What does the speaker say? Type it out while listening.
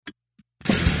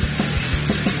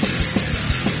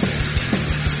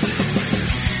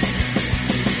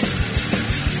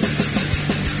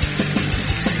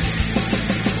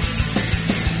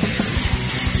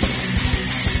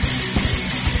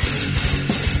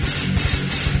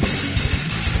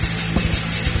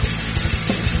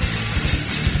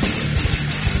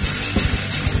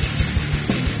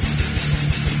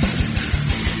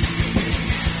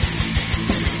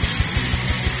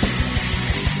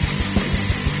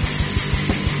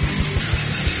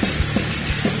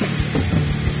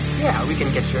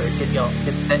can get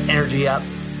the energy up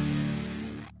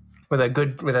with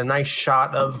a nice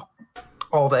shot of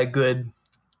all that good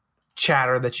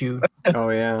chatter that you know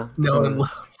and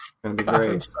love. It's gonna be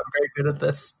great. I'm very good at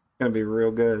this. It's gonna be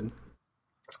real good.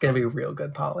 It's gonna be real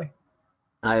good, Polly.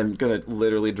 I am gonna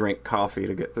literally drink coffee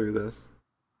to get through this.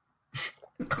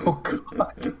 Oh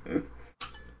God.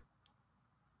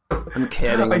 I'm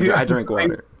kidding. I drink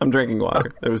water. I'm drinking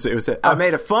water. It was. I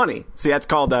made it funny. See, that's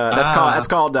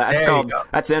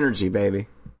energy, baby.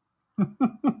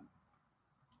 I'm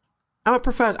a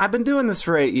professional. I've been doing this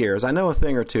for 8 years. I know a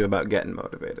thing or two about getting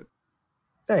motivated.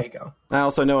 There you go. I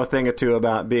also know a thing or two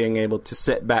about being able to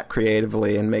sit back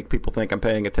creatively and make people think I'm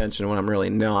paying attention when I'm really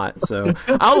not. So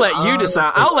I'll let you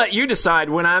decide. I'll let you decide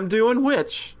when I'm doing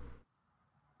which.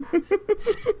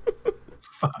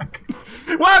 Fuck.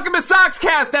 Welcome to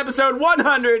Soxcast, episode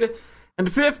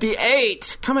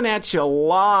 158, coming at you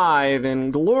live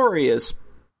in glorious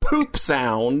poop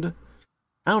sound.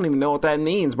 I don't even know what that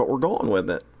means, but we're going with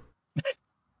it.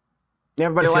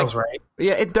 Everybody feels right.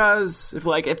 Yeah, it does.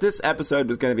 If this episode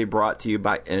was going to be brought to you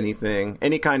by anything,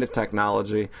 any kind of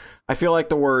technology, I feel like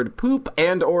the word poop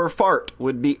and or fart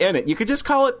would be in it. You could just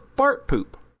call it fart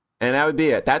poop, and that would be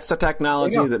it. That's the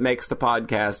technology that makes the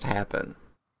podcast happen.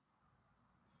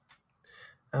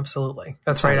 Absolutely.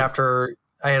 That's right. After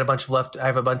I had I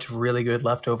have a bunch of really good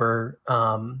leftover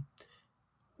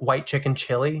white chicken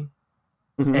chili,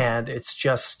 and it's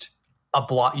just a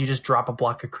block. You just drop a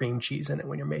block of cream cheese in it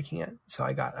when you're making it. So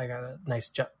I got a nice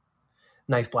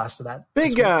blast of that.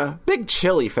 Big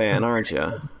chili fan, aren't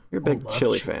you? You're a big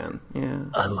chili fan. Yeah.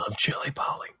 I love chili,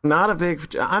 Polly.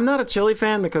 I'm not a chili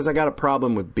fan because I got a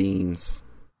problem with beans.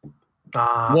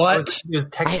 What? It was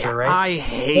texture, right? I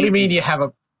hate. What do you mean you have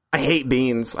a? I hate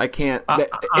beans. I can't.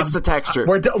 It's the texture.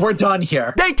 We're done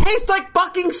here. They taste like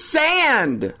fucking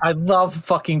sand. I love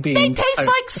fucking beans. They taste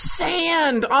like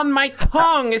sand on my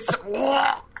tongue. It's.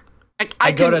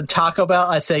 I go to Taco Bell.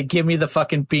 I say, "Give me the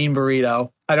fucking bean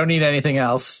burrito. I don't need anything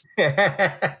else."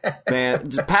 Man,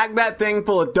 just pack that thing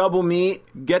full of double meat.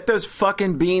 Get those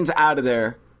fucking beans out of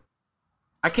there.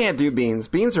 I can't do beans.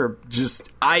 Beans are just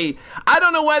I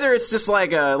don't know whether it's just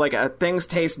like things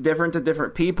taste different to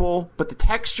different people, but the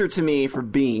texture to me for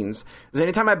beans is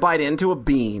anytime I bite into a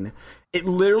bean, it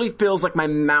literally feels like my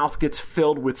mouth gets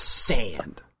filled with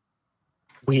sand.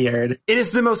 Weird. It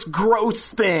is the most gross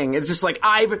thing. It's just like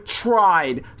I've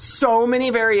tried so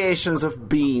many variations of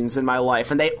beans in my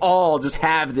life, and they all just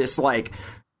have this like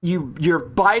you're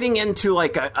biting into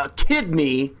like a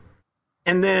kidney,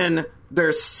 and then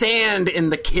there's sand in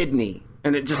the kidney,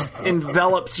 and it just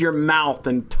envelops your mouth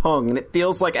and tongue, and it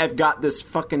feels like I've got this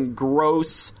fucking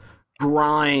gross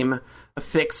grime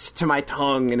affixed to my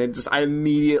tongue, and I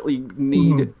immediately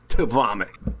need to vomit.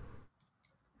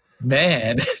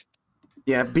 Man.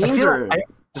 Yeah, beans are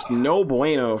just no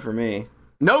bueno for me.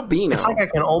 No beano. It's like I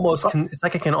can almost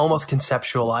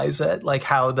conceptualize it, like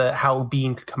how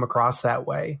bean could come across that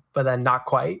way, but then not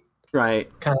quite.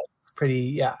 Right. Kind of. Pretty,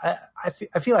 yeah. I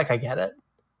feel like I get it.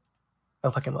 I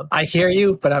fucking love. I hear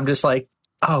you, but I'm just like,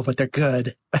 oh, but they're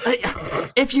good.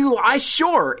 If you like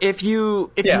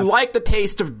the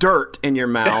taste of dirt in your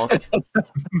mouth.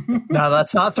 No,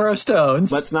 let's not throw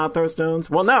stones. Let's not throw stones.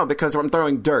 Well, no, because I'm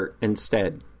throwing dirt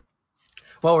instead.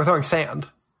 Well, we're throwing sand.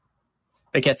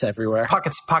 It gets everywhere.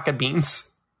 Pocket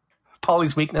beans.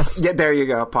 Polly's weakness. Yeah, there you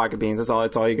go. Pocket beans. That's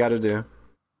all you got to do.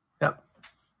 Yep.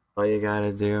 All you got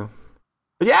to do.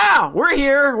 Yeah, we're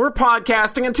here. We're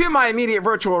podcasting, and to my immediate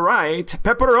virtual right,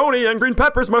 pepperoni and green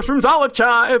peppers, mushrooms, olive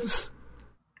chives.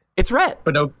 It's red,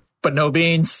 but no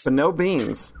beans. But no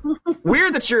beans.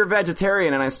 Weird that you're a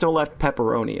vegetarian, and I still left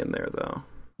pepperoni in there, though.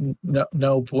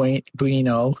 No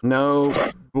bueno. No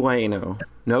bueno.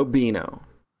 No beano.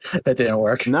 That didn't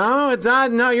work. No, it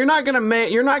died. No, you're not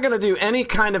gonna do any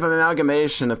kind of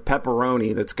amalgamation of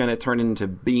pepperoni that's gonna turn into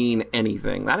bean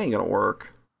anything. That ain't gonna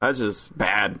work. That's just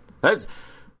bad. That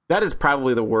is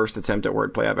probably the worst attempt at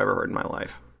wordplay I've ever heard in my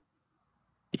life.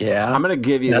 Yeah. I'm going to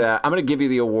give you that. I'm going to give you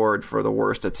the award for the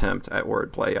worst attempt at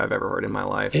wordplay I've ever heard in my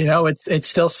life. You know, it's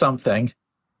still something.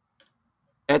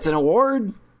 It's an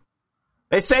award.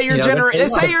 They say your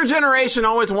generation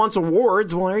always wants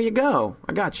awards. Well, there you go.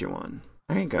 I got you one.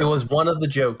 There you go. It was one of the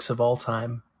jokes of all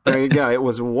time. There you go. It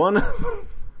was one.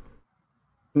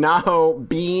 No,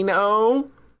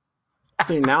 Beano.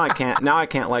 See, now I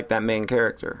can't like that main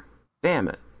character. Damn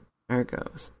it. There it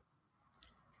goes.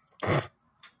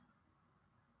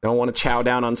 Don't want to chow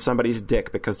down on somebody's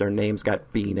dick because their name's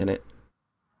got bean in it.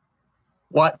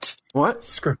 What?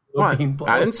 What? What?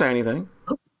 I didn't say anything.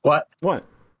 What? What?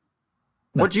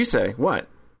 No. What'd you say? What?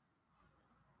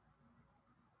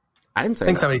 I didn't say I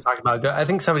think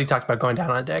that. somebody talked about going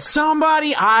down on dicks.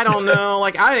 Somebody, I don't know.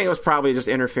 Like, I think it was probably just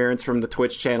interference from the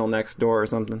Twitch channel next door or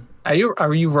something.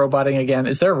 Are you roboting again?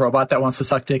 Is there a robot that wants to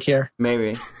suck dick here?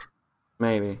 Maybe.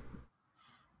 Maybe.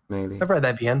 I've read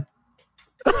that, VN.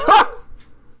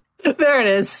 There it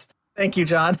is. Thank you,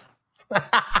 John.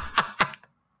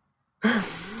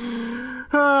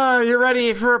 You're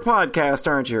ready for a podcast,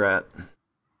 aren't you, Rhett?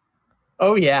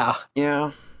 Oh, yeah.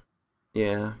 Yeah.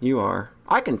 Yeah, you are.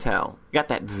 I can tell. You got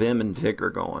that vim and vigor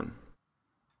going.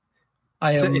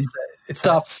 I am It's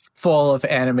stuffed full of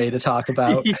anime to talk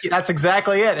about. That's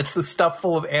exactly it. It's the stuff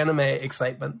full of anime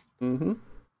excitement. Mm-hmm.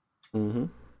 Mm-hmm.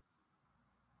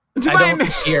 I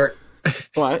don't hear...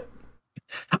 What?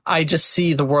 I just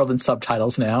see the world in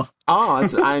subtitles now. Oh,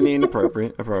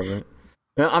 appropriate.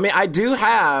 Well, I mean, I do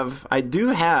have my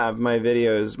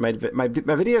videos. My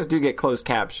videos do get closed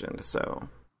captioned, so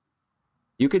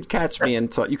you could catch me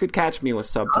with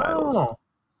subtitles. Oh.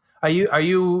 Are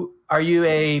you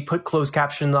a put closed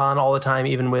captions on all the time,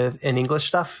 even with in English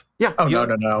stuff? Yeah. Oh,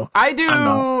 no. I do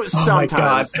sometimes. Oh, my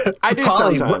God. I do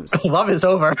Polly, sometimes. Love is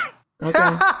over. Okay,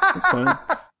 that's fine.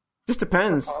 Just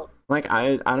depends. Like,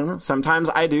 I don't know. Sometimes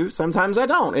I do. Sometimes I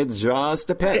don't. It just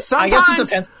depends. Sometimes I guess it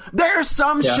depends. There are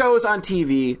some shows on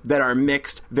TV that are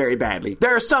mixed very badly.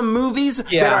 There are some movies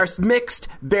that are mixed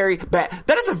very bad.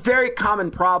 That is a very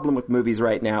common problem with movies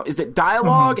right now, is that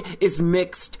dialogue is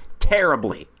mixed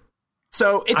terribly.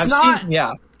 So it's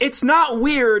not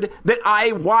weird that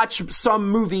I watch some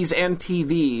movies and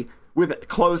TV with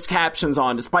closed captions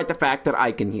on, despite the fact that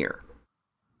I can hear.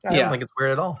 I don't think it's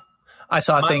weird at all. I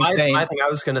saw things saying... My thing I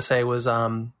was going to say was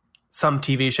some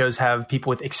TV shows have people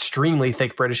with extremely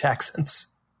thick British accents.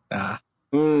 That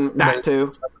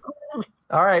too.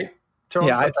 All right. Turn on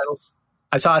the subtitles.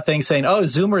 I saw a thing saying,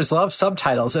 Zoomers love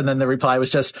subtitles. And then the reply was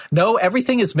just, no,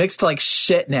 everything is mixed like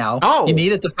shit now. Oh. You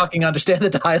need it to fucking understand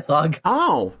the dialogue.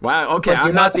 Oh, wow. Okay,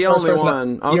 I'm not the only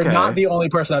one. Okay. You're not the only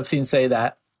person I've seen say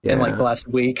that in like the last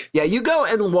week. Yeah, you go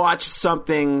and watch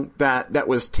something that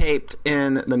was taped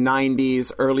in the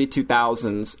 90s, early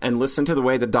 2000s, and listen to the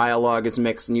way the dialogue is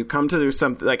mixed, and you come to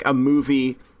something like a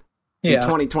movie in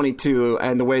 2022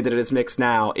 and the way that it is mixed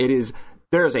now,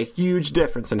 there is a huge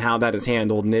difference in how that is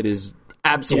handled, and it is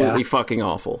absolutely fucking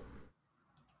awful.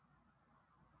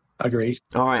 Agreed.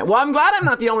 All right. Well, I'm glad I'm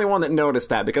not the only one that noticed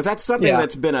that, because that's something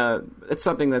that's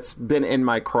been in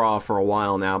my craw for a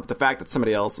while now, but the fact that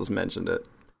somebody else has mentioned it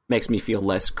makes me feel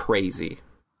less crazy.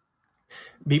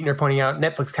 Beepner pointing out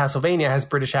Netflix Castlevania has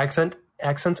British accents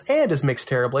and is mixed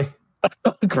terribly.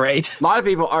 Great. A lot of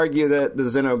people argue that the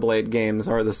Xenoblade games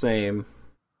are the same.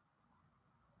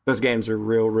 Those games are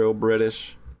real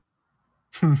British.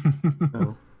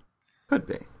 Could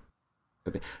be.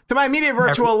 To my immediate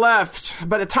virtual left,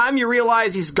 by the time you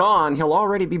realize he's gone, he'll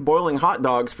already be boiling hot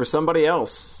dogs for somebody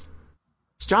else.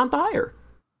 It's John Thayer.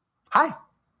 Hi.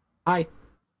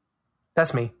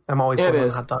 That's me. I'm always boiling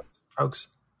hot dogs, folks.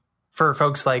 For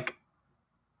folks like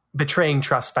betraying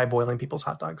trust by boiling people's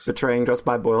hot dogs. Betraying trust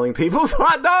by boiling people's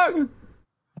hot dogs?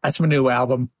 That's my new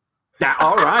album.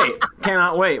 All right.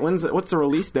 Cannot wait. What's the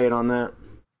release date on that?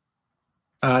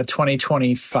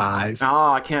 2025.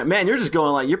 Oh, I can't. Man, you're just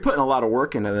going you're putting a lot of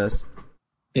work into this.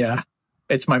 Yeah.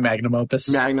 It's my magnum opus.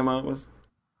 So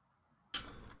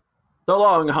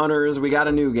long, hunters. We got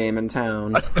a new game in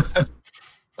town.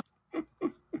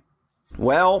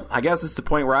 Well, I guess it's the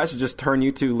point where I should just turn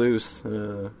you two loose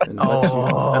and let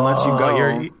you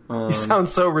go. You sound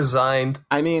so resigned.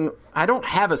 I mean, I don't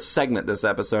have a segment this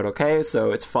episode, okay? So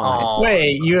it's fine.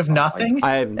 Wait, you have nothing?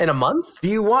 In a month?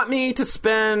 Do you want me to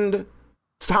spend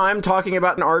time talking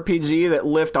about an RPG that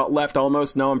left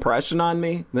almost no impression on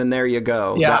me? Then there you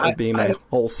go. Yeah, that would be my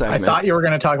whole segment. I thought you were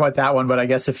going to talk about that one, but I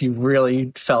guess if you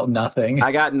really felt nothing.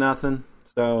 I got nothing.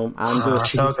 So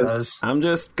I'm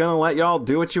just gonna let y'all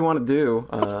do what you want to do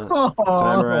this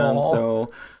time around.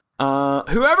 So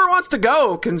whoever wants to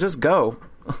go can just go.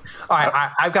 All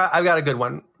right, I've got a good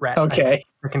one, Rat. Okay,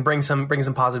 I can bring some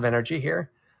positive energy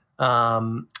here.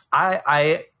 So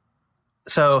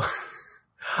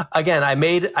again,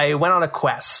 I went on a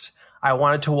quest. I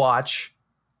wanted to watch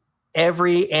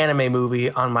every anime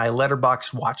movie on my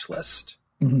Letterboxd watch list.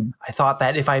 Mm-hmm. I thought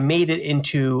that if I made it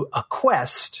into a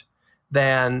quest,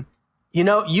 then,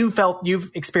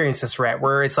 you've experienced this, Rhett,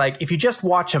 where it's like, if you just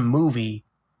watch a movie,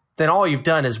 then all you've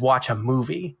done is watch a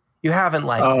movie. You haven't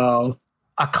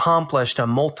accomplished a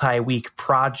multi-week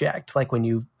project, like when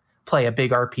you play a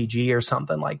big RPG or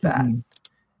something like that. Mm-hmm.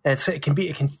 And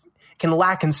it can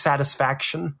lack in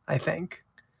satisfaction, I think.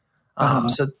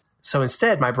 So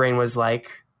instead my brain was like,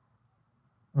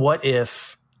 what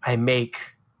if I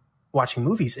make watching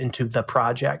movies into the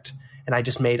project, and I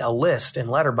just made a list in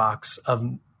Letterboxd of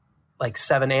like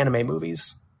 7 anime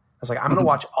movies. I was like, I'm going to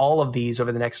watch all of these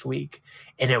over the next week,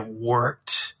 and it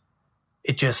worked.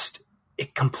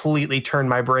 It completely turned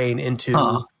my brain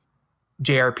into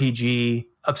JRPG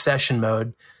obsession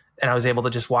mode, and I was able to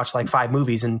just watch like 5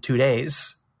 movies in 2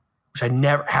 days, which I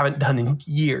haven't done in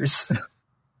years.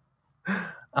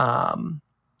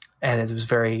 And it was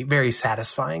very, very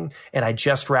satisfying. And I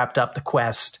just wrapped up The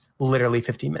Quest literally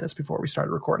 15 minutes before we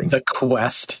started recording. The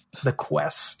Quest.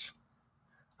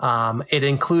 It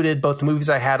included both the movies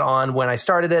I had on when I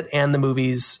started it and the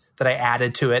movies that I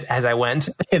added to it as I went.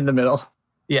 In the middle.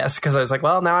 Yes, because I was like,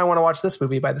 well, now I want to watch this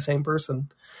movie by the same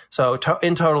person. So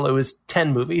in total, it was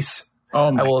 10 movies.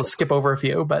 Oh my I will God. skip over a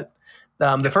few, but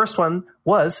the first one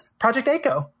was Project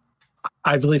A-ko.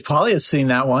 I believe Polly has seen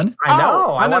that one. I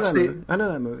know. I know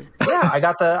that movie. Yeah,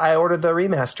 I ordered the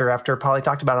remaster after Polly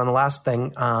talked about it on the last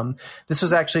thing. This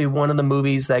was actually one of the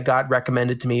movies that got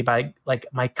recommended to me by like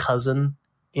my cousin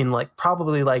in like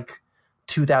probably like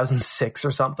 2006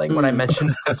 or something when I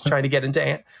mentioned I was trying to getting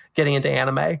into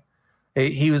anime.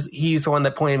 He's the one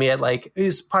that pointed me at like, it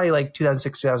was probably like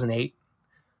 2006, 2008.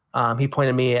 He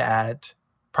pointed me at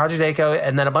Project A-ko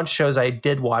and then a bunch of shows I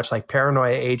did watch like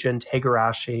Paranoia Agent,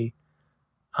 Higurashi,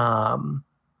 a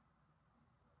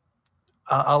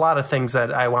lot of things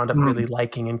that I wound up really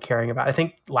liking and caring about. I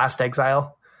think Last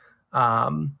Exile.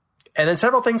 And then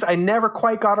several things I never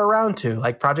quite got around to,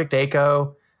 like Project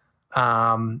A-ko,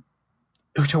 Utawa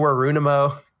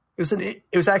Runamo. It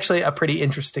was actually a pretty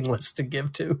interesting list to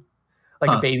give to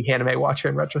like a baby anime watcher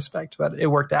in retrospect, but it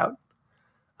worked out.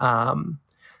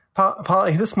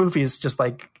 Polly, this movie is just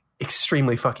like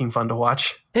extremely fucking fun to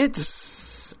watch.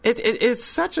 It's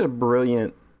such a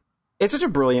brilliant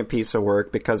piece of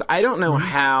work because I don't know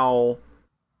how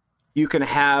you can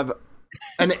have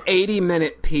an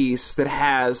 80-minute piece that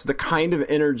has the kind of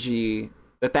energy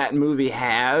that movie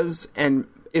has and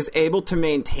is able to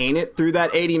maintain it through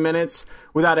that 80 minutes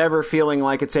without ever feeling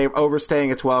like it's overstaying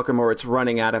its welcome or it's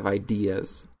running out of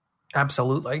ideas.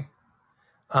 Absolutely.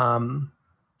 Like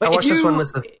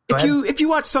if you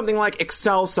watch something like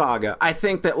Excel Saga, I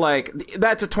think that like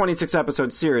that's a 26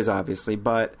 episode series, obviously,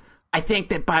 but I think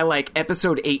that by like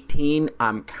episode 18,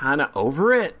 I'm kind of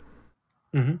over it.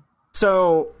 Mm-hmm.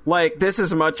 So like this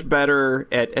is much better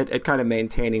at kind of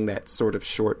maintaining that sort of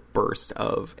short burst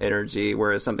of energy,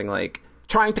 whereas something like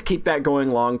trying to keep that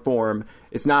going long form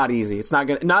is not easy. It's not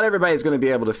everybody's going to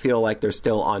be able to feel like they're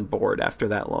still on board after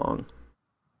that long.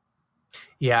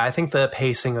 Yeah, I think the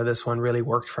pacing of this one really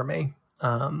worked for me.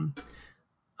 I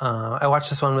watched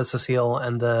this one with Cecile,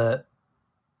 and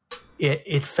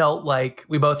it felt like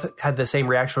we both had the same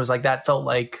reaction. It was like that felt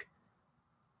like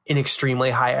an extremely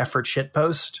high effort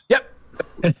shitpost. Yep.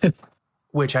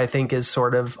 Which I think is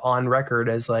sort of on record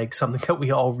as like something that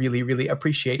we all really, really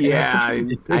appreciate. Yeah,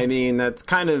 I mean, that's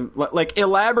kind of like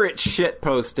elaborate shit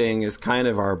posting is kind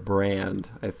of our brand,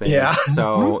 I think. Yeah.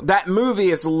 So that movie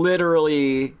is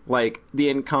literally like the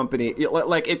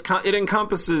it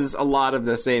encompasses a lot of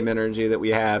the same energy that we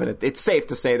have, and it's safe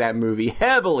to say that movie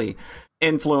heavily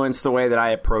influenced the way that I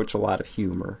approach a lot of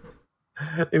humor.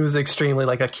 It was extremely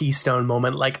like a keystone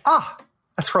moment, like,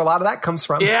 that's where a lot of that comes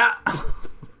from. Yeah.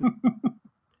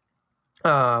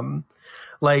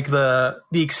 Like the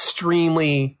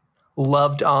extremely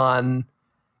loved on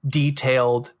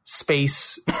detailed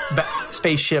spaceship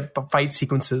fight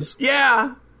sequences.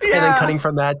 Yeah. And then cutting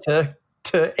from that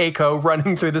to A-ko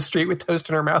running through the street with toast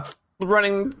in her mouth.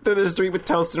 Running through the street with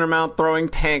toast in her mouth, throwing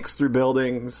tanks through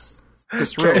buildings.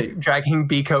 Just really dragging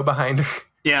Biko behind her.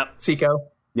 Yeah. Seiko.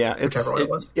 Yeah, whichever one it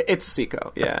was. It's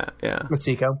Seiko. Yeah. With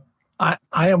Seiko. I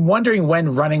am wondering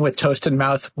when Running with Toast in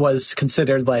Mouth was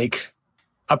considered like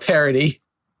a parody.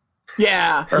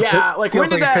 Yeah, like when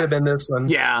did it could have been this one?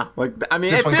 Yeah, like I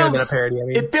mean, this one could have been a parody. I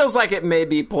mean, it feels like it may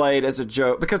be played as a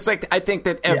joke because, like, I think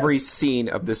that every scene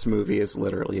of this movie is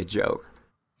literally a joke.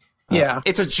 Yeah.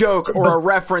 It's a joke or a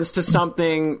reference to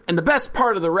something. And the best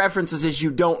part of the references is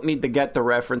you don't need to get the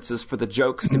references for the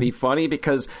jokes to be funny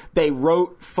because they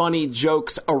wrote funny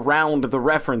jokes around the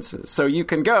references. So you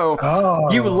can go,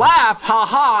 you laugh,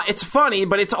 haha, it's funny,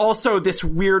 but it's also this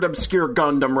weird, obscure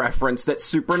Gundam reference that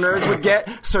super nerds would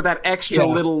get. So that extra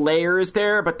little layer is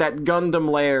there, but that Gundam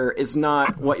layer is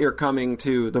not what you're coming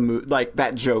to the like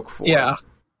that joke for. Yeah.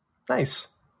 Nice.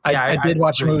 I did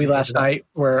watch a movie last night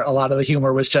where a lot of the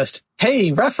humor was just,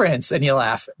 hey, reference, and you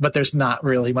laugh, but there's not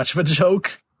really much of a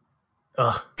joke.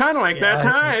 Kind of like that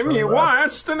time you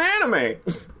watched an anime.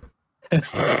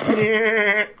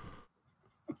 That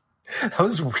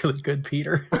was really good,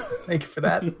 Peter. Thank you for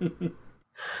that.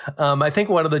 I think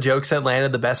one of the jokes that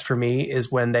landed the best for me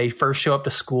is when they first show up to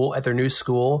school at their new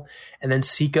school, and then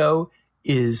Seiko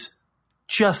is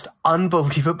just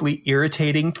unbelievably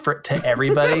irritating to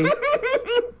everybody.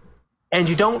 And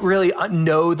you don't really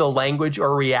know the language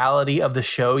or reality of the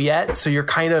show yet. So you're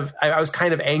I was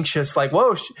kind of anxious, like,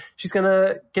 whoa, she's going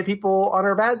to get people on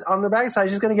her backside.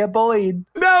 She's going to get bullied.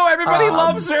 No, everybody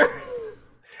loves her.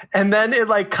 And then it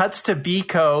like cuts to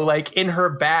Biko, like in her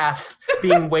bath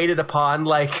being waited upon,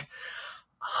 like,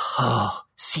 oh,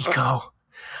 Seiko,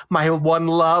 my one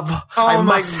love. Oh, I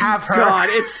must have her. God,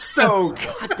 it's so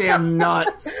goddamn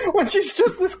nuts. When she's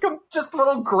just this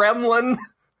little gremlin.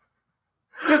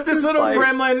 Just this little like,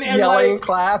 gremlin and yelling like in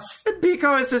class.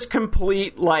 Biko is this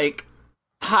complete like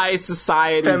high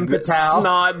society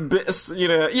snot,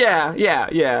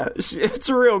 yeah. It's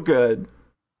real good.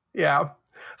 Yeah.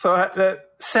 So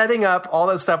setting up all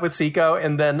that stuff with Seiko,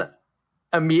 and then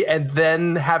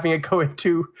having it go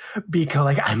into Biko,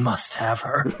 like, I must have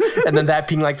her, and then that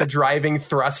being like the driving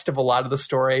thrust of a lot of the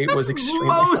story was extremely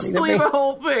mostly funny to me. The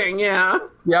whole thing, yeah.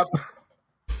 Yep.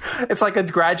 It's like a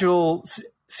gradual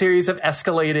series of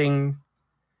escalating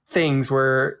things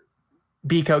where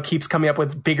Biko keeps coming up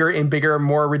with bigger and bigger,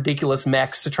 more ridiculous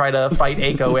mechs to try to fight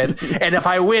Eiko with. And if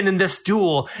I win in this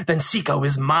duel, then Seiko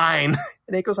is mine.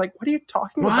 And Eiko's like, what are you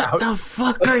talking about? What the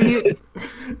fuck are you?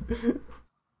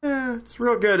 It's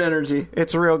real good energy.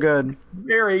 It's real good.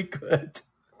 Very good.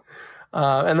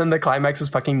 And then the climax is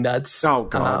fucking nuts. Oh,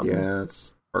 God, yeah.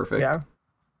 It's perfect. Yeah.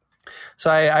 So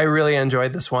I really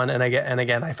enjoyed this one. And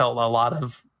again, I felt a lot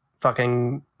of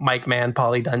fucking Mike Mann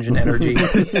Poly Dungeon energy.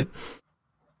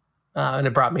 And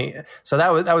it brought me, so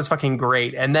that was fucking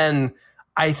great. And then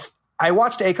I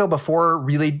watched Eiko before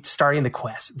really starting the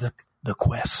quest. And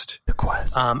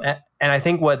I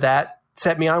think what that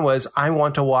set me on was I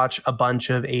want to watch a bunch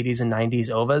of 80s and 90s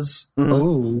OVAs.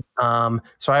 Mm-hmm.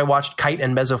 So I watched Kite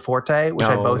and Mezzoforte, which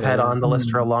I both had on the list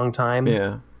for a long time.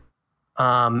 Yeah.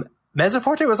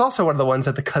 Mezzoforte was also one of the ones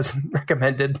that the cousin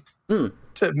recommended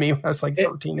to me when I was like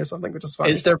 13 or something, which is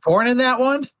funny. Is there porn in that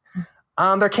one?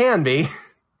 There can be.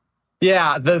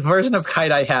 Yeah, the version of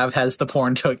Kite I have has the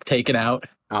porn taken out.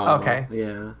 Oh, okay.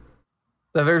 Yeah.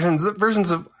 The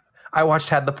versions of I watched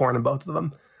had the porn in both of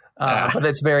them. But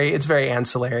it's very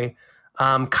ancillary.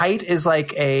 Kite is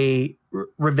like a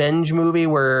revenge movie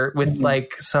with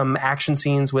like some action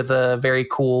scenes with a very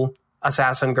cool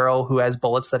assassin girl who has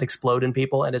bullets that explode in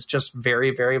people, and it's just very,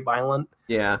 very violent.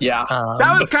 Yeah. Yeah.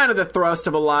 That was kind of the thrust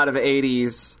of a lot of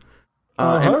 80s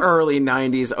and early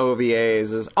 90s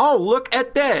OVAs is, oh, look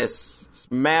at this.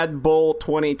 Mad Bull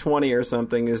 2020 or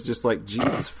something is just like,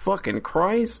 Jesus fucking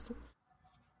Christ.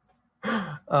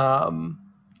 I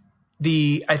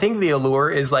think the allure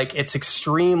is like it's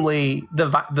extremely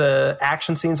the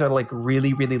action scenes are like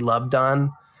really, really loved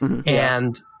on,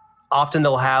 and often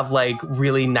they'll have like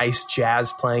really nice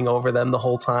jazz playing over them the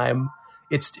whole time.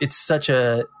 It's such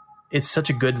a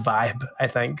good vibe, I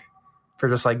think, for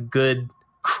just like good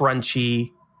crunchy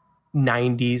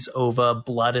 90s OVA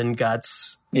blood and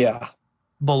guts. Yeah.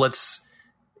 Bullets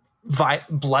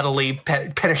bloodily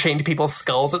penetrating people's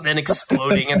skulls and then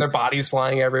exploding and their bodies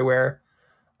flying everywhere.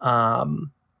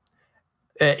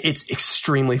 It's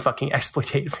extremely fucking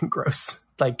exploitative and gross.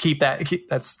 Like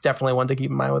that's definitely one to keep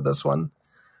in mind with this one.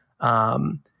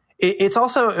 It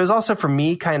was also for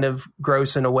me kind of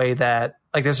gross in a way that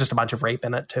like there's just a bunch of rape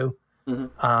in it too.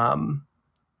 Mm-hmm.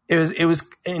 It was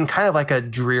in kind of like a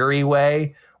dreary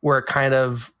way where it kind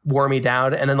of wore me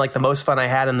down. And then like the most fun I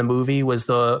had in the movie was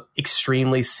the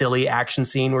extremely silly action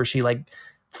scene where she like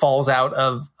falls out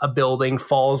of a building,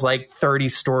 falls like 30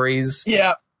 stories.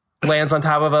 Yeah. Lands on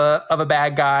top of a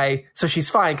bad guy. So she's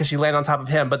fine because she landed on top of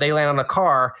him, but they land on a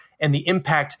car and the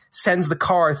impact sends the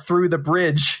car through the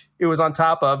bridge it was on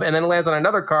top of, and then it lands on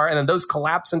another car, and then those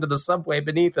collapse into the subway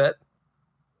beneath it.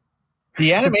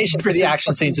 The animation for the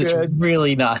action scenes is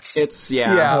really nuts. It's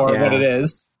what it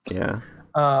is. Yeah.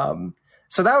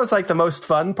 So that was like the most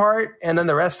fun part, and then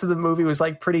the rest of the movie was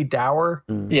like pretty dour.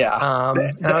 Yeah.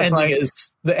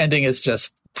 The ending is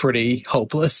just pretty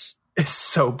hopeless. It's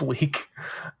so bleak.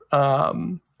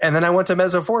 And then I went to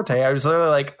Mezzoforte. I was literally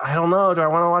like, I don't know, do I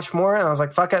want to watch more? And I was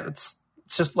like, fuck it,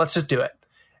 let's just do it.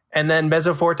 And then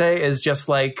Mezzoforte is just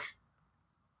like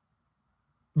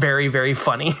very, very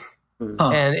funny.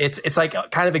 And it's like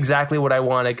kind of exactly what I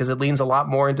wanted because it leans a lot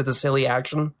more into the silly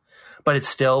action, but it's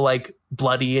still like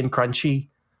bloody and crunchy.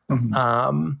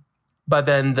 Mm-hmm. But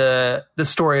then the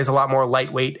story is a lot more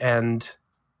lightweight and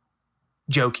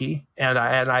jokey, and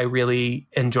I really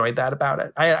enjoyed that about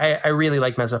it. I really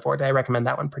like Mezzoforte. I recommend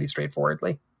that one pretty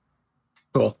straightforwardly.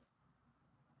 Cool.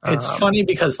 It's funny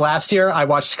because last year I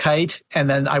watched Kite, and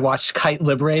then I watched Kite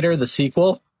Liberator, the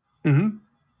sequel,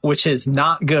 which is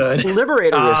not good.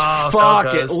 Liberator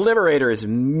is Liberator is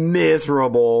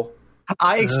miserable.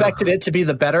 I expected it to be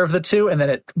the better of the two, and then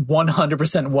it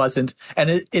 100% wasn't. And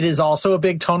it is also a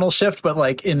big tonal shift, but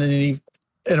like in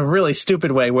a really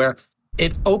stupid way, where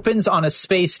it opens on a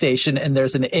space station and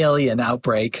there's an alien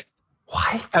outbreak.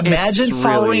 What? Imagine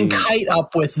following Kite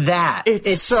up with that.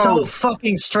 It's so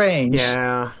fucking strange.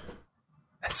 Yeah.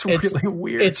 That's really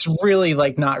weird. It's really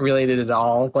like not related at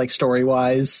all, like story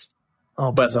wise.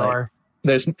 Oh, bizarre.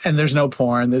 Like, there's no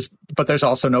porn. But there's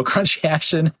also no crunchy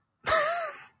action.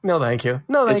 No, thank you.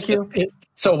 No, thank you.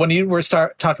 So when you were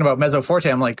talking about Mezzo Forte,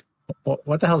 I'm like,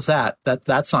 what the hell's that?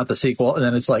 That's not the sequel. And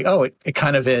then it's like, oh, it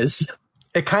kind of is.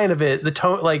 It kind of is. The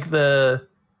tone, like the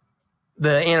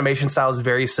animation style is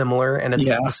very similar, and it's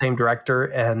the same director.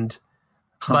 And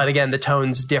but again, the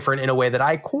tone's different in a way that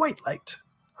I quite liked.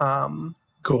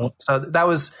 Cool. So that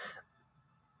was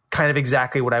kind of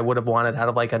exactly what I would have wanted out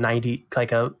of like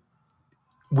a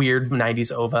weird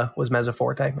 90s OVA was Mezzo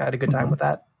Forte. I had a good time with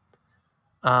that.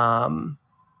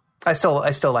 I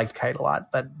still liked Kite a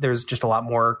lot, but there's just a lot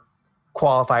more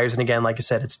qualifiers. And again, like I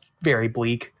said, it's very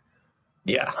bleak.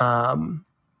 Yeah.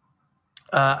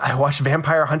 I watched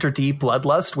Vampire Hunter D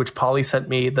Bloodlust, which Polly sent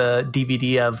me the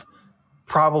DVD of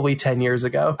probably 10 years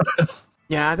ago.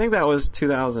 Yeah, I think that was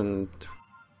 2000.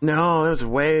 No, it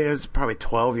was probably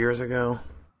 12 years ago.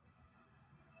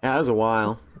 Yeah, that was a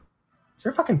while. Is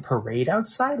there a fucking parade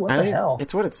outside? What the hell?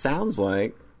 It's what it sounds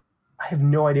like. I have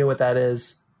no idea what that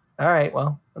is. All right,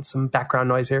 well, that's some background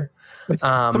noise here. Some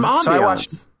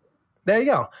ambiance. There you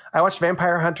go. I watched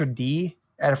Vampire Hunter D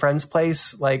at a friend's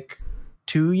place like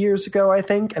 2 years ago, I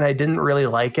think, and I didn't really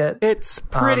like it. It's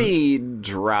pretty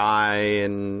dry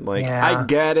and like I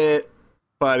get it,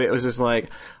 but it was just like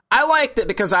I liked it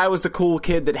because I was the cool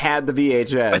kid that had the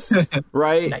VHS,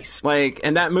 right? Nice. Like,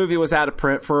 and that movie was out of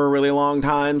print for a really long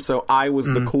time, so I was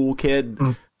the cool kid.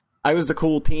 I was the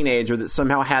cool teenager that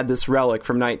somehow had this relic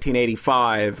from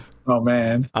 1985. Oh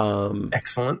man.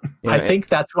 Excellent. I think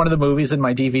that's one of the movies in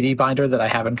my DVD binder that I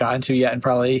haven't gotten to yet and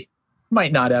probably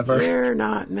might not ever. You're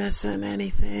not missing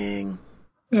anything.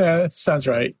 Yeah, sounds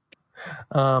right.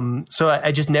 So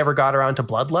I just never got around to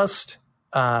Bloodlust.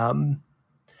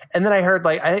 And then I heard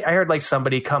like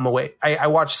somebody come away. I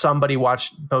watched somebody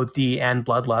watch both D and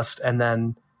Bloodlust and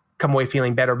then come away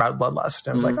feeling better about Bloodlust.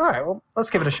 And I was like, all right, well, let's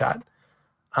give it a shot.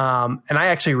 And I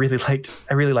actually really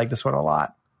liked this one a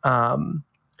lot.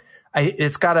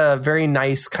 It's got a very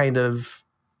nice kind of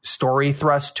story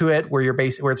thrust to it where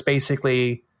where it's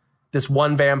basically this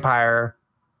one vampire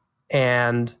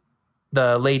and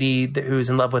the lady who's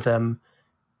in love with him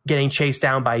getting chased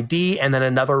down by D and then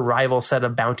another rival set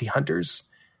of bounty hunters.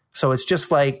 So it's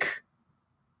just like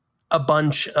a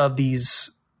bunch of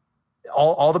these,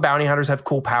 all the bounty hunters have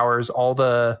cool powers. All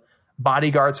the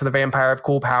bodyguards for the vampire have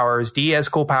cool powers. D has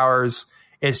cool powers.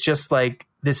 It's just like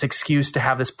this excuse to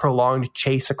have this prolonged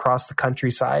chase across the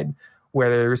countryside where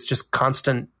there's just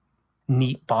constant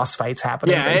neat boss fights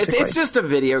happening. Yeah, it's just a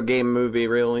video game movie,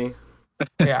 really.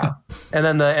 Yeah. And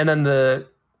then the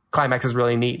climax is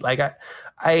really neat. Like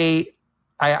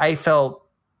I felt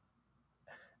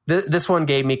this one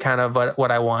gave me kind of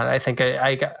what I want. I think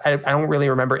I don't really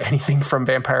remember anything from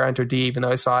Vampire Hunter D, even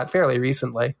though I saw it fairly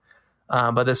recently.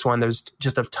 But this one, there's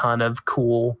just a ton of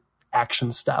cool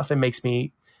action stuff. It makes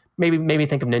me maybe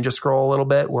think of Ninja Scroll a little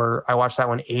bit, where I watched that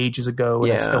one ages ago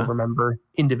and I still remember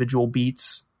individual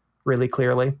beats really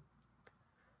clearly.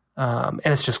 And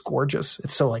it's just gorgeous.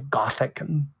 It's so like gothic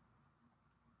and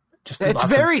just it's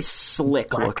very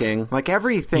slick looking. Like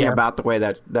everything about the way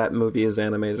that movie is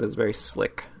animated is very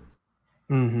slick.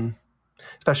 Mm-hmm.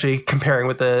 Especially comparing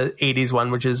with the 80s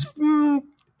one, which is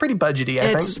pretty budgety,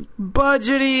 I think. It's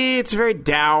budgety. It's very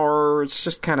dour. It's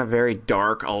just kind of very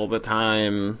dark all the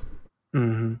time.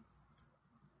 Mm-hmm.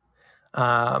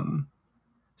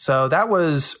 So that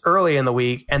was early in the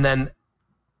week, and then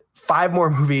 5 more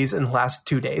movies in the last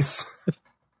 2 days.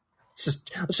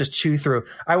 Let's just chew through.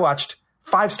 I watched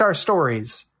 5 Star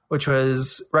Stories, which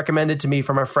was recommended to me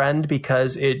from a friend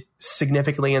because it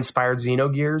significantly inspired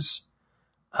Xenogears,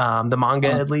 the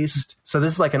manga at least. So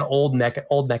this is like an old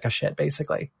NECA shit,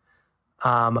 basically.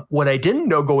 What I didn't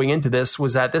know going into this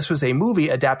was that this was a movie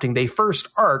adapting the first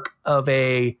arc of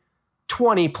a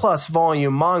 20+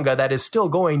 volume manga that is still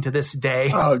going to this day.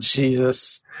 Oh,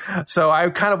 Jesus. So I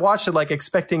kind of watched it like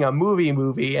expecting a movie,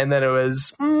 and then it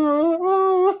was...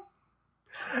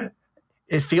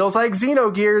 It feels like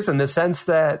Xenogears in the sense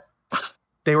that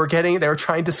they were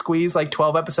trying to squeeze like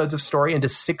 12 episodes of story into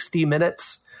 60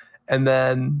 minutes. And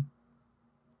then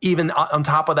even on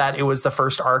top of that, it was the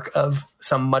first arc of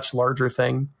some much larger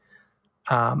thing.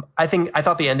 I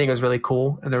thought the ending was really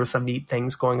cool, and there were some neat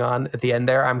things going on at the end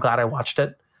there. I'm glad I watched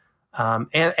it.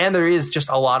 And there is just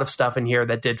a lot of stuff in here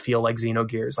that did feel like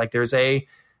Xenogears. Like there's a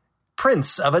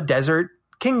prince of a desert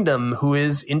kingdom who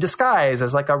is in disguise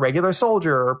as like a regular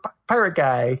soldier or pirate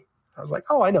guy. I was like,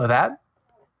 oh, I know that.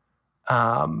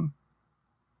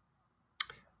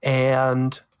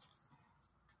 And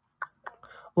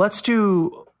let's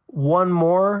do one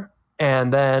more,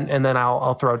 and then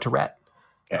I'll throw it to Rhett.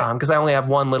 Because I only have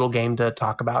one little game to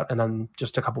talk about, and then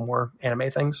just a couple more anime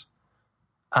things.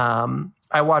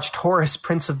 I watched Horus,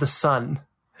 Prince of the Sun.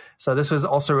 So this was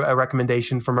also a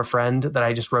recommendation from a friend that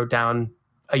I just wrote down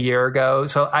a year ago.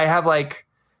 So I have like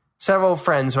several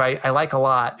friends who I like a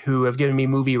lot who have given me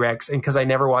movie recs, and because I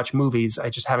never watch movies, I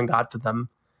just haven't got to them.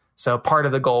 So part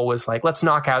of the goal was like, let's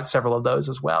knock out several of those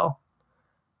as well.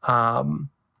 And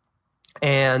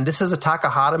this is a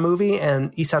Takahata movie,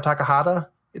 and Isao Takahata,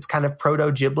 it's kind of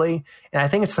proto Ghibli. And I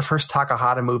think it's the first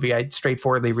Takahata movie I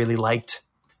straightforwardly really liked.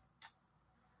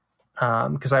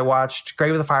 Because I watched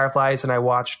Grave of the Fireflies and I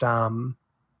watched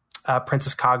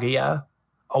Princess Kaguya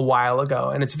a while ago.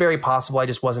 And it's very possible I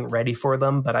just wasn't ready for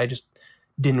them, but I just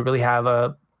didn't really have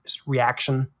a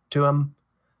reaction to them.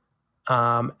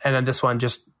 And then this one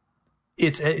just,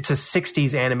 it's a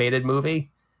 60s animated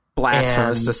movie.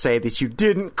 Blasphemous to say that you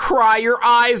didn't cry your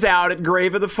eyes out at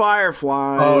Grave of the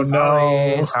Fireflies. Oh,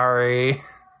 no. Sorry.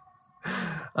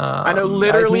 I know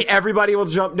literally everybody will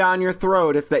jump down your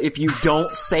throat if you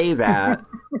don't say that.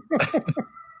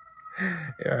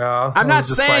 Yeah, I'm not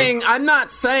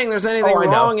saying there's anything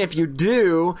wrong if you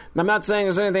do. I'm not saying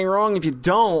there's anything wrong if you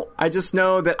don't. I just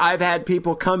know that I've had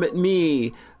people come at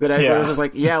me that I was just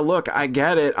like, yeah, look, I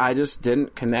get it. I just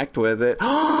didn't connect with it.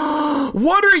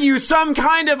 What are you, some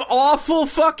kind of awful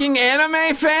fucking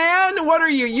anime fan? What are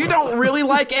you? You don't really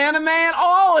like anime at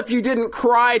all if you didn't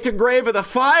cry to Grave of the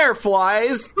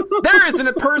Fireflies. There isn't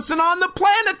a person on the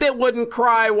planet that wouldn't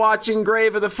cry watching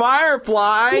Grave of the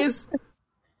Fireflies.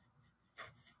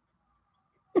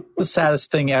 The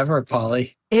saddest thing ever,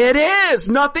 Polly. It is.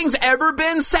 Nothing's ever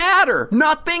been sadder.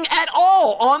 Nothing at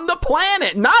all on the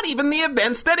planet. Not even the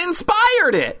events that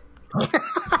inspired it.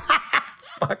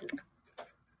 Fuck.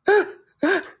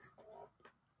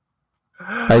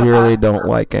 I really don't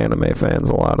like anime fans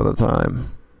a lot of the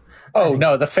time. Oh,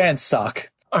 no, the fans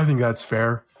suck. I think that's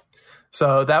fair.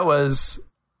 So that was,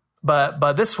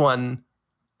 but this one,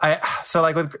 so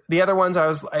like with the other ones,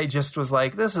 I just was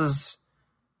like, this is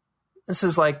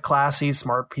like classy,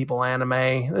 smart people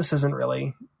anime. This isn't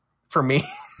really for me.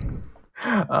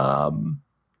 And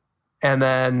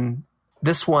then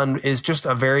this one is just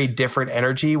a very different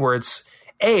energy where it's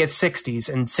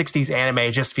 60s, and 60s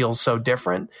anime just feels so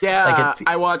different. Yeah, like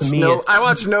I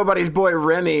watched Nobody's Boy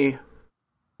Remy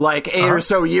like 8 or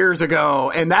so years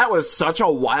ago, and that was such a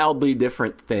wildly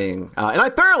different thing. And I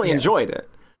thoroughly enjoyed it.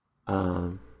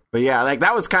 But yeah, like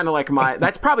that was kind of like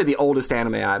that's probably the oldest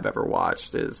anime I've ever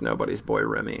watched is Nobody's Boy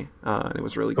Remy. And it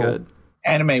was really good.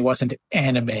 Anime wasn't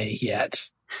anime yet.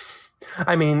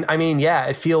 I mean, yeah,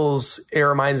 it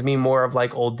reminds me more of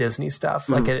like old Disney stuff.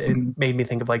 Like it made me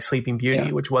think of like Sleeping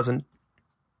Beauty, which wasn't.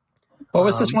 What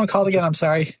was this one called again? I'm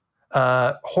sorry.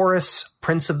 Horus,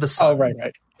 Prince of the Sun. Oh, right.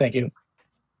 Thank you.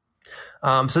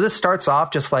 So this starts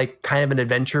off just like kind of an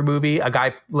adventure movie. A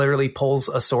guy literally pulls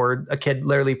a sword. A kid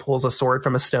literally pulls a sword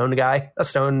from a giant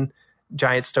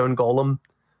stone golem,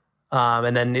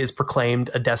 and then is proclaimed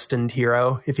a destined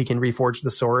hero if he can reforge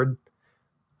the sword.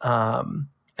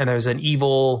 And there's an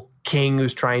evil king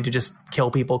who's trying to just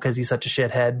kill people because he's such a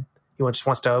shithead. He just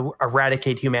wants to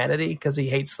eradicate humanity because he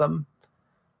hates them,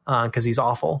 because he's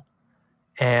awful.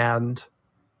 And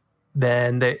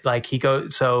then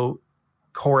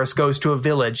Horus goes to a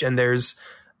village, and there's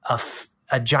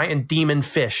a giant demon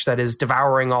fish that is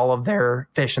devouring all of their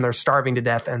fish, and they're starving to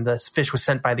death. And this fish was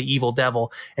sent by the evil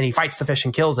devil, and he fights the fish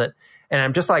and kills it. And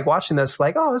I'm just like watching this,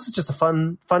 like, oh, this is just a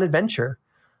fun adventure.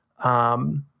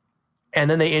 And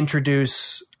then they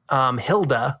introduce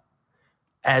Hilda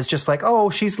as just like, oh,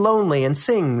 she's lonely and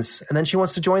sings, and then she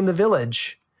wants to join the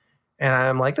village. And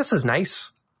I'm like, this is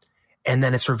nice. And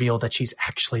then it's revealed that she's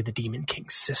actually the Demon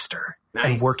King's sister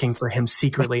and working for him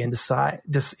secretly in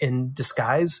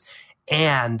disguise.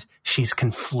 And she's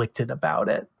conflicted about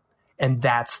it. And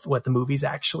that's what the movie's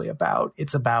actually about.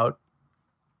 It's about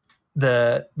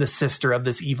the sister of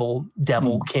this evil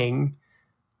devil king,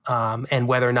 and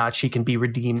whether or not she can be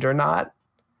redeemed or not.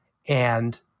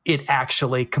 And it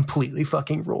actually completely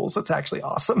fucking rules. It's actually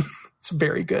awesome. It's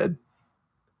very good.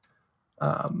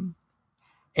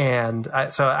 And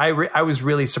I was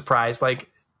really surprised. Like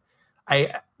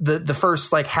the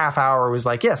first like half hour was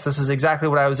like, yes, this is exactly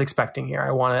what I was expecting here.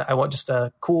 I want just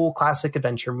a cool classic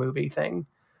adventure movie thing.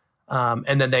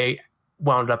 And then they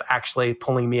wound up actually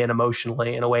pulling me in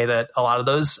emotionally in a way that a lot of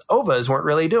those OVAs weren't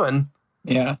really doing.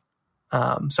 Yeah.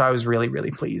 So I was really,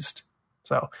 really pleased.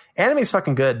 So anime is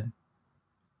fucking good.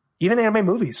 Even anime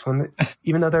movies,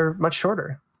 even though they're much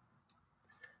shorter.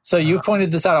 So you've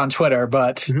pointed this out on Twitter,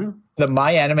 but the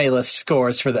My Anime List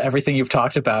scores for everything you've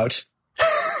talked about.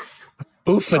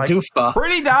 Oofa doofa.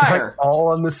 Pretty dire. Like all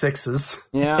on the 6s.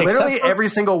 Yeah. Literally every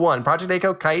single one. Project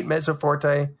Echo, Kite, Mezzo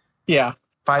Forte. Yeah.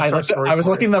 5-star stories. I was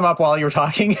looking them up while you were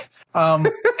talking.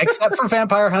 Except for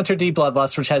Vampire Hunter D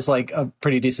Bloodlust, which has like a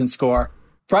pretty decent score.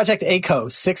 Project Echo,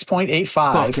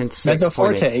 6.85. Mezzo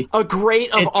Forte. A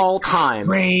great of all time.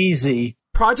 Crazy.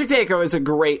 Project Echo is a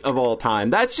great of all time.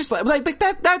 That's just like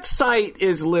that site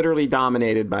is literally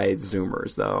dominated by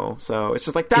Zoomers, though. So it's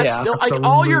just like that's still like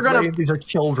all you're gonna. These are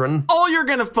children. All you're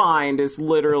gonna find is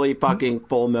literally fucking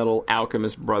Full Metal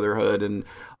Alchemist Brotherhood and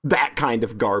that kind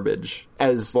of garbage.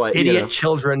 As like idiot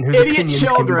children whose opinions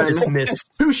can be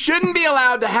dismissed, who shouldn't be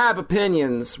allowed to have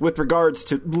opinions with regards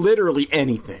to literally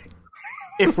anything.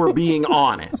 If we're being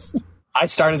honest, I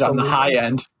started on the high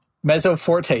end. Mezzo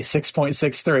Forte,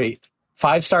 6.63.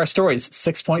 5-star stories,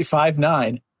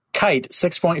 6.59. Kite,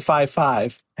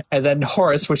 6.55. And then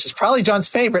Horus, which is probably John's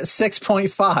favorite,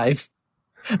 6.5.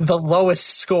 The lowest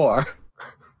score.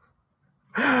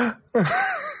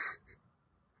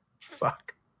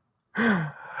 Fuck.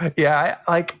 Yeah,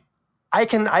 I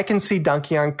can see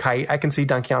Donkey on Kite. I can see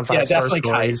Donkey on 5-star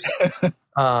stories.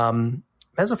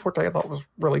 Mezzo Forte I thought was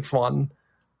really fun.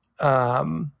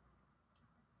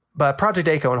 But Project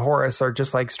Echo and Horus are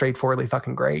just like straightforwardly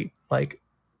fucking great. Like,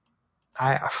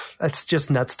 that's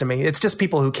just nuts to me. It's just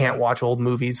people who can't watch old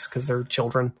movies because they're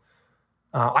children.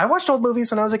 I watched old movies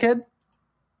when I was a kid.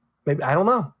 Maybe, I don't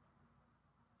know.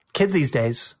 Kids these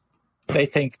days. They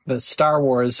think the Star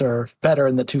Wars are better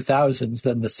in the 2000s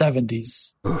than the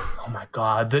 70s. Oh my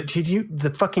God.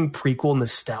 The fucking prequel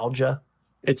nostalgia.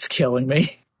 It's killing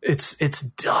me. It's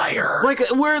dire. Like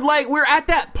we're at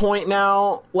that point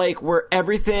now, like where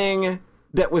everything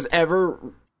that was ever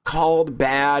called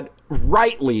bad,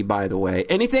 rightly, by the way,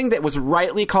 anything that was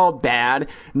rightly called bad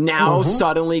now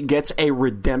suddenly gets a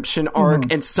redemption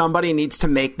arc, and somebody needs to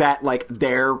make that like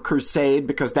their crusade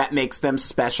because that makes them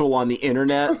special on the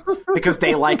internet because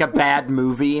they like a bad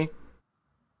movie.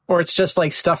 Or it's just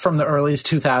like stuff from the early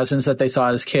 2000s that they saw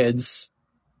as kids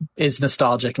is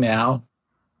nostalgic now.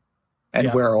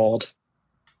 And we're old.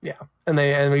 Yeah.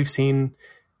 And we've seen,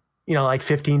 like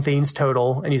 15 themes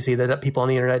total, and you see that people on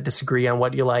the internet disagree on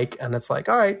what you like, and it's like,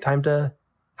 all right, time to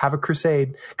have a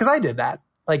crusade. Because I did that.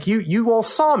 Like you all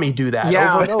saw me do that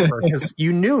over and over because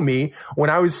you knew me when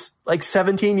I was like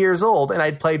 17 years old and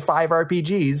I'd played 5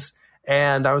 RPGs,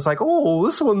 and I was like, oh,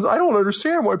 this one's, I don't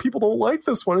understand why people don't like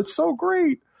this one. It's so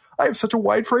great. I have such a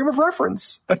wide frame of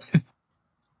reference.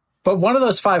 But one of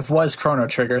those 5 was Chrono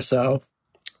Trigger, so...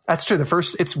 That's true.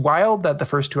 It's wild that the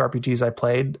first 2 RPGs I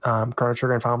played, Chrono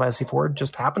Trigger and Final Fantasy IV,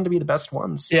 just happened to be the best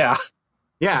ones. Yeah.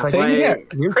 Yeah. Same here.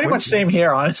 Pretty much same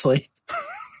here, honestly.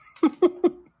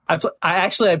 I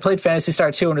played Phantasy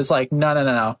Star 2 and was like,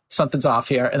 no. Something's off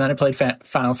here. And then I played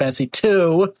Final Fantasy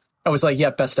 2. I was like,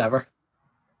 yep, best ever.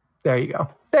 There you go.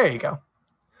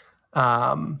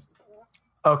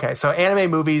 Okay, so anime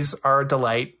movies are a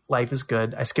delight. Life is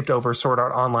good. I skipped over Sword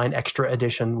Art Online Extra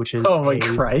Edition, which is this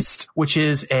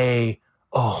is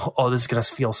gonna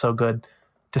feel so good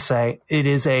to say. It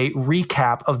is a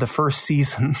recap of the first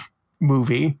season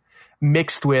movie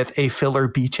mixed with a filler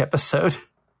beach episode.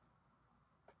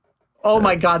 Oh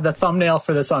my God, the thumbnail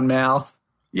for this on Mal.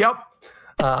 Yep.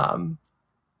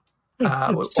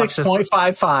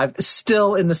 6.55,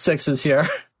 still in the 6s here.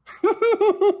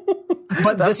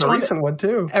 But that's this a recent one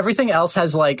too. Everything else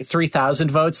has like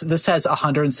 3,000 votes. This has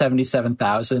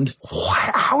 177,000.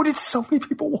 How did so many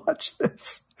people watch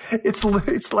this? It's like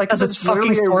because it's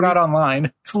fucking Sword Art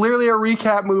Online. It's literally a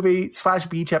recap movie /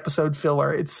 beach episode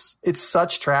filler. It's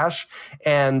such trash.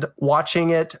 And watching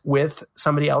it with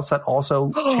somebody else that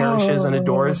also cherishes and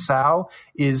adores Sao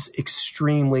is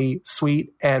extremely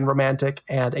sweet and romantic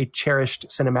and a cherished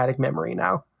cinematic memory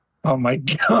now. Oh my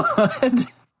God.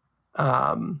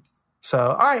 So,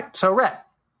 all right. So, Rhett,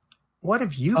 what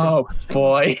have you been watching,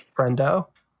 boy, friendo?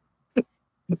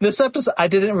 This episode, I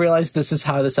didn't realize this is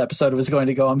how this episode was going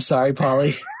to go. I'm sorry,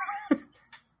 Polly.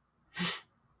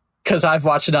 Because I've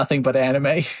watched nothing but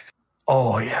anime.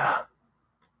 Oh, yeah.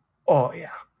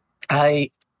 I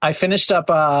finished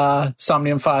up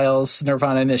Somnium Files,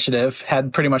 Nirvana Initiative,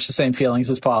 had pretty much the same feelings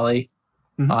as Polly.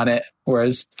 on it, where I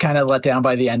was kind of let down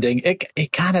by the ending.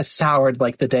 It kind of soured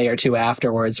like the day or two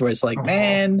afterwards, where it's like,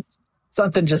 man,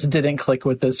 something just didn't click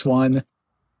with this one.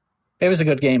 It was a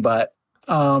good game, but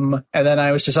and then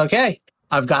I was just okay.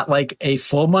 I've got like a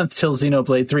full month till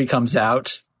Xenoblade 3 comes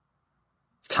out.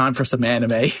 Time for some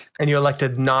anime. And you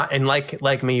elected not, and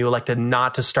like me, you elected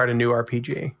not to start a new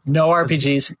RPG. No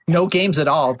RPGs, no games at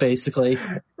all, basically.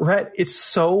 Rhett, it's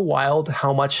so wild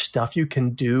how much stuff you can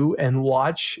do and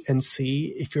watch and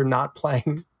see if you're not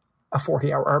playing a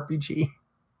 40-hour RPG.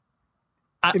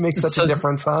 It makes such a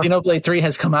difference, huh? Xenoblade 3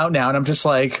 has come out now, and I'm just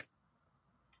like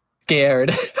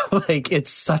scared. Like,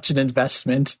 it's such an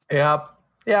investment. Yep.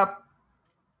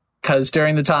 Because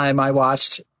during the time I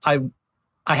watched,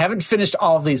 I haven't finished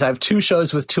all of these. I have 2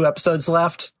 shows with 2 episodes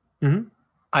left. Mm-hmm.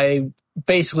 I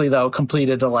basically, though,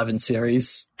 completed 11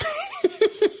 series.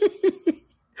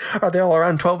 Are they all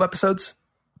around 12 episodes?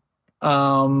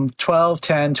 12,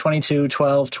 10, 22,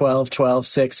 12, 12, 12,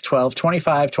 6, 12,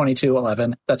 25, 22,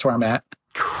 11. That's where I'm at.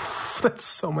 That's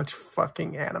so much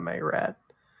fucking anime, Rhett.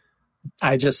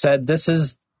 I just said, this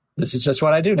is just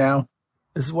what I do now.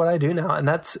 This is what I do now. And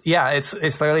that's, it's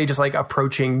literally just like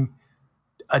approaching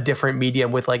a different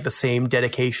medium with like the same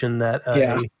dedication that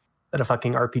a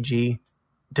fucking RPG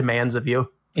demands of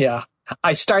you. Yeah.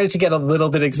 I started to get a little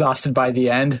bit exhausted by the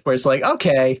end, where it's like,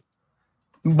 okay,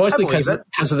 mostly because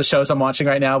of the shows I'm watching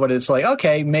right now, but it's like,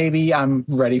 okay, maybe I'm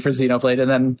ready for Xenoblade.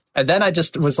 And then I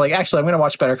just was like, actually, I'm going to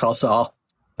watch Better Call Saul.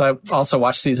 So I also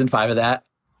watched season 5 of that.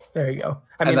 There you go.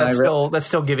 I mean, that's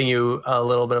still giving you a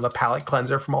little bit of a palate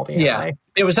cleanser from all the anime. Yeah,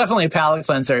 it was definitely a palate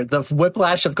cleanser. The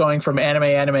whiplash of going from anime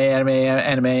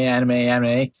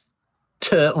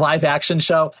to live action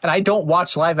show. And I don't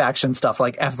watch live action stuff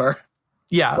like ever.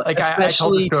 Yeah, like I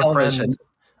told this to television. a friend.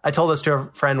 I told this to a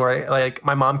friend where like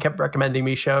my mom kept recommending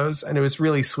me shows, and it was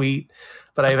really sweet.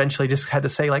 But I eventually just had to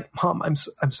say, like, Mom, I'm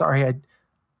sorry,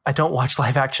 I don't watch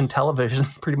live action television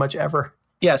pretty much ever.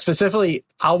 Yeah, specifically,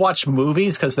 I'll watch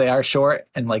movies because they are short,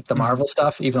 and like the Marvel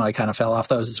stuff, even though I kind of fell off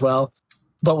those as well.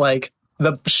 But like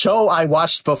the show I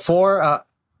watched before,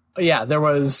 there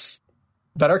was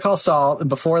Better Call Saul, and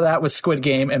before that was Squid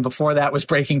Game, and before that was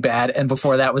Breaking Bad, and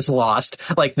before that was Lost.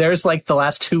 Like there's like the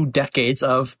last 2 decades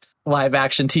of live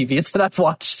action TV that I've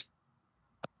watched.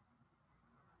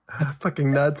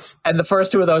 Fucking nuts. And the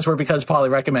first 2 of those were because Paulie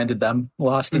recommended them.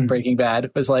 Lost and Breaking Bad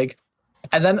was like.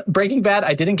 And then Breaking Bad,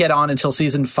 I didn't get on until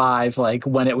season 5, like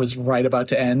when it was right about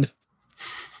to end,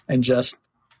 and just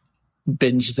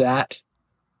binged that.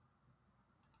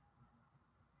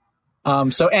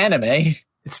 So anime.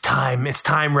 It's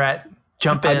time, Rhett.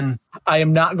 Jump in. I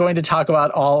am not going to talk about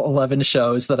all 11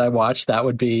 shows that I watched. That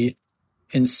would be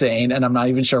insane, and I'm not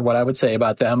even sure what I would say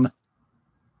about them.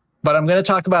 But I'm going to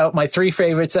talk about my 3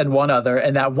 favorites and one other,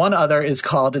 and that one other is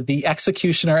called The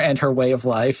Executioner and Her Way of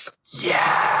Life.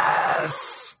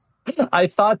 Yes! I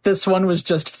thought this one was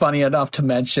just funny enough to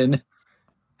mention.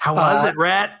 How was it,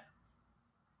 Rhett?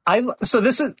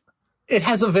 It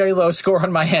has a very low score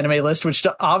on my anime list, which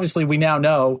obviously we now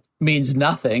know means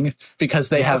nothing because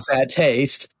they have bad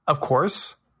taste. Of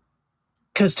course.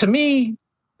 Because to me,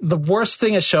 the worst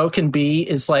thing a show can be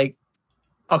is like,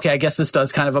 okay, I guess this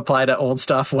does kind of apply to old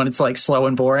stuff when it's like slow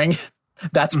and boring.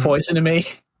 That's poison to me.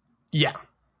 Yeah.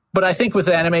 But I think with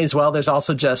anime as well, there's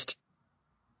also just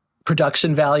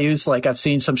production values. Like I've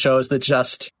seen some shows that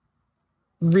just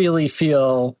really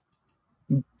feel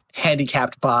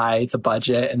handicapped by the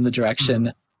budget and the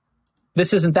direction.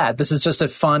 This isn't that. This is just a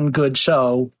fun, good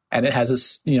show, and it has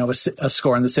a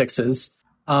score in the 6s.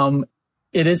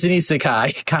 It is an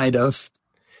isekai, kind of.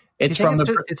 It's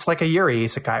it's like a Yuri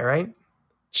isekai, right?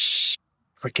 Shh,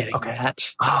 we're getting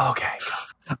that. Oh, okay.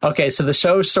 Okay, so the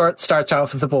show starts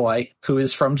off with a boy who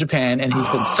is from Japan, and he's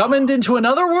been summoned into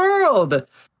another world.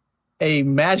 A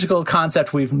magical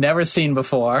concept we've never seen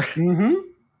before. Mm-hmm.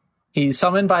 He's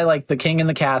summoned by like the king in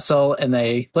the castle, and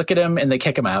they look at him and they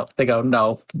kick him out. They go,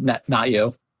 "No, not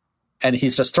you." And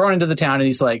he's just thrown into the town, and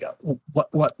he's like,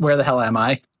 "What? Where the hell am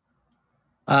I?"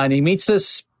 And he meets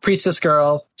this priestess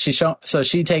girl. So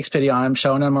she takes pity on him,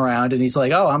 showing him around, and he's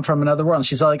like, "Oh, I'm from another world." And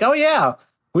she's like, "Oh yeah,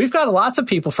 we've got lots of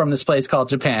people from this place called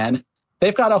Japan.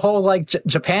 They've got a whole like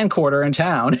Japan quarter in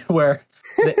town where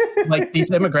like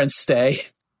these immigrants stay.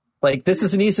 Like this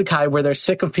is an isekai where they're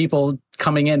sick of people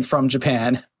coming in from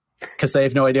Japan because they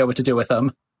have no idea what to do with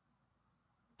them."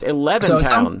 11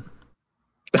 town.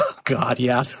 Oh God,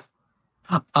 yeah.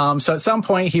 So at some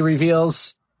point he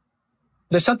reveals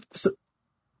there's some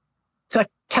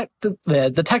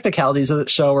the technicalities of the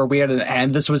show are weird,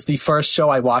 and this was the first show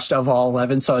I watched of all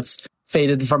 11, so it's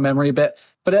faded from memory a bit.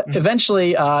 But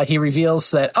eventually he reveals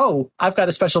that, oh, I've got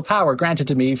a special power granted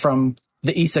to me from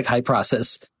the isekai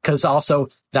process, because also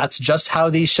that's just how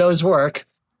these shows work.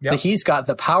 Yep. So he's got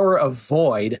the power of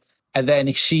void, and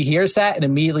then she hears that and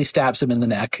immediately stabs him in the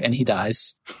neck, and he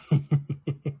dies.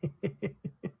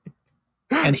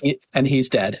 and he's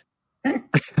dead.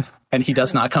 And he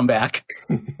does not come back.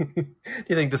 Do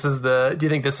you think this is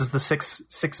the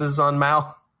sixes on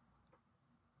Mal?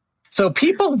 So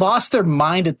people lost their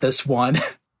mind at this one.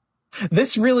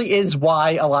 This really is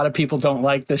why a lot of people don't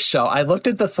like this show. I looked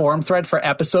at the forum thread for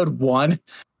episode 1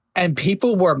 and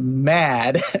people were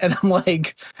mad. And I'm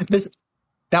like, this.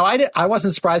 Now I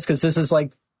wasn't surprised because this is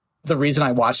like the reason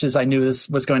I watched this. I knew this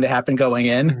was going to happen going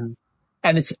in. Mm-hmm.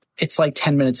 And it's like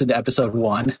 10 minutes into episode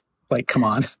 1. Like, come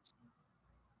on.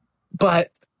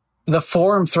 But the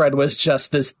forum thread was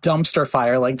just this dumpster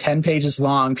fire, like 10 pages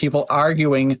long, people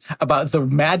arguing about the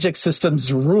magic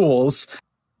system's rules.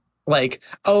 Like,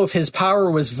 oh, if his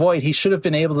power was void, he should have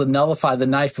been able to nullify the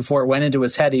knife before it went into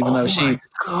his head, even though she... Oh my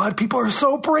God, people are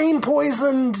so brain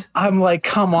poisoned. I'm like,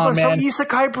 come on, man. So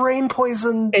isekai brain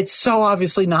poisoned. It's so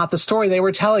obviously not the story they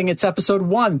were telling. It's episode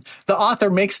 1. The author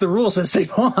makes the rules as they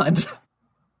want.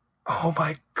 Oh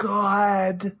my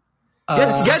God.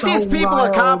 Get so these people wild.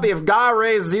 A copy of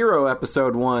Ga-Re Zero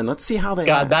episode 1. Let's see how they.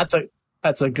 God, that's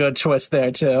a good twist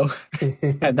there too.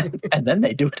 and then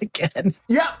they do it again.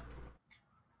 Yeah.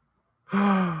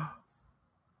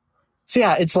 So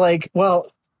yeah, it's like, well,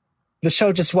 the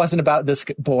show just wasn't about this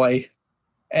boy.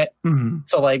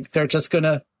 So like they're just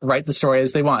gonna write the story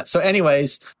as they want. So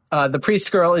anyways, the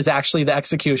priest girl is actually the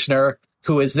executioner,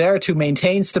 who is there to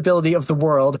maintain stability of the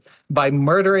world by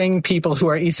murdering people who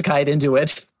are isekai'd into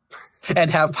it.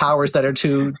 And have powers that are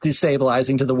too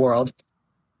destabilizing to the world.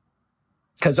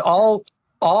 Because all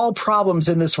problems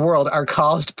in this world are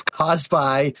caused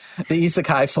by the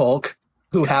isekai folk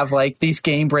who have like these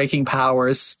game-breaking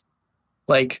powers.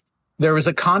 Like, there was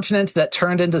a continent that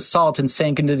turned into salt and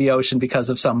sank into the ocean because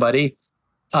of somebody.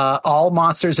 All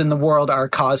monsters in the world are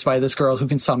caused by this girl who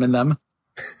can summon them.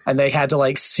 And they had to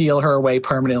like seal her away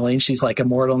permanently, and she's like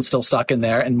immortal and still stuck in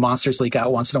there, and monsters leak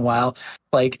out once in a while.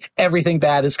 Like, everything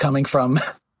bad is coming from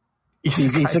these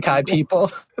isekai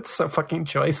people. That's so fucking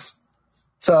choice.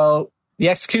 So the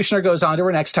executioner goes on to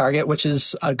her next target, which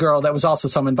is a girl that was also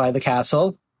summoned by the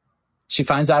castle. She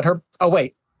finds out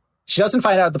she doesn't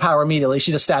find out the power immediately,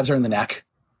 she just stabs her in the neck.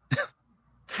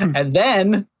 And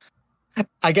then,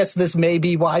 I guess this may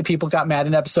be why people got mad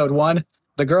in episode 1,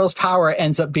 the girl's power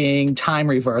ends up being time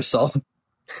reversal.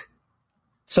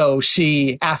 So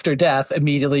she, after death,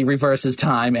 immediately reverses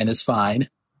time and is fine.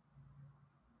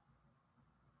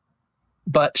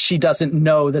 But she doesn't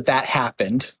know that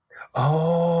happened.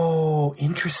 Oh,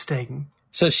 interesting.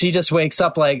 So she just wakes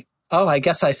up like, oh, I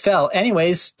guess I fell.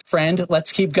 Anyways, friend,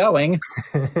 let's keep going.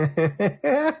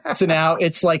 So now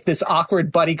it's like this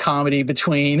awkward buddy comedy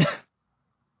between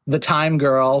the time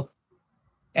girl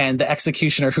and the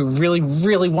executioner, who really,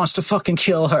 really wants to fucking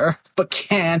kill her, but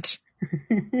can't.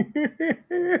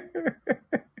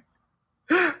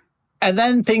 And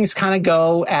then things kind of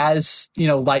go as,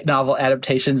 light novel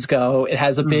adaptations go. It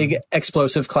has a big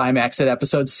explosive climax at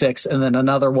episode 6, and then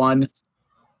another one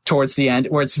towards the end,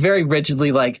 where it's very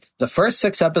rigidly like, the first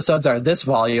 6 episodes are this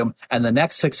volume, and the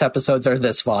next 6 episodes are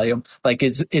this volume. Like,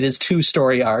 it is 2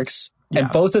 story arcs. Yeah.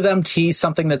 And both of them tease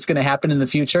something that's going to happen in the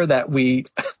future that we...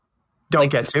 don't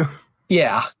get to.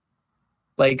 Yeah.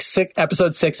 Like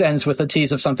episode 6 ends with a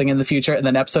tease of something in the future, and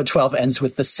then episode 12 ends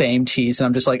with the same tease. And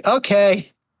I'm just like, okay,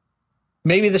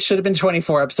 maybe this should have been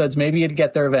 24 episodes. Maybe it'd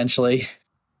get there eventually.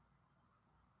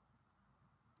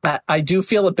 I do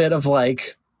feel a bit of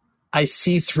like, I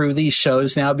see through these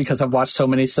shows now because I've watched so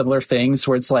many similar things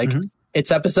where it's like,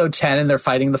 it's episode 10 and they're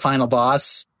fighting the final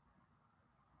boss.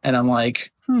 And I'm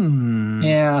like,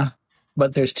 yeah.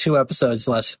 But there's 2 episodes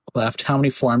left. How many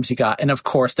forms you got? And of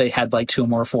course they had like 2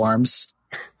 more forms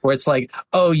where it's like,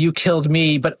 oh, you killed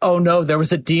me, but oh no, there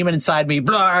was a demon inside me,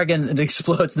 blarg, and it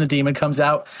explodes and the demon comes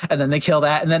out, and then they kill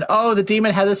that, and then, oh, the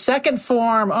demon has a second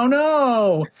form. Oh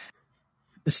no.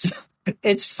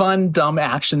 It's fun, dumb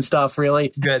action stuff,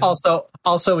 really. Good.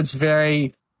 Also it's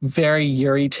very, very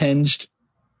Yuri tinged.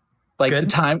 Like, good.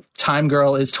 The time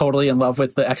girl is totally in love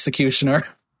with the executioner.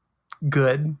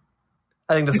 Good.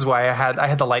 I think this is why I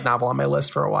had the light novel on my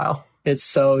list for a while. It's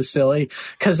so silly,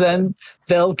 because then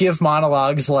they'll give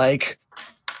monologues like,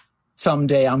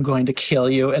 someday I'm going to kill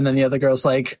you. And then the other girl's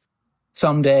like,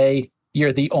 someday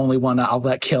you're the only one I'll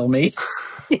let kill me.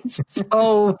 It's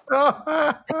so...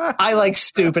 I like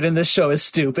stupid, and this show is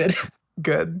stupid.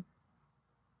 Good.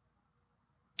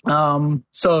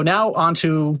 So now on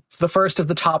to the first of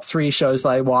the top 3 shows that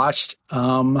I watched.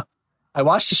 I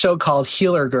watched a show called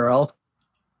Healer Girl.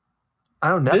 I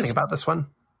know nothing about this one.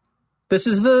 This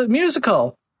is the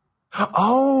musical.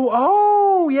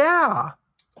 Oh, yeah.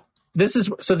 This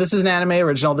is an anime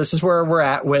original. This is where we're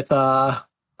at with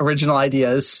original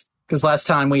ideas. Because last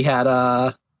time we had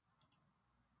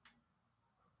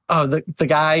the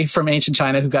guy from ancient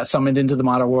China who got summoned into the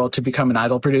modern world to become an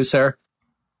idol producer.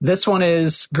 This one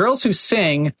is girls who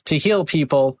sing to heal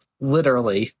people,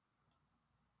 literally.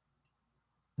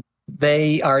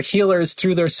 They are healers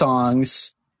through their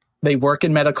songs. They work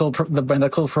in the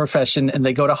medical profession, and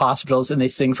they go to hospitals and they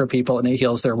sing for people and it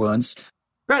heals their wounds.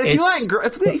 Right.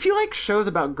 If you like shows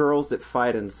about girls that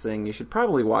fight and sing, you should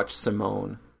probably watch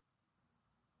Simone.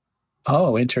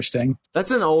 Oh, interesting.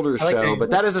 That's an older show, but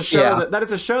that is a show that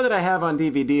is a show that I have on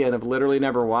DVD and have literally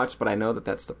never watched, but I know that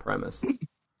that's the premise.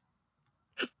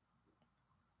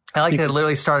 I like that it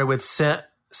literally started with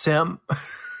Sim.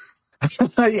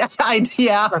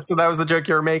 Yeah. So that was the joke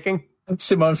you were making?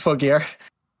 Simone Fogier.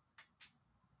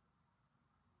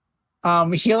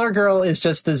 Healer Girl is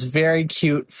just this very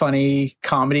cute, funny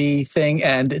comedy thing,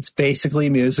 and it's basically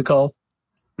musical.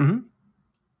 Mm-hmm.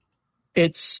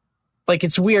 It's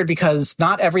weird because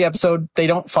not every episode, they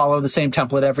don't follow the same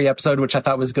template every episode, which I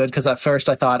thought was good, because at first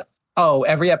I thought, oh,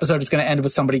 every episode is going to end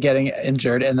with somebody getting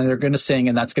injured, and then they're going to sing,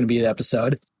 and that's going to be the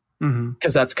episode.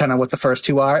 Because that's kind of what the first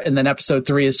two are. And then episode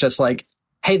 3 is just like,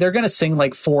 hey, they're going to sing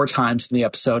like 4 times in the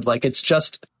episode. Like, it's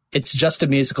just a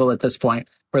musical at this point,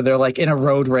 where they're like in a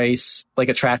road race, like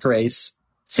a track race,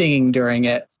 singing during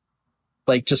it,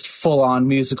 like just full on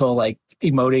musical, like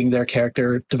emoting their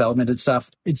character development and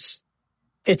stuff. It's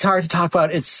hard to talk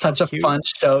about. It's such a fun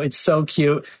show. It's so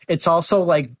cute. It's also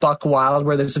like Buck Wild,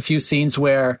 where there's a few scenes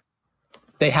where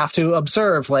they have to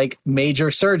observe like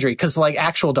major surgery, because like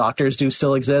actual doctors do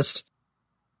still exist.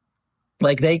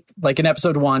 Like in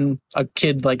episode 1, a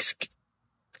kid like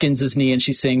skins his knee and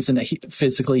she sings and it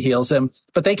physically heals him,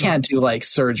 but they can't do like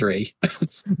surgery,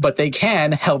 but they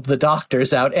can help the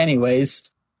doctors out anyways.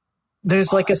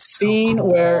 There's like a scene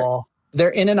where they're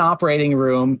in an operating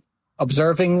room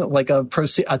observing like a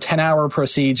 10-hour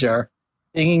procedure,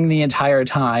 singing the entire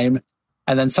time,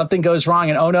 and then something goes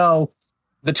wrong and oh no,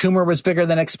 the tumor was bigger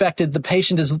than expected. The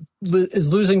patient is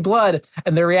losing blood,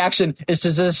 and their reaction is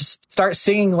to just start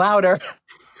singing louder.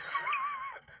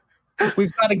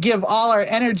 We've got to give all our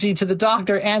energy to the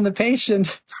doctor and the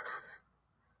patient.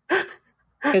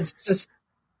 It's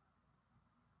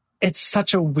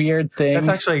such a weird thing. That's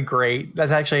actually great.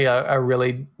 That's actually a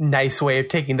really nice way of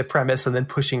taking the premise and then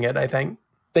pushing it, I think.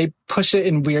 They push it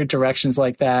in weird directions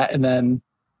like that, and then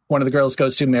one of the girls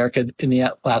goes to America in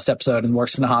the last episode and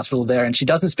works in a hospital there, and she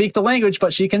doesn't speak the language,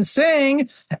 but she can sing.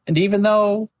 And even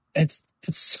though it's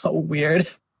so weird,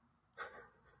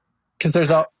 because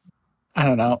I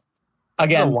don't know.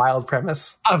 Again, a wild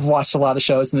premise. I've watched a lot of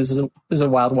shows, and this is a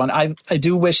wild one. I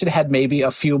do wish it had maybe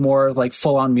a few more like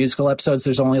full on musical episodes.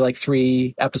 There's only like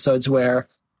 3 episodes where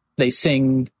they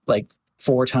sing like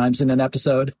 4 times in an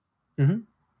episode. Mm-hmm.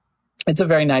 It's a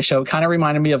very nice show. It kind of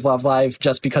reminded me of Love Live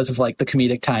just because of like the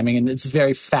comedic timing, and it's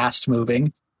very fast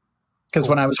moving. Because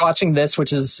when I was watching this,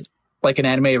 which is like an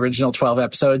anime original 12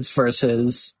 episodes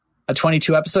versus a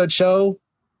 22 episode show,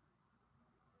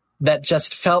 that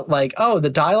just felt like, oh, the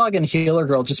dialogue in Healer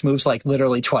Girl just moves like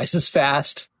literally twice as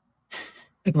fast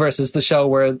versus the show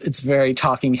where it's very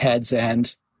talking heads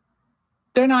and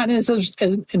they're not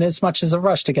in as much as a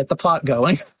rush to get the plot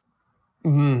going.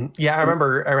 Mm-hmm. Yeah, I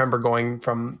remember going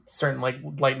from certain like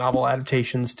light novel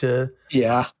adaptations to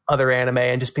other anime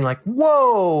and just being like,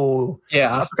 whoa,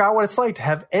 I forgot what it's like to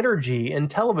have energy in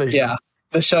television. Yeah,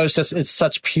 the show is it's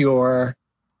such pure,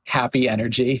 happy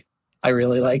energy. I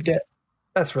really liked it.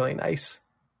 That's really nice.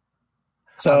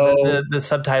 So the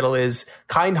subtitle is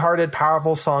 "Kind-hearted,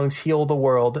 powerful songs heal the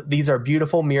world. These are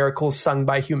beautiful miracles sung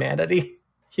by humanity."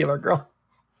 Healer Girl.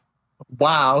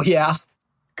 Wow. Yeah.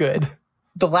 Good.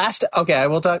 I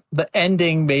will talk. The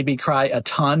ending made me cry a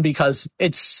ton because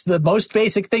it's the most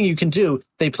basic thing you can do.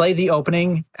 They play the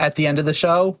opening at the end of the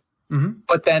show,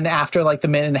 but then after like the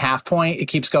 1.5 point, it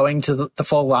keeps going to the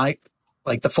full like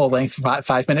the full length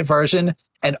 5-minute version,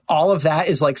 and all of that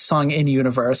is like sung in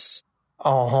universe.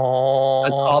 Oh,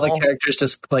 that's all the characters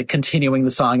just like continuing the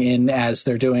song in as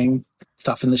they're doing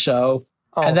stuff in the show,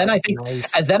 and then I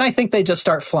think they just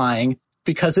start flying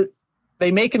because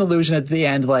they make an illusion at the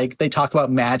end, like they talk about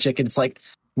magic, and it's like,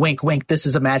 wink, wink, this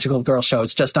is a magical girl show.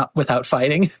 It's just not without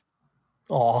fighting.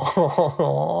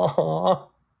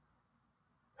 Oh,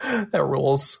 that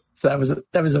rules. So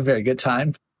that was a very good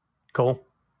time. Cool.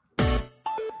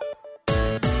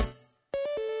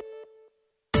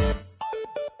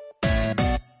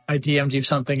 I DM'd you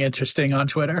something interesting on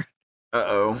Twitter.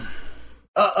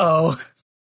 Uh-oh.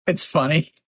 It's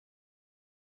funny.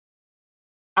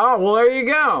 Oh, well, there you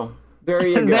go. There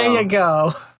you go. There you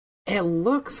go. It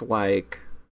looks like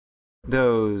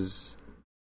those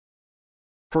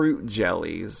fruit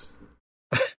jellies.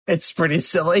 It's pretty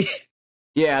silly.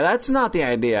 Yeah, that's not the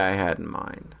idea I had in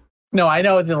mind. No, I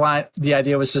know the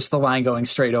idea was just the line going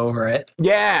straight over it.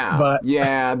 Yeah, But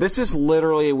yeah, this is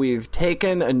literally, we've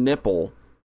taken a nipple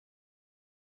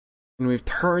and we've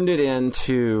turned it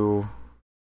into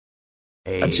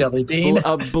a jelly bean.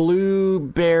 A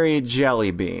blueberry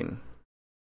jelly bean.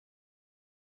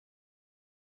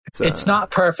 It's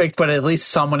not perfect, but at least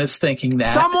someone is thinking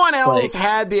that. Someone else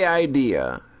had the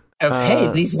idea.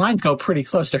 Hey, these lines go pretty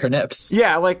close to her nips.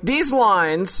 Yeah, like these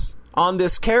lines on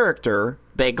this character,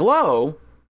 they glow,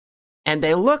 and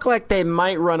they look like they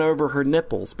might run over her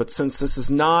nipples. But since this is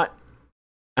not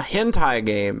a hentai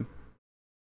game,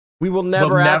 we will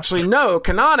never actually know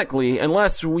canonically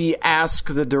unless we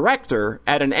ask the director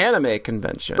at an anime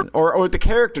convention or the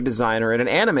character designer at an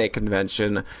anime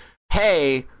convention,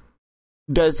 hey,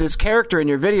 does this character in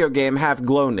your video game have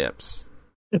glow nips?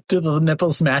 Do the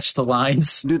nipples match the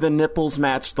lines? Do the nipples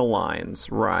match the lines?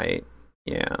 Right.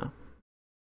 Yeah.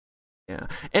 Yeah.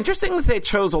 Interesting that they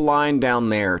chose a line down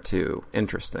there, too.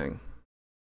 Interesting.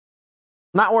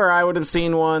 Not where I would have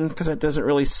seen one, because it doesn't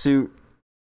really suit,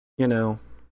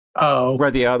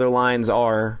 where the other lines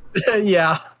are.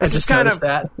 Yeah. It's just kind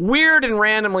of weird and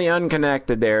randomly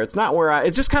unconnected there. It's not where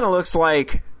it just kind of looks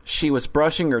like she was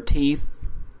brushing her teeth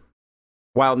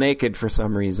while naked for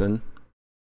some reason.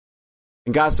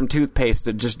 And got some toothpaste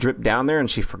that just dripped down there and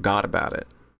she forgot about it.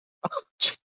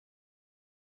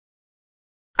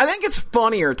 I think it's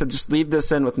funnier to just leave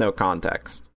this in with no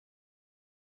context.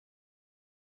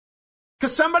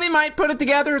 Because somebody might put it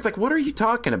together. It's like, what are you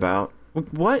talking about?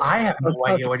 What? I have no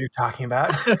idea what you're talking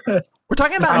about. We're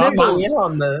talking about nipples.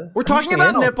 We're talking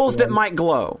about nipples that might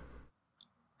glow.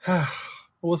 I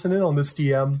wasn't in on this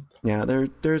DM. Yeah,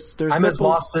 there's I'm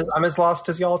nipples. as lost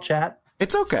as y'all chat.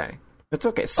 It's okay. It's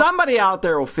okay. Somebody out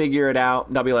there will figure it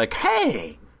out. They'll be like,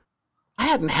 hey, I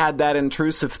hadn't had that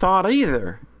intrusive thought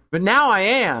either. But now I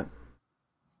am.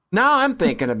 Now I'm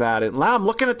thinking about it. Now I'm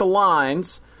looking at the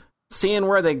lines, seeing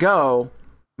where they go.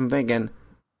 I'm thinking,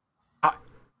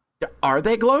 are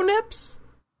they glow nips?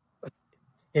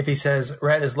 If he says,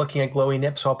 Rhett is looking at glowy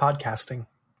nips while podcasting.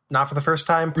 Not for the first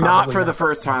time? Not for the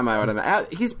first time, I would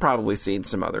imagine. He's probably seen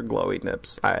some other glowy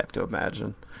nips, I have to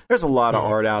imagine. There's a lot of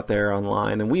art out there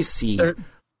online, and we see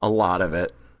a lot of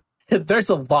it. There's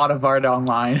a lot of art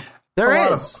online.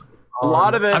 There is. A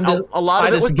lot of it. A lot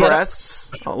of it with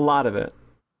breasts. A lot of it.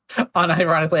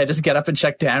 Unironically, I just get up and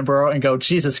check Danborough and go,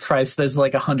 Jesus Christ, there's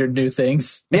like 100 new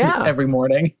things every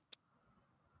morning.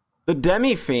 The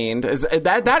Demi-Fiend,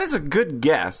 that is a good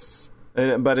guess.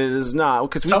 But it is not,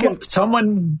 because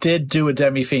someone did do a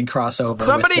Demi-Fiend crossover.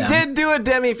 Somebody did do a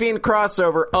Demi-Fiend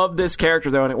crossover of this character,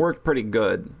 though, and it worked pretty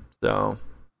good. So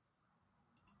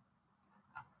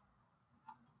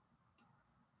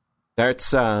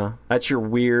that's your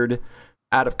weird,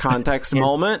 out of context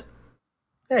moment.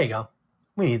 There you go.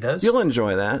 We need those. You'll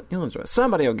enjoy that.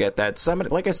 Somebody will get that.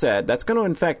 Somebody, like I said, that's going to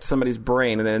infect somebody's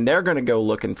brain, and then they're going to go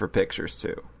looking for pictures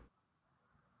too.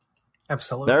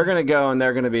 Absolutely. They're going to go and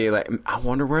they're going to be like, I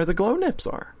wonder where the glow nips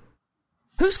are.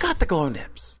 Who's got the glow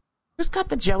nips? Who's got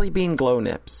the jelly bean glow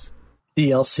nips?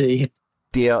 DLC.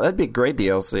 That'd be a great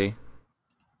DLC.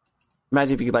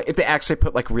 Imagine if you could, if they actually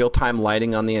put real-time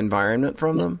lighting on the environment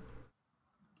from them.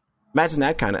 Imagine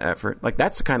that kind of effort.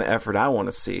 That's the kind of effort I want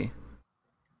to see.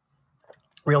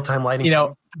 Real-time lighting.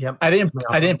 Yep. I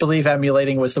didn't believe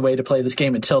emulating was the way to play this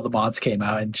game until the mods came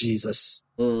out, and Jesus.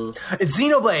 It's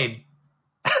Xenoblade.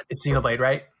 It's Xenoblade,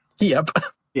 right? Yep.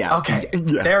 Yeah. Okay.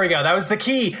 Yeah. There we go. That was the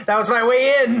key. That was my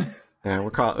way in. Yeah,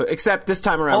 except this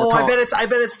time around. I bet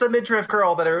it's the midriff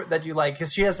girl that you like,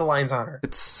 because she has the lines on her.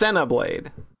 It's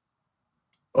Xenoblade.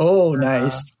 Oh,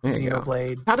 nice.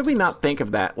 Xenoblade. How did we not think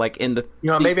of that? In the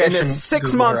maybe in the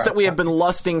 6 months that we have been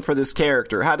lusting for this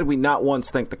character, how did we not once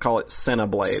think to call it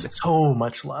Xenoblade? So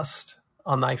much lust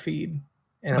on thy feed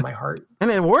and in my heart.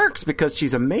 And it works because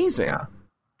she's amazing. Yeah.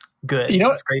 Good.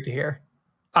 It's great to hear.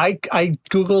 I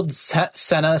googled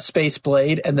Senna Space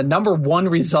Blade, and the number one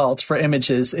result for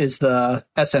images is the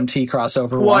SMT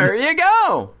crossover one. There you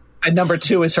go. And number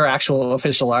 2 is her actual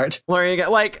official art. There you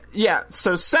go.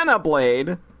 So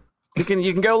Xenoblade, you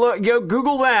can go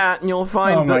Google that, and you'll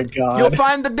find you'll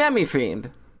find the Demi-Fiend.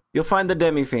 You'll find the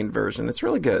Demi-Fiend version. It's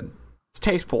really good. It's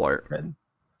tasteful art. Good.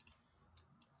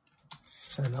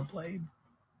 Xenoblade.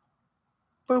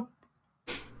 Boop.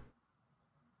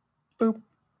 Boop.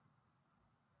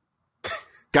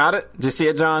 Got it? Did you see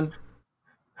it, John?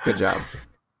 Good job.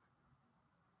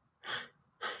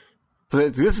 So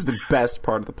this is the best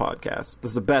part of the podcast.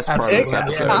 This is the best part of this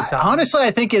episode. Honestly,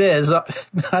 I think it is.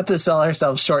 Not to sell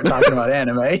ourselves short talking about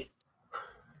anime.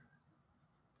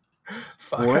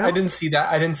 Fuck, well, I didn't see that.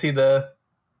 I didn't see the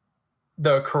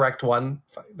correct one.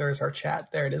 There's our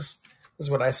chat. There it is. This is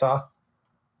what I saw.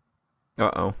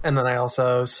 Uh-oh. And then I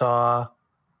also saw...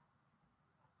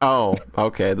 Oh,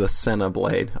 okay, the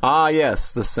Cineblade. Ah,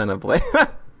 yes, the Cineblade.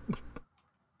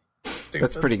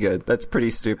 That's pretty good. That's pretty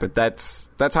stupid. That's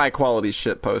high quality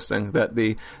shit posting that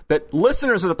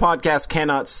listeners of the podcast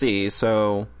cannot see.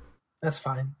 So that's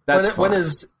fine. That's fine.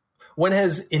 When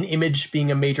has an image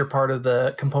being a major part of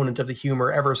the component of the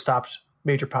humor ever stopped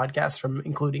major podcasts from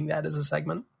including that as a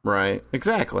segment? Right.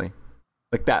 Exactly.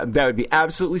 Like that would be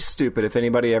absolutely stupid if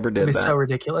anybody ever did that. So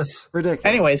ridiculous. Ridiculous.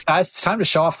 Anyways, guys, it's time to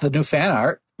show off the new fan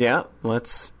art. Yeah,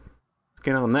 let's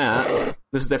get on that.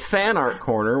 This is the fan art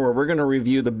corner where we're going to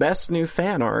review the best new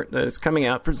fan art that is coming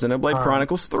out for Xenoblade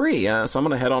Chronicles 3. So I'm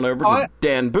going to head on over to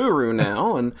Danburu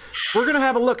now, and we're going to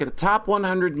have a look at the top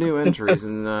 100 new entries,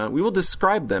 and we will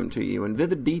describe them to you in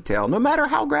vivid detail, no matter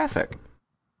how graphic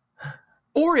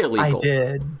or illegal.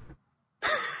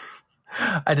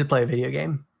 I did play a video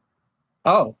game.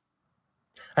 Oh.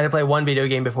 I did play one video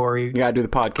game before we gotta do the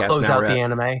podcast close now, out Rhett. the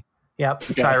anime. Yep,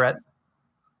 okay. Tyrett.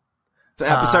 So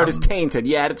episode is tainted.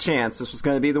 You had a chance. This was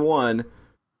going to be the one,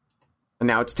 and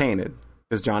now it's tainted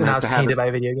because John has to have by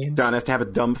video games. John has to have a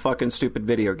dumb fucking stupid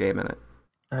video game in it.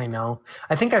 I know.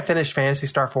 I think I finished Phantasy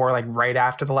Star 4 like right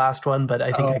after the last one, but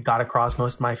I think I got across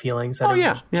most of my feelings. That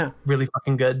yeah, really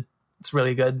fucking good. It's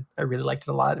really good. I really liked it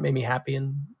a lot. It made me happy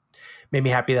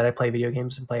that I play video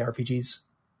games and play RPGs.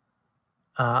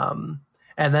 And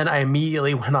then I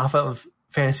immediately went off of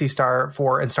Phantasy Star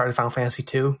 4 and started Final Fantasy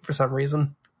 2 for some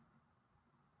reason.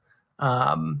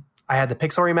 I had the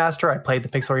Pixel Remaster. I played the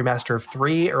Pixel Remaster of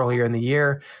 3 earlier in the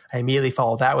year. I immediately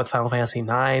followed that with Final Fantasy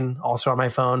 9, also on my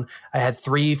phone. I had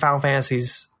 3 Final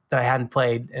Fantasies that I hadn't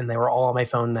played, and they were all on my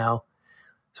phone now.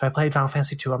 So I played Final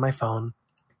Fantasy 2 on my phone,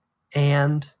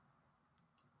 and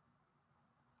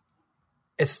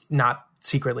it's not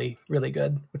secretly really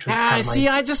good, which was kind of see,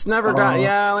 I just never got.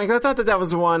 Yeah, like I thought that was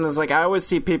the one. It's like I always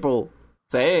see people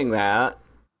saying that.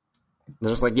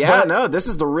 They're just like, no, this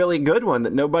is the really good one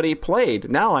that nobody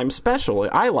played. Now I'm special.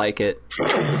 I like it.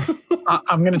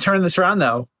 I'm going to turn this around,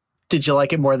 though. Did you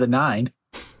like it more than 9?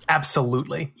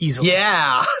 Absolutely. Easily.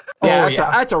 Yeah.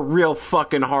 That's a real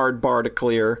fucking hard bar to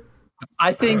clear.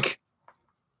 I think...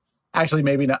 Actually,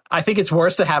 maybe not. I think it's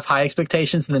worse to have high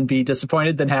expectations and then be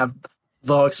disappointed than have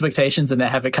low expectations and then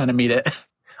have it kind of meet it.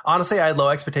 Honestly, I had low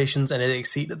expectations and it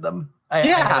exceeded them.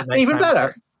 Even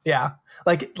better. Yeah.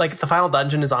 Like the final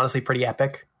dungeon is honestly pretty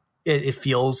epic. It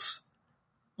feels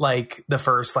like the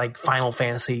first like Final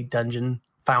Fantasy dungeon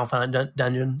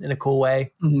in a cool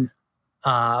way.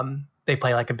 Mm-hmm. They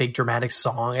play like a big dramatic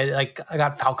song. I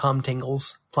got Falcom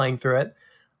tingles playing through it.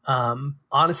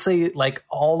 Honestly, like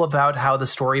all about how the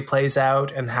story plays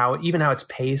out and how it's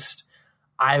paced,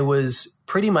 I was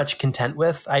pretty much content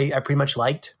with. I pretty much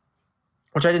liked,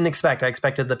 which I didn't expect. I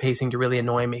expected the pacing to really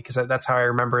annoy me because that's how I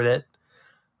remembered it.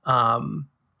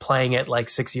 Playing it like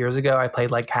 6 years ago, I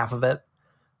played like half of it.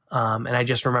 And I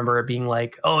just remember it being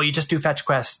like, oh, you just do fetch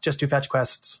quests.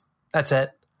 That's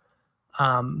it.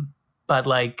 But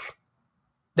like,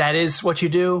 that is what you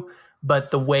do. But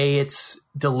the way it's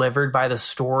delivered by the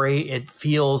story, it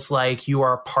feels like you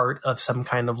are part of some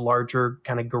kind of larger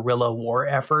kind of guerrilla war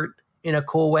effort in a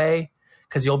cool way.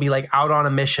 Because you'll be like out on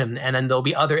a mission and then there'll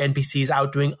be other NPCs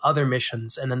out doing other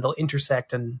missions and then they'll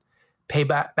intersect and pay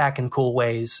back in cool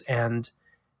ways. And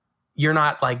you're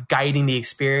not like guiding the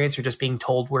experience. You're just being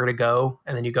told where to go.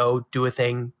 And then you go do a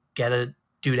thing, get a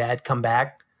doodad, come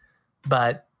back.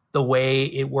 But the way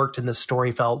it worked in the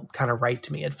story felt kind of right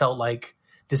to me. It felt like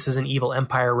this is an evil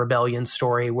empire rebellion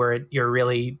story where you're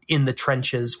really in the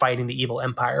trenches fighting the evil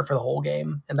empire for the whole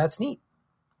game. And that's neat.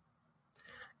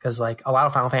 Because like a lot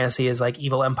of Final Fantasy is like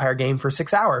evil empire game for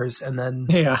 6 hours. And then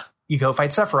you go fight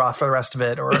Sephiroth for the rest of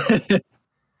it. Or,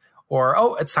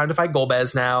 it's time to fight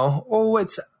Golbez now.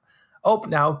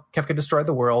 Now Kefka destroyed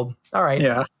the world. All right.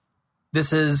 Yeah.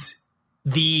 This is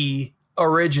the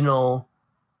original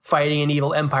fighting an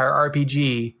evil empire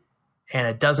RPG. And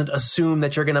it doesn't assume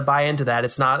that you're going to buy into that.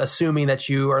 It's not assuming that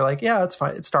you are like, yeah, it's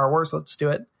fine. It's Star Wars. Let's do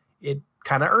it. It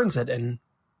kind of earns it. And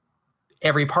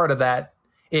every part of that,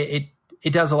 it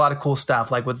does a lot of cool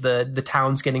stuff, like with the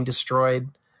towns getting destroyed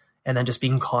and then just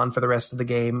being gone for the rest of the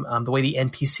game. The way the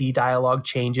NPC dialogue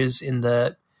changes in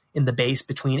the base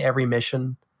between every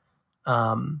mission.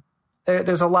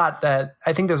 There's a lot that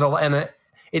I think there's a lot, and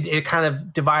it kind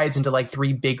of divides into like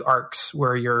 3 big arcs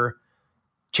where you're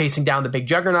chasing down the big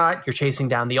juggernaut, you're chasing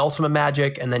down the ultimate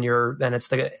magic, and then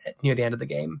it's near the end of the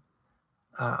game.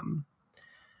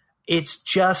 It's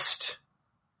just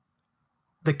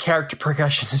the character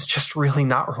progression is just really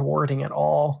not rewarding at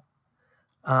all.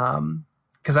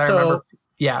 Because I remember,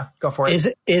 go for it.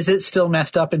 Is it still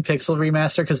messed up in Pixel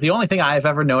Remaster? Because the only thing I've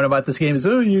ever known about this game is,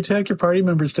 you attack your party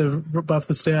members to buff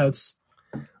the stats.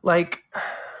 Like,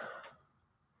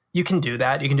 you can do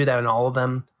that. You can do that in all of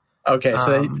them. Okay,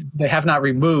 so they have not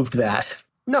removed that.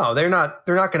 No, they're not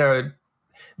going to.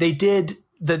 They did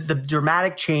the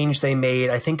dramatic change they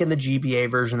made, I think, in the GBA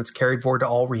version that's carried forward to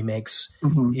all remakes,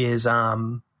 is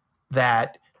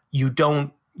that your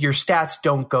stats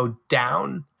don't go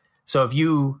down. So if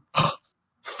you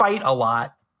fight a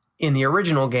lot in the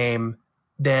original game,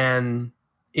 then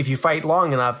if you fight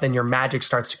long enough, then your magic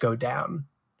starts to go down,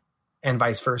 and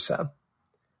vice versa.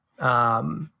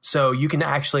 So you can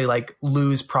actually like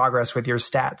lose progress with your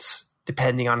stats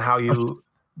depending on how you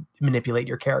manipulate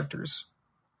your characters.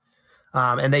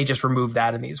 And they just removed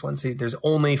that in these ones. There's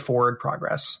only forward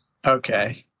progress.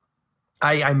 Okay.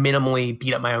 I minimally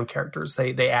beat up my own characters.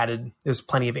 They added, there's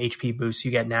plenty of HP boosts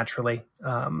you get naturally.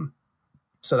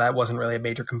 So that wasn't really a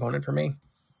major component for me.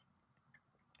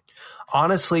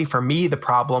 Honestly, for me, the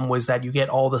problem was that you get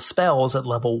all the spells at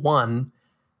level 1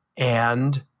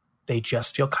 and they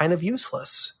just feel kind of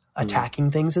useless.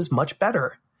 Attacking things is much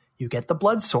better. You get the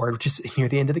blood sword, which is near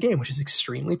the end of the game, which is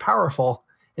extremely powerful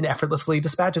and effortlessly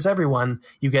dispatches everyone.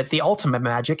 You get the ultimate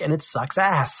magic and it sucks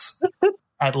ass.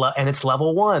 And it's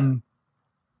level 1.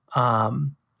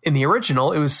 In the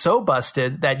original, it was so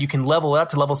busted that you can level it up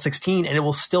to level 16 and it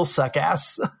will still suck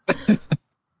ass.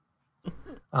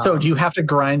 So do you have to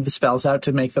grind the spells out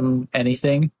to make them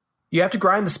anything? You have to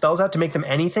grind the spells out to make them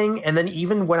anything. And then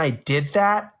even when I did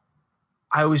that,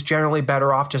 I was generally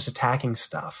better off just attacking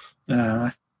stuff.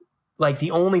 Like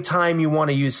the only time you want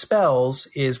to use spells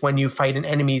is when you fight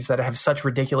enemies that have such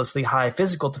ridiculously high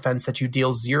physical defense that you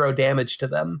deal 0 damage to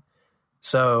them.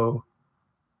 So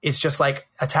it's just like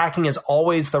attacking is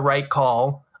always the right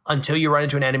call until you run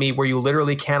into an enemy where you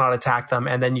literally cannot attack them.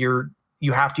 And then you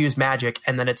have to use magic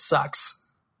and then it sucks.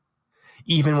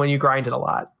 Even when you grind it a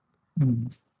lot.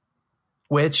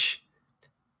 Which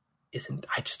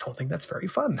I just don't think that's very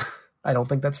fun. I don't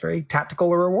think that's very tactical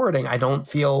or rewarding. I don't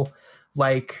feel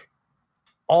like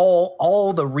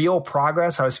all the real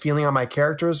progress I was feeling on my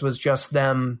characters was just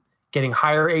them getting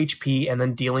higher HP and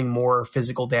then dealing more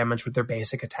physical damage with their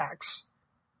basic attacks.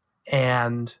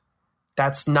 And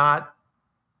that's not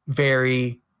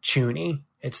very Chuny.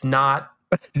 It's not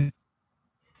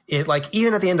it, like,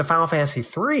 even at the end of Final Fantasy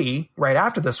III, right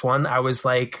after this one, I was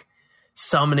like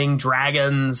summoning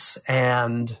dragons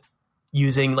and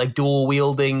using like dual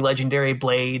wielding legendary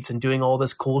blades and doing all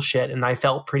this cool shit. And I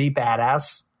felt pretty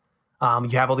badass.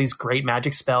 You have all these great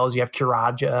magic spells. You have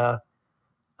Curaja.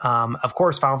 Of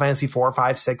course, Final Fantasy 4,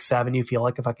 5, 6, 7, you feel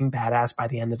like a fucking badass by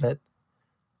the end of it.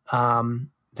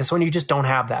 This one, you just don't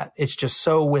have that. It's just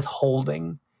so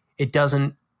withholding. It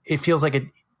feels like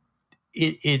it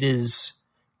is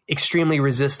extremely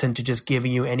resistant to just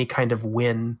giving you any kind of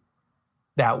win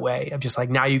that way. Of just like,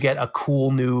 now you get a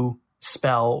cool new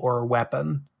spell or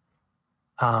weapon.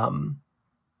 And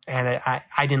I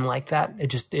didn't like that.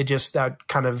 It just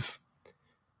kind of,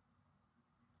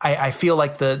 I feel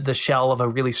like the shell of a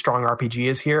really strong RPG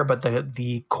is here, but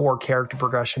the core character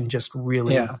progression just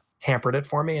really hampered it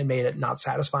for me and made it not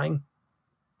satisfying.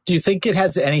 Do you think it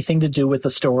has anything to do with the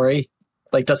story?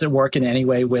 Like, does it work in any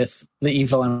way with the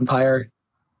Evil Empire?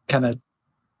 Kind of,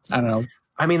 I don't know.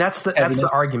 I mean, that's the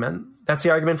argument. That's the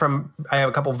argument from, I have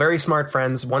a couple very smart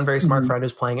friends, one very smart friend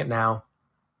who's playing it now.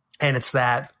 And it's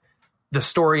that the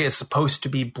story is supposed to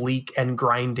be bleak and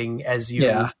grinding as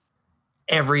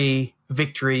every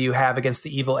victory you have against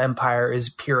the Evil Empire is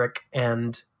Pyrrhic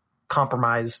and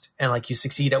compromised. And like you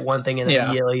succeed at one thing and then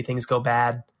immediately things go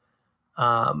bad.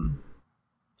 I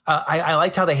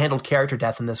liked how they handled character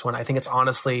death in this one. I think it's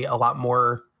honestly a lot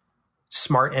more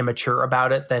smart and mature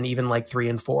about it than even like 3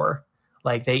 and 4.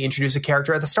 Like, they introduce a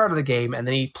character at the start of the game and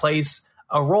then he plays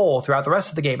a role throughout the rest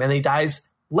of the game and then he dies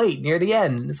late near the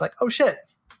end. And it's like, oh shit,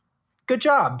 good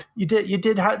job. You did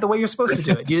the way you're supposed to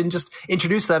do it. You didn't just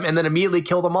introduce them and then immediately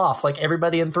kill them off like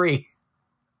everybody in 3.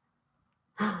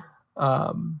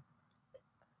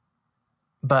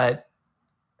 But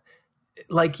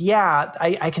like,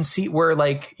 I can see where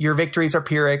like your victories are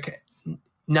Pyrrhic.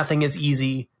 Nothing is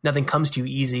easy. Nothing comes to you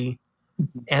easy.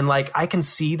 And like, I can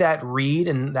see that read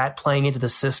and that playing into the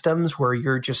systems where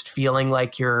you're just feeling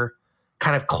like you're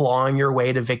kind of clawing your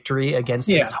way to victory against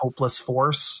this hopeless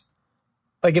force.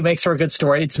 Like, it makes for a good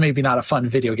story. It's maybe not a fun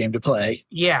video game to play.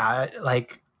 Yeah.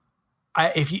 Like,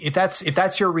 if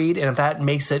that's your read and if that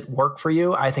makes it work for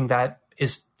you, I think that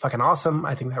is fucking awesome.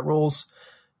 I think that rules.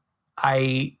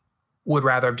 I would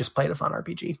rather have just played a fun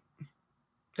RPG.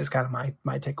 Is kind of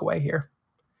my takeaway here.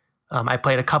 I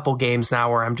played a couple games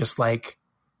now where I'm just like,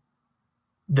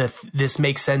 this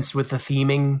makes sense with the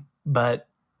theming, but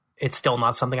it's still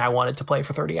not something I wanted to play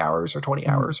for 30 hours or 20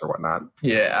 hours or whatnot.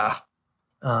 Yeah.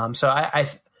 So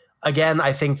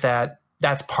I think that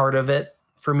that's part of it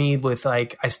for me with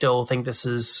like, I still think this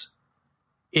is,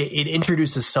 it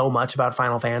introduces so much about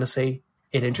Final Fantasy.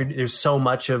 There's so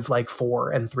much of like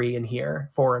 4 and 3 in here,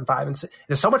 4 and 5 and 6.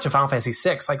 There's so much of Final Fantasy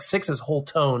 6. Like 6's whole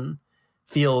tone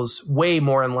feels way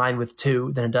more in line with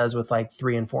 2 than it does with like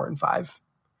 3 and 4 and 5.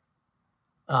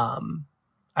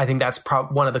 I think that's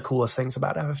one of the coolest things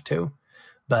about FF2.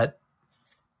 But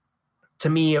to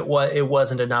me, it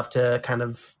wasn't enough to kind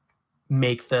of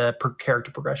make the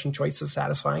character progression choices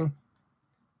satisfying.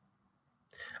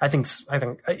 I think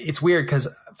it's weird because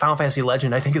Final Fantasy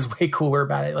Legend, I think, is way cooler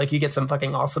about it. Like you get some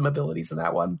fucking awesome abilities in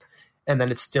that one, and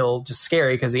then it's still just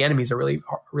scary because the enemies are really,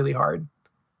 really hard.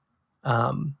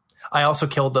 I also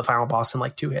killed the final boss in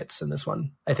like 2 hits in this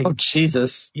one. I think. Oh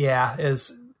Jesus! Yeah,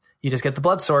 you just get the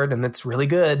blood sword and it's really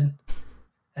good,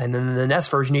 and then in the NES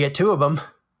version you get 2 of them.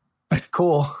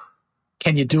 Cool.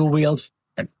 Can you dual wield?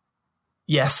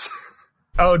 Yes.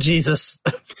 Oh Jesus!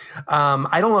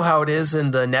 I don't know how it is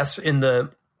in the NES in the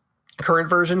current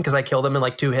version because I killed him in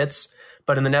like 2 hits,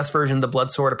 but in the NES version the blood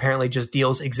sword apparently just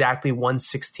deals exactly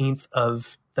 1/16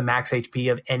 of the max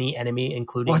HP of any enemy,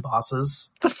 including bosses.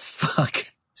 What the fuck?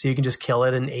 So you can just kill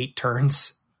it in 8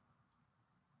 turns.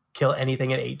 Kill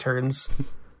anything in 8 turns.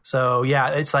 So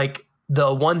yeah, it's like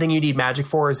the one thing you need magic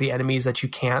for is the enemies that you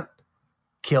can't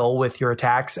kill with your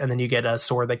attacks, and then you get a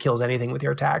sword that kills anything with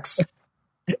your attacks.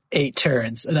 8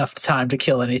 turns, enough time to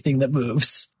kill anything that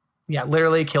moves. Yeah,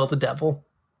 literally kill the devil.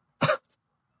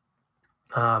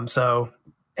 So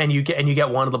you get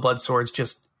one of the blood swords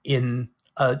just in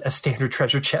a standard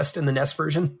treasure chest in the NES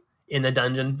version in a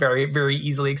dungeon, very, very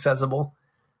easily accessible.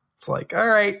 It's like, all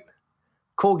right,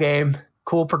 cool game,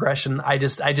 cool progression. I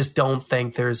just don't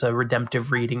think there's a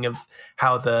redemptive reading of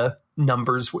how the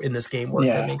numbers in this game work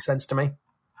that makes sense to me.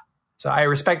 So I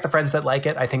respect the friends that like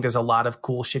it. I think there's a lot of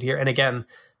cool shit here. And again,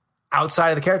 outside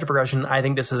of the character progression, I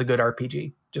think this is a good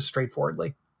RPG, just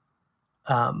straightforwardly.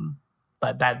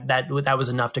 But that was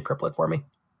enough to cripple it for me.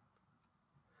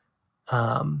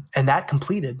 And that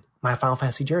completed my Final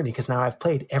Fantasy journey because now I've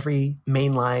played every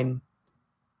mainline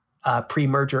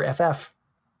pre-merger FF.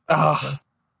 Oh,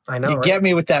 I know. You right? get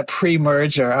me with that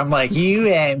pre-merger. I'm like, you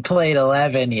ain't played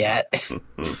 11 yet.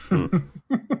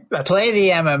 Play the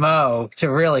MMO to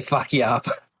really fuck you up.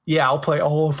 Yeah, I'll play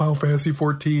all of Final Fantasy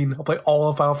 14. I'll play all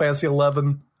of Final Fantasy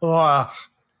 11. I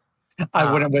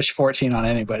wouldn't wish 14 on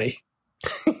anybody.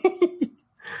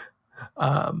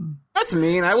 That's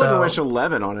mean. I wouldn't wish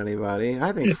 11 on anybody.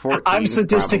 I think 14. I'm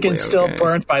sadistic and still okay.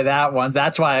 burnt by that one.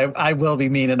 That's why I will be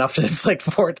mean enough to inflict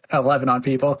 11 on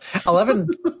people. 11,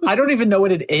 I don't even know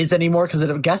what it is anymore because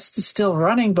I guess it's still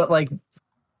running, but like,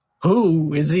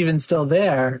 who is even still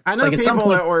there? I know like, people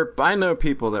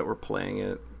that were playing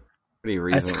it pretty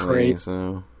recently. That's great.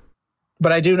 So.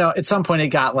 But I do know at some point it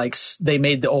got like they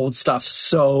made the old stuff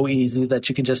so easy that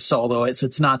you can just solo it. So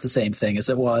it's not the same thing as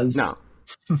it was. No.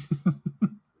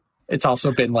 It's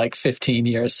also been like 15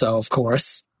 years. So of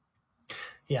course.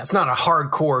 Yeah. It's not a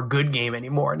hardcore good game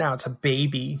anymore. Now it's a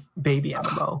baby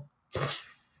MMO.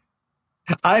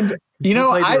 I played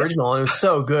the original and it was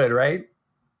so good, right?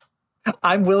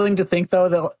 I'm willing to think though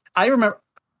that I remember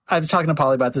I was talking to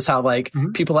Polly about this, how like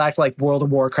people act like World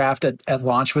of Warcraft at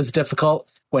launch was difficult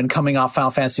when coming off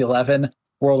Final Fantasy 11.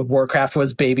 World of Warcraft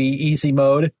was baby easy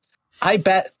mode. I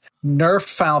bet nerfed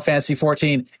Final Fantasy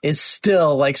 14 is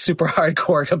still like super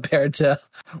hardcore compared to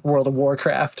World of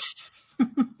Warcraft.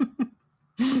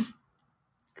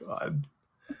 God.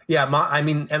 Yeah,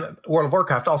 World of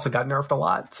Warcraft also got nerfed a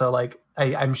lot. So like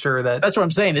I'm sure that's what I'm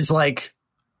saying. It's like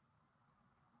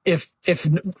if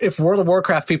World of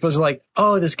Warcraft people are like,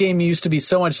 oh, this game used to be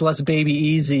so much less baby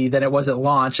easy than it was at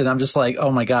launch, and I'm just like,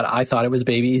 oh my god, I thought it was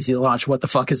baby easy at launch. What the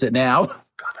fuck is it now?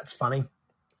 God, that's funny.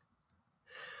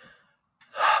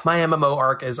 My MMO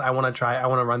arc is I want to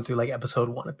run through like episode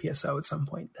 1 of PSO at some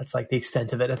point. That's like the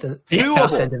extent of it.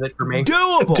 Extent of it for me.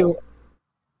 Doable.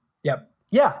 Yep.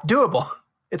 Yeah, doable.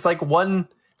 It's like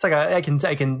I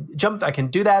can jump. I can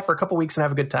do that for a couple weeks and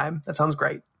have a good time. That sounds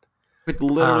great. It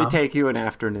would literally take you an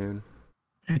afternoon.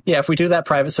 Yeah, if we do that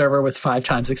private server with 5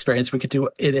 times experience, we could do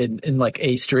it in like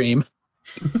a stream.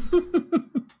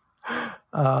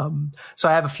 So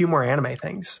I have a few more anime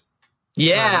things.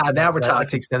 Yeah, now we're talking.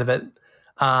 That's the extent of it.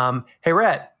 Hey,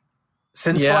 Rhett,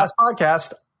 since the last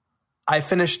podcast, I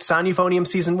finished Sound Euphonium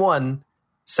Season 1,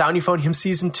 Sound Euphonium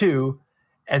Season 2,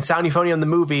 and Sound Euphonium the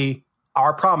movie,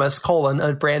 Our Promise,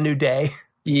 A Brand New Day.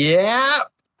 Yeah.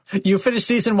 You finished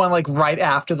Season 1 like right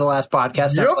after the last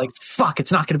podcast. I was like, fuck,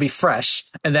 it's not going to be fresh.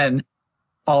 And then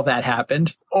all that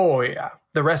happened. Oh, yeah.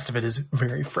 The rest of it is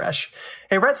very fresh.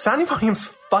 Hey, Rhett, Sound Euphonium's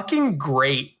fucking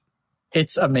great.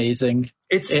 It's amazing.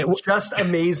 It's just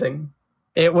amazing.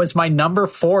 It was my number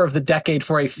 4 of the decade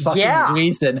for a fucking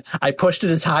reason. I pushed it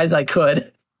as high as I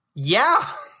could. Yeah.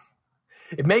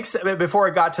 It makes it before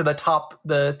it got to the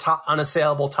top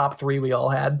unassailable top 3 we all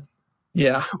had.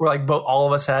 Yeah. Where like all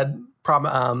of us had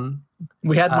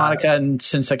we had Monica and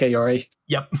Shinsuke Yori.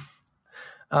 Yep.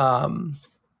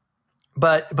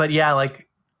 But yeah, like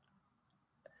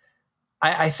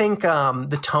I think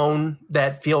the tone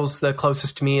that feels the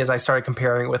closest to me as I started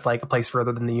comparing it with like A Place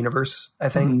Further Than the Universe, I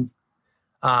think.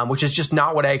 Which is just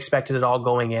not what I expected at all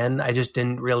going in. I just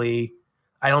didn't really,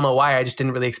 I don't know why, I just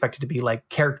didn't really expect it to be like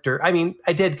character. I mean,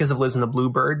 I did because of Liz and the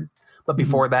Bluebird, but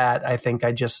before that, I think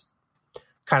I just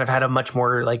kind of had a much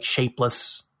more like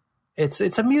shapeless,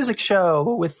 it's a music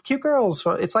show with cute girls.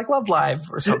 It's like Love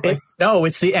Live or something.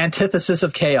 It's the antithesis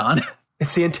of K-On!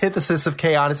 It's the antithesis of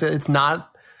K-On! It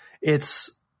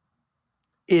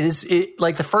is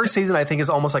like the first season, I think, is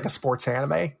almost like a sports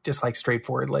anime, just like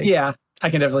straightforwardly. Yeah, I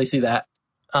can definitely see that.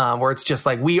 Where it's just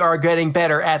like, we are getting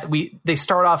better they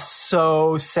start off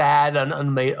so sad and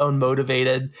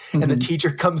unmotivated, and the teacher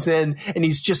comes in and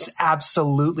he's just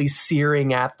absolutely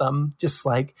searing at them. Just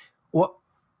like,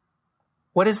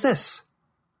 what is this?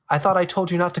 I thought I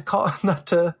told you not to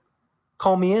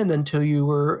call me in until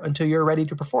you're ready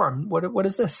to perform. What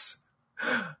is this?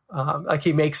 Like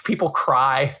he makes people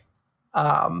cry,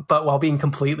 but while being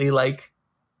completely like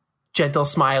gentle,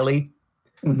 smiley.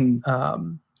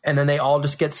 And then they all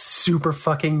just get super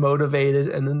fucking motivated,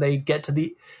 and then they get to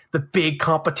the big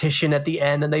competition at the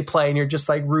end, and they play, and you're just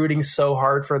like rooting so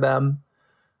hard for them.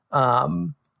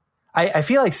 I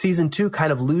feel like season 2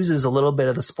 kind of loses a little bit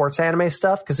of the sports anime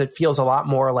stuff because it feels a lot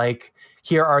more like,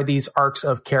 here are these arcs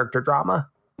of character drama.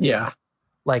 Yeah.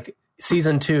 Like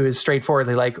season 2 is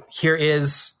straightforwardly like, here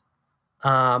is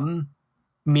Mizore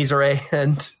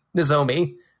and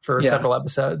Nozomi for several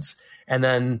episodes. And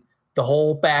then the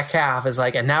whole back half is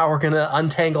like, and now we're going to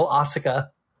untangle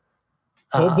Asuka.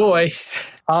 Oh boy.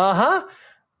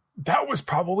 That was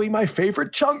probably my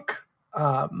favorite chunk.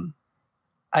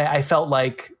 I felt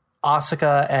like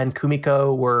Asuka and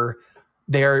Kumiko were,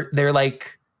 they're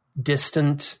like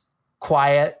distant,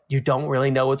 quiet. You don't really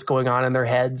know what's going on in their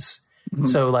heads.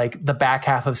 So like the back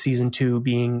half of season 2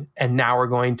 being, and now we're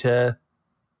going to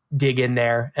dig in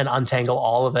there and untangle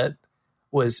all of it,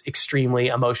 was extremely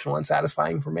emotional and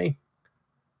satisfying for me.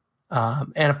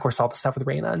 And of course, all the stuff with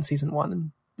Reina in season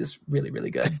 1 is really,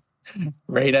 really good.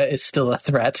 Reina is still a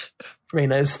threat.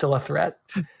 Reina is still a threat.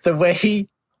 The way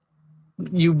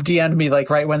you DM'd me, like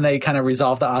right when they kind of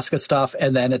resolve the Asuka stuff,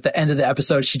 and then at the end of the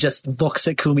episode, she just looks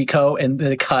at Kumiko and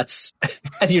then it cuts,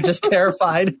 and you're just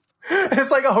terrified.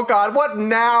 It's like, oh God, what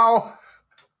now?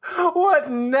 What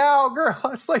now, girl?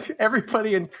 It's like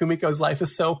everybody in Kumiko's life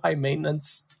is so high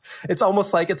maintenance. It's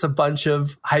almost like it's a bunch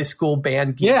of high school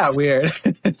band geeks. Yeah, weird.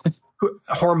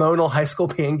 Hormonal high school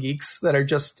band geeks that are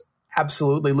just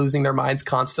absolutely losing their minds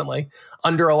constantly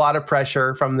under a lot of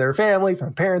pressure from their family,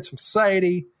 from parents, from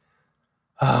society.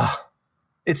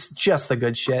 It's just the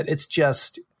good shit. It's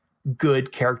just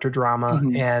good character drama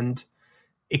and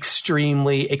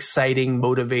extremely exciting,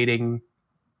 motivating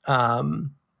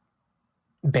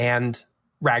band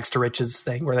rags to riches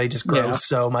thing where they just grow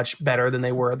so much better than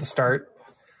they were at the start.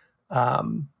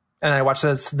 And I watched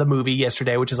the movie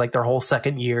yesterday, which is like their whole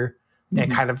second year. And it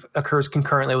kind of occurs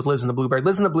concurrently with Liz and the Bluebird.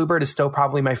 Liz and the Bluebird is still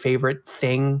probably my favorite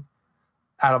thing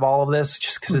out of all of this,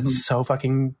 just because it's so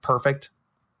fucking perfect.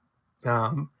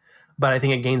 But I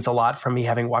think it gains a lot from me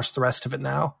having watched the rest of it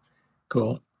now.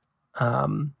 Cool.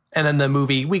 And then the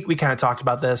movie, we kind of talked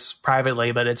about this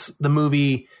privately, but it's the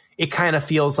movie. It kind of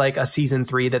feels like a season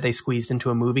 3 that they squeezed into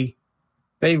a movie.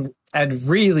 They had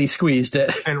really squeezed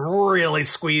it.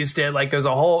 Like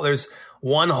there's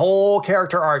one whole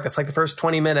character arc. That's like the first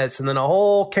 20 minutes, and then a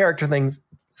whole character thing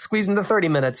squeezed into 30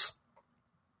 minutes.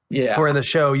 Yeah. Where in the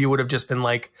show, you would have just been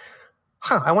like,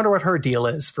 I wonder what her deal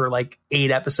is for like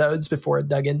 8 episodes before it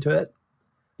dug into it.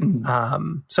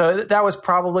 So that was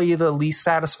probably the least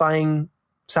satisfying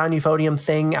Sound Euphonium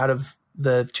thing out of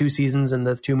the 2 seasons and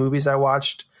the 2 movies I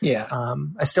watched. Yeah.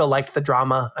 I still liked the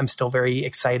drama. I'm still very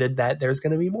excited that there's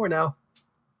going to be more now.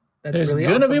 There's really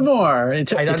going to be more. It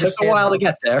took a while to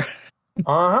get there.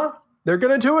 They're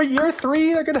going to do a year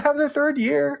 3. They're going to have their 3rd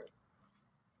year.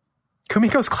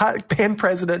 Kumiko's band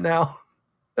president now.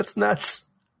 That's nuts.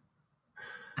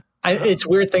 It's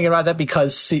weird thinking about that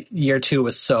because year 2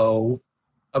 was so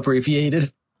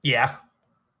abbreviated. Yeah.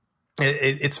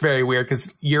 It's very weird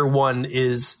because year 1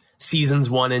 is seasons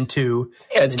 1 and 2.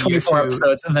 Yeah, it's 24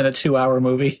 episodes and then a 2-hour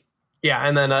movie. Yeah,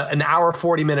 and then an hour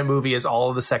 40-minute movie is all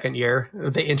of the second year.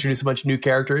 They introduce a bunch of new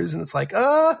characters, and it's like,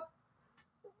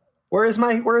 where is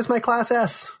my Class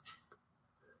S?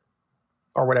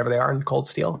 Or whatever they are in Cold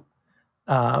Steel.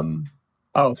 Class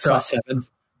 7.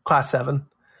 Class 7.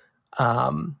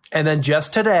 And then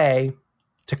just today,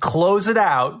 to close it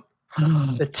out,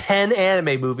 the 10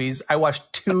 anime movies, I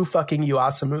watched 2 fucking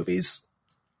Yuasa movies.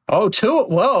 Oh, 2?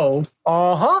 Whoa.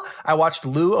 Uh-huh. I watched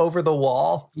Lou Over the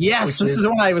Wall. Yes, this is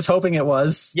what I was hoping it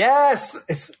was. Yes.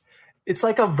 It's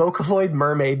like a Vocaloid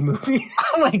mermaid movie.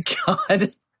 Oh my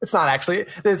God. It's not actually.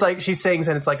 There's like, she sings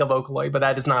and it's like a Vocaloid, but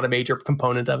that is not a major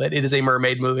component of it. It is a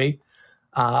mermaid movie.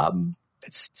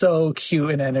 It's so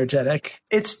cute and energetic.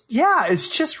 It's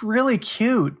just really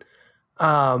cute.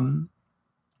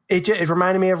 It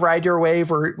reminded me of Ride Your Wave,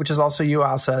 which is also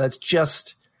Yuasa. That's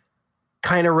just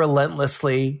kind of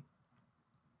relentlessly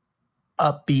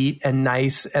upbeat and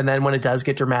nice. And then when it does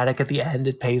get dramatic at the end,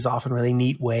 it pays off in really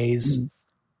neat ways.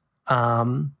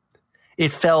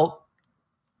 It felt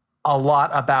a lot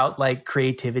about like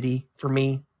creativity for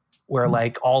me, where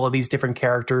like all of these different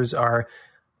characters are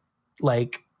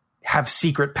like have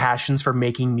secret passions for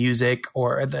making music,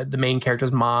 or the main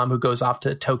character's mom who goes off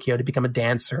to Tokyo to become a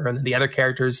dancer. And then the other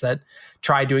characters that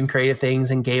tried doing creative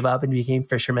things and gave up and became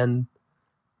fishermen.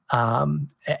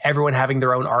 Everyone having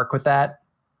their own arc with that.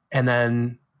 And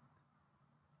then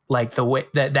like the way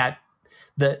that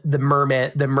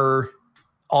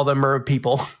all the mer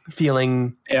people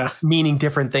feeling, meaning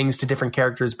different things to different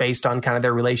characters based on kind of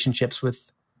their relationships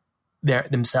with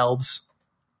themselves.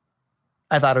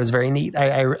 I thought it was very neat.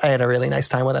 I had a really nice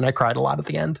time with it, and I cried a lot at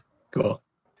the end. Cool.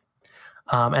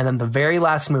 And then the very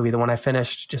last movie, the one I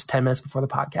finished just 10 minutes before the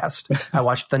podcast, I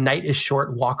watched The Night is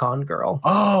Short, Walk On Girl.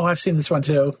 Oh, I've seen this one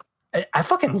too. I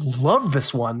fucking loved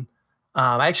this one.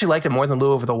 I actually liked it more than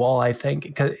Lou Over the Wall, I think,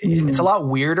 because it's a lot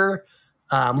weirder.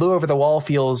 Lou Over the Wall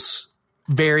feels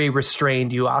very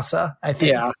restrained Yuasa, I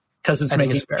think. Yeah, because he's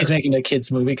making a kid's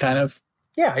movie, kind of.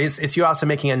 Yeah, it's Yuasa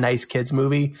making a nice kids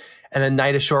movie. And then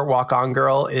Night is Short, Walk On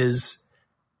Girl is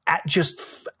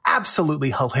just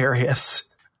absolutely hilarious.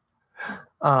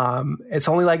 It's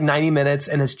only like 90 minutes,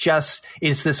 and it's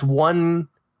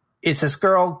this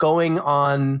girl going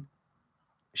on,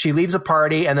 she leaves a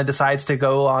party and then decides to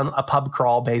go on a pub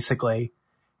crawl, basically.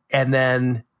 And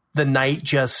then the night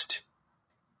just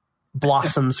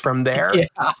blossoms from there.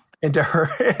 Yeah. Into her.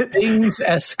 Things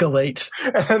escalate.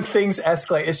 And then things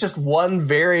escalate. It's just one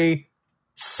very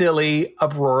silly,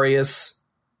 uproarious,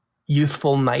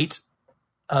 youthful night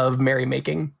of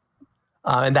merrymaking.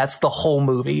 And that's the whole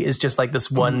movie, is just like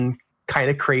this one kind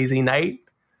of crazy night.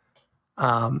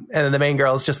 And then the main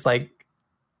girl is just like,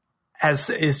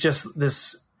 is just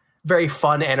this very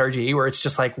fun energy where it's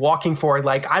just like walking forward,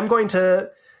 like, I'm going to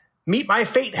meet my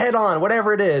fate head on,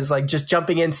 whatever it is, like just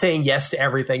jumping in, saying yes to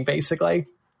everything, basically.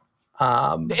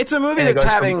 It's a movie that's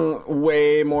having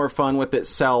way more fun with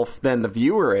itself than the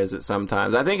viewer is at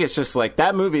sometimes. I think it's just like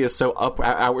that movie is so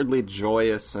outwardly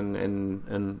joyous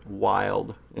and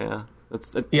wild. Yeah. It's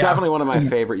definitely one of my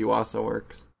favorite Yuasa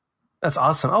works. That's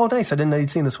awesome. Oh, nice. I didn't know you'd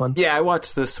seen this one. Yeah, I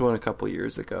watched this one a couple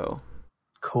years ago.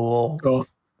 Cool.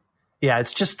 Yeah,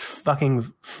 it's just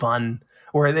fucking fun.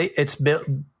 Where it's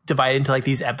divided into like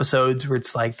these episodes where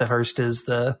it's like the first is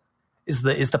the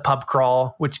pub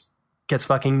crawl, which gets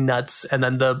fucking nuts, and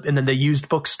then the used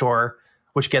bookstore,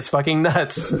 which gets fucking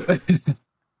nuts,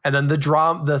 and then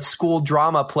the school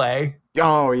drama play.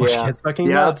 Oh yeah, which gets fucking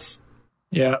nuts.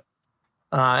 Yeah.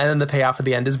 And then the payoff at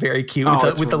the end is very cute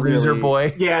with the really, loser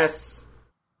boy. Yes.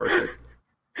 Perfect.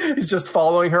 He's just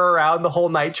following her around the whole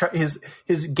night.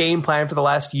 His game plan for the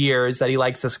last year is that he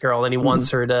likes this girl and he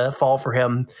wants her to fall for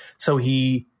him. So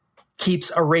he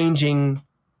keeps arranging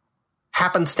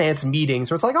happenstance meetings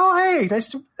where it's like, oh, hey,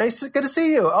 good to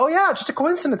see you. Oh yeah, just a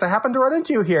coincidence. I happened to run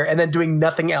into you here, and then doing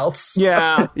nothing else.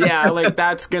 Yeah. Like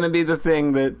that's gonna be the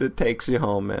thing that takes you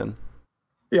home, man.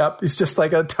 Yep. He's just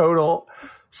like a total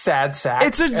sad sack.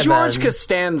 It's a George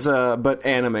Costanza, but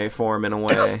anime form in a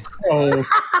way.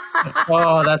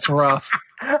 Oh, that's rough.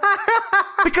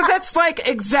 Because that's like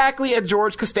exactly a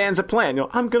George Costanza plan. You know,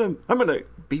 I'm gonna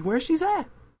be where she's at.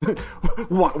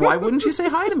 Why wouldn't she say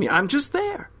hi to me? I'm just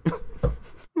there.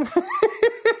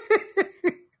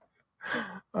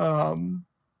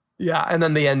 Yeah, and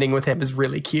then the ending with him is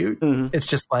really cute. It's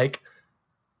just like,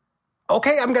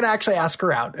 okay, I'm gonna actually ask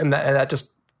her out, and that just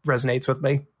resonates with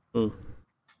me.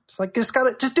 Just like,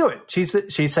 just do it.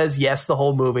 She says yes the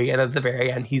whole movie, and at the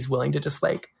very end, he's willing to just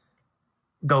like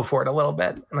go for it a little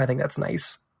bit, and I think that's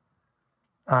nice.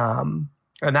 And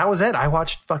that was it. I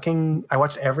watched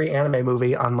every anime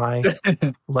movie on my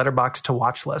Letterboxd to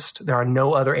watch list. There are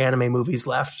no other anime movies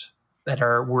left that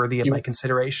are worthy of my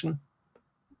consideration.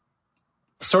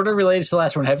 Sort of related to the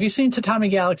last one. Have you seen Tatami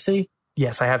Galaxy?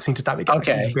 Yes, I have seen Tatami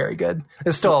Galaxy. It's very good.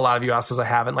 There's still a lot of Yuasa's I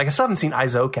haven't. Like, I still haven't seen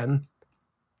Aizoken.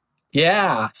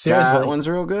 Yeah, seriously. That one's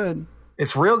real good.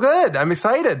 It's real good. I'm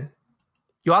excited.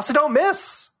 Yuasa don't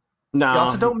miss. No.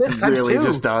 Yuasa don't miss times really 2.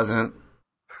 Just doesn't.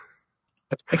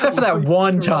 Except for that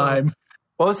one time.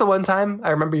 What was the one time? I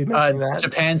remember you mentioning that.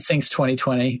 Japan Sinks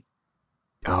 2020.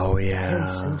 Oh, yeah. Japan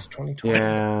Sinks 2020.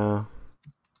 Yeah.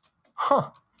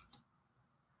 Huh.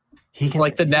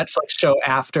 Like the Netflix show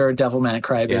after Devilman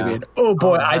Crybaby. Yeah. Oh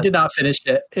boy, I did not finish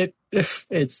it.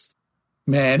 It's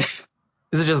man.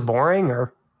 Is it just boring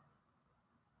or?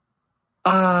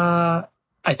 I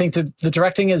think the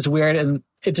directing is weird and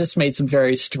it just made some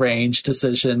very strange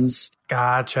decisions.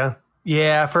 Gotcha.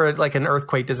 Yeah, for like an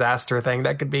earthquake disaster thing,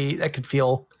 that could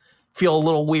feel a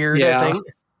little weird. Yeah. I think.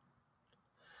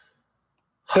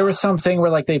 There was something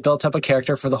where like they built up a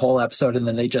character for the whole episode and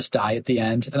then they just die at the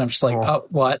end. And I'm just like, oh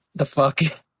what the fuck?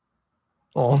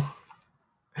 Oh,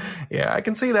 yeah, I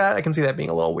can see that. I can see that being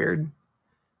a little weird.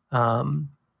 But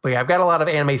yeah, I've got a lot of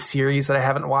anime series that I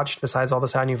haven't watched besides all the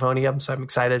Sound Euphonium, so I'm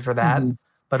excited for that. Mm-hmm.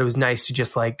 But it was nice to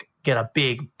just like get a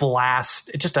big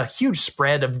blast, just a huge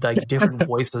spread of like different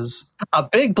voices. A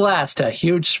big blast, a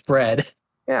huge spread.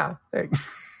 Yeah.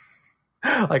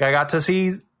 Like I got to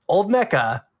see Old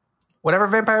Mecha, whatever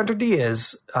Vampire Hunter D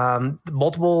is,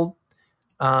 multiple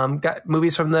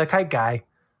movies from the Kite Guy,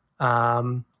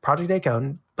 Project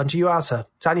Daikon, bunch of Yuasa,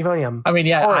 Sound Euphonium. I mean,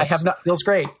 yeah, Horus, I have not. Feels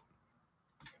great.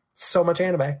 So much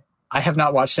anime. I have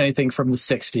not watched anything from the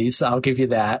 60s. I'll give you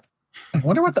that. I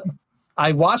wonder what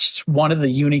I watched one of the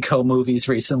Unico movies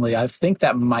recently. I think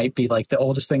that might be like the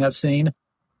oldest thing I've seen.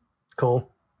 Cool.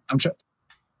 I'm sure.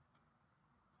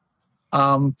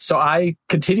 So I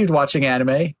continued watching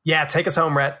anime. Yeah, take us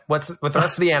home, Rhett. What's with the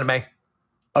rest of the anime?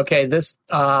 Okay, this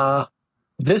was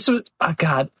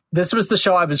this was the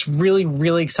show I was really,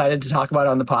 really excited to talk about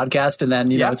on the podcast, and then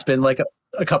you know it's been like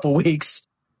a couple weeks.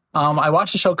 I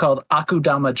watched a show called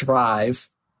Akudama Drive.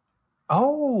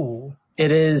 Oh.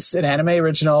 It is an anime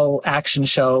original action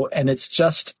show, and it's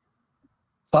just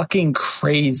fucking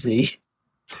crazy.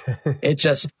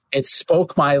 It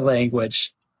spoke my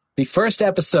language. The first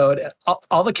episode,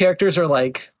 all the characters are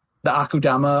like the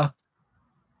Akudama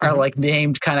are like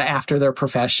named kind of after their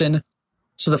profession.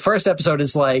 So the first episode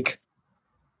is like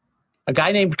a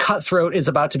guy named Cutthroat is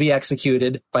about to be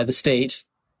executed by the state,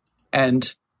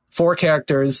 and 4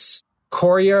 characters,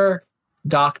 Courier,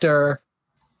 Doctor,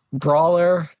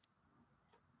 Brawler,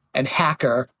 and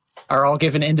Hacker, are all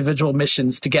given individual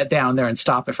missions to get down there and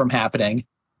stop it from happening.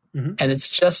 Mm-hmm. And it's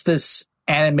just this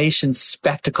animation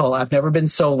spectacle. I've never been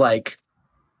so like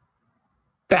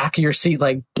back of your seat,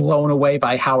 like blown away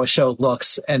by how a show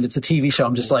looks. And it's a TV show.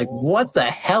 I'm just like, what the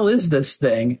hell is this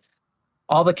thing?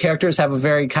 All the characters have a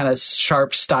very kind of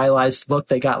sharp, stylized look.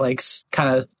 They got like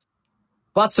kind of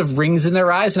lots of rings in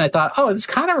their eyes. And I thought, oh, this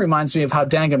kind of reminds me of how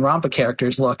Danganronpa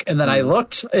characters look. And then I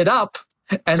looked it up,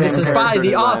 and this is by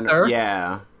the author.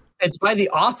 Yeah. It's by the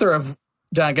author of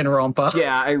Danganronpa.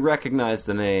 Yeah, I recognize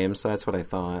the name, so that's what I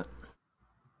thought.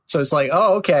 So it's like,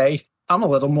 oh, okay, I'm a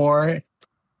little more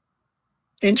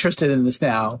interested in this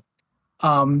now.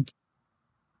 Trying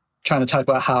to talk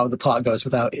about how the plot goes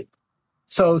without it.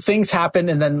 So things happen,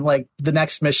 and then like the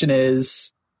next mission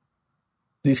is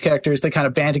these characters, they kind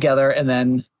of band together, and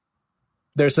then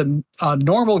there's a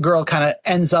normal girl kind of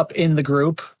ends up in the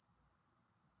group.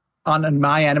 On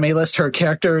my anime list, her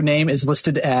character name is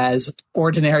listed as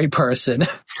Ordinary Person.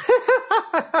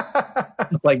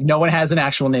 Like no one has an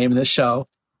actual name in this show,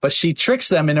 but she tricks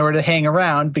them in order to hang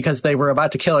around because they were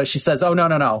about to kill her. She says, oh,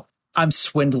 no, I'm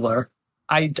Swindler.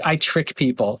 I trick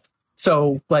people.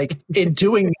 So like in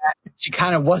doing that, she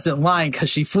kind of wasn't lying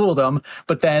because she fooled them.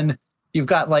 But then you've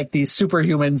got like these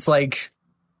superhumans, like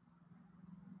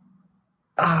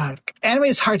anime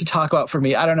is hard to talk about for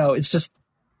me. I don't know. It's just,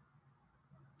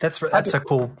 That's a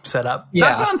cool setup.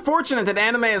 Yeah. That's unfortunate that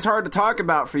anime is hard to talk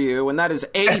about for you, and that is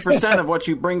 80% of what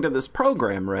you bring to this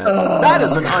program, Red. That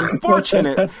is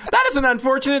an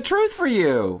unfortunate truth for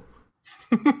you.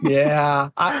 Yeah.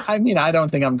 I mean, I don't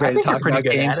think I'm great at talking about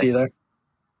games either.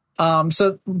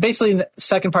 So basically, the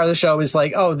second part of the show is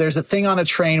like, oh, there's a thing on a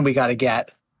train we got to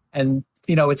get. And,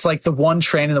 you know, it's like the one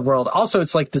train in the world. Also,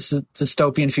 it's like this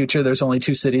dystopian future. There's only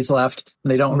 2 cities left,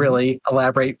 and they don't really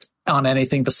elaborate on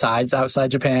anything besides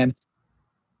outside Japan.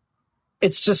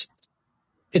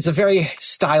 it's a very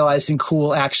stylized and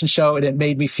cool action show, and it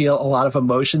made me feel a lot of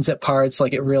emotions at parts.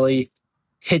 Like, it really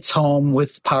hits home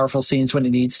with powerful scenes when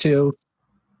it needs to.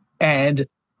 And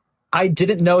I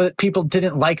didn't know that people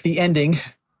didn't like the ending.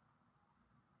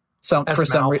 So That's for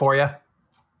some reason, for you.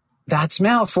 That's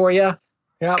Mal for you.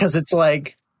 Yeah. Because it's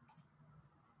like,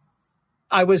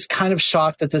 I was kind of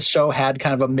shocked that this show had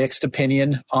kind of a mixed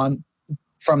opinion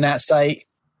from that site.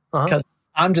 Because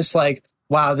I'm just like,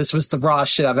 wow, this was the raw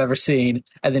shit I've ever seen.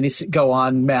 And then you go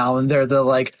on Mal, and they're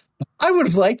like, I would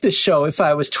have liked this show if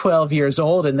I was 12 years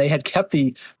old and they had kept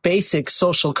the basic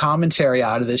social commentary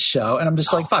out of this show. And I'm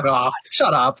just like, fuck off,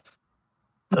 shut up.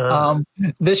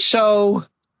 This show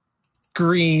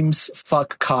screams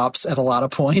fuck cops at a lot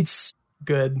of points.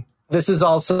 Good. This is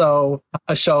also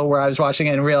a show where I was watching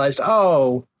it and realized,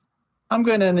 I'm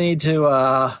going to need to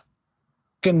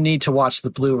watch the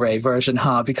Blu-ray version,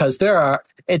 because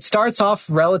it starts off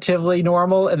relatively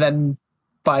normal, and then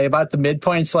by about the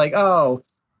midpoint, it's like,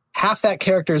 half that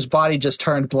character's body just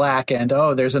turned black, and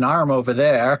there's an arm over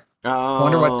there.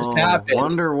 Wonder what just happened.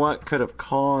 Wonder what could have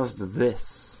caused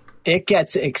this. It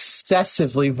gets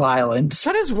excessively violent.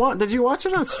 That is one. Did you watch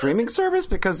it on a streaming service?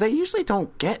 Because they usually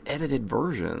don't get edited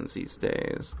versions these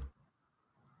days.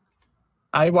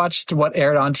 I watched what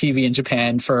aired on TV in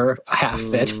Japan for half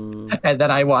of it, and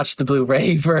then I watched the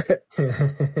Blu-ray for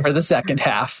the second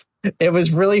half. It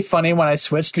was really funny when I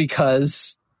switched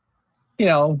because,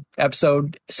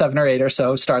 episode 7 or 8 or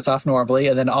so starts off normally,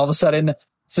 and then all of a sudden,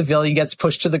 civilian gets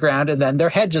pushed to the ground, and then their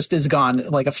head just is gone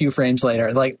like a few frames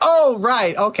later. Like, oh,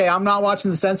 right, okay, I'm not watching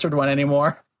the censored one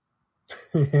anymore.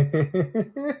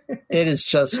 It is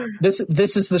just this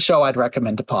is the show I'd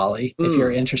recommend to Polly if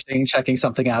you're interested in checking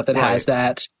something out that has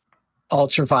that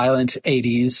ultra violent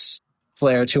 80s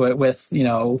flair to it with,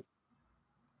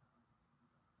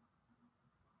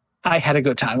 I had a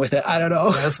good time with it. I don't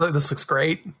know. Yeah, this looks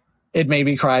great. It made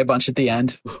me cry a bunch at the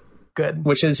end. Good.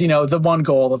 Which is, the one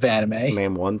goal of anime.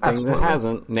 Name one thing that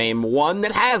hasn't. Name one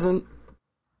that hasn't.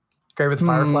 Great with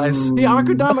fireflies. The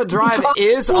Akudama Drive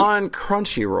is on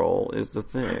Crunchyroll, is the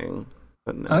thing.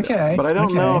 But no, okay. But I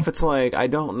don't know if it's I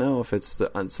don't know if it's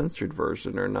the uncensored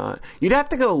version or not. You'd have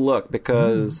to go look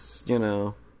because, I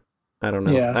don't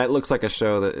know. Yeah. It looks like a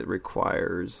show that it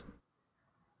requires.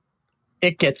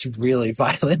 It gets really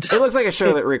violent. It looks like a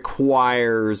show that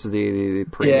requires the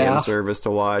premium service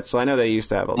to watch. So I know they used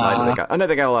to have I know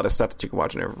they got a lot of stuff that you can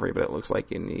watch on for free, but it looks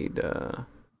like you need.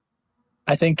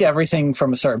 I think everything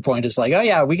from a certain point is like,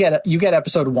 you get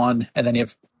episode 1, and then you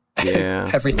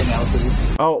have everything else is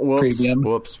premium.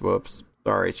 Whoops.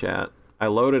 Sorry, chat. I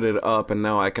loaded it up, and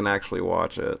now I can actually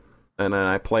watch it. And then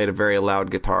I played a very loud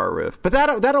guitar riff. But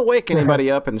that'll wake anybody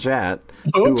up in chat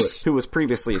who was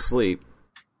previously asleep.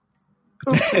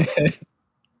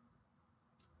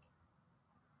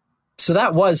 So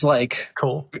that was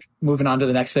cool. Moving on to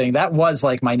the next thing. That was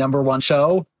my number one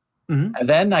show. Mm-hmm. And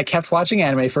then I kept watching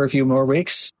anime for a few more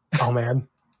weeks. Oh man.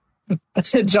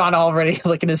 John already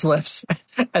licking his lips.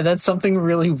 And then something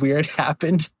really weird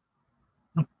happened.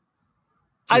 Yeah.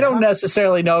 I don't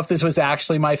necessarily know if this was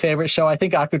actually my favorite show. I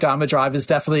think Akudama Drive is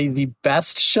definitely the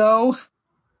best show.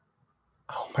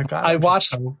 Oh my god. I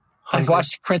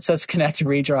watched Princess Connect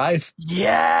Redrive.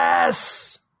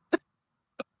 Yes.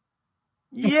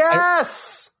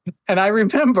 Yes. And I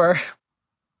remember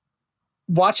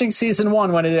watching season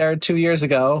 1 when it aired 2 years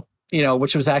ago,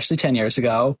 which was actually 10 years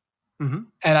ago. Mm-hmm.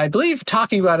 And I believe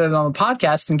talking about it on the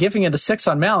podcast and giving it a 6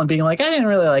 on Mal and being like, I didn't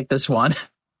really like this one.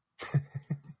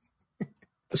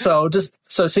 So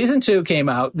season 2 came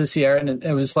out this year, and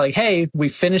it was like, hey, we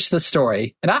finished the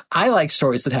story. And I like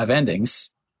stories that have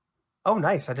endings. Oh,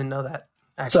 nice. I didn't know that.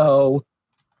 Actually. So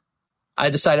I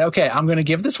decided, okay, I'm going to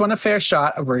give this one a fair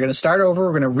shot. We're going to start over.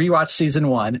 We're going to rewatch season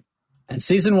 1. And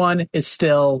season 1 is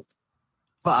still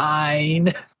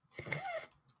fine.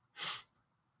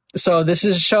 So this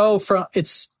is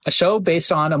it's a show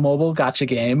based on a mobile gacha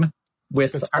game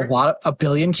with a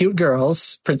billion cute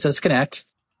girls, Princess Connect.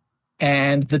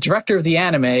 And the director of the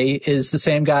anime is the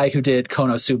same guy who did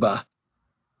Konosuba.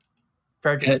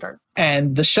 Very good start.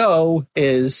 And the show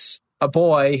is a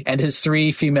boy and his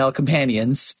 3 female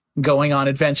companions going on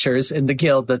adventures in the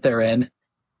guild that they're in.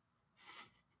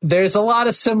 There's a lot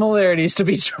of similarities to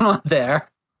be drawn there.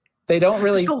 They don't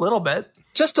really... Just a little bit.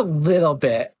 Just a little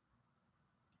bit.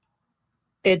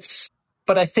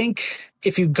 But I think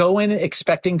if you go in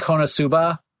expecting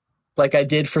Konosuba, like I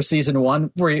did for season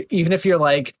 1, where even if you're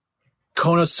like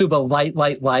Konosuba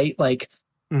light,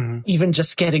 even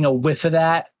just getting a whiff of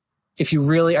that, if you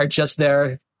really are just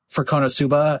there for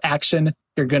Konosuba action,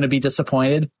 you're going to be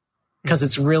disappointed because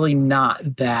it's really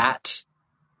not that.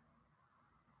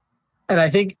 And I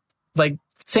think like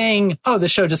saying, oh, the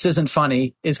show just isn't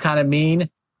funny is kind of mean.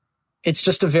 It's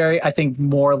just a very, I think,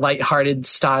 more lighthearted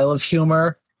style of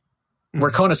humor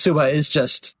where Konosuba is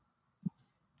just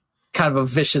kind of a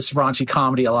vicious, raunchy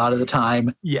comedy a lot of the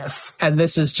time. Yes. And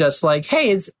this is just like,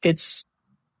 hey, it's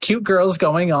cute girls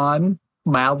going on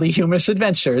mildly humorous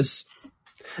adventures.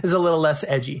 It's a little less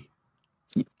edgy.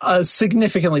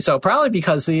 Significantly so. Probably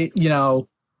because they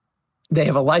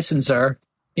have a licensor.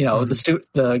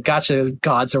 The gacha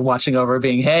gods are watching over,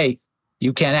 being, hey,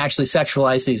 you can't actually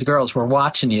sexualize these girls. We're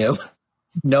watching you.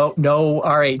 No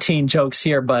R18 jokes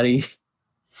here, buddy.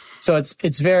 So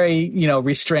it's very,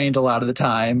 restrained a lot of the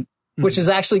time, which is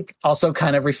actually also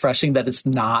kind of refreshing that it's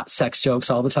not sex jokes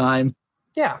all the time.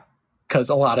 Yeah. Because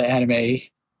a lot of anime is,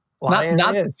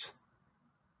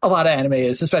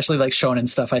 especially like shonen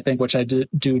stuff, I think, which I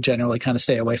do generally kind of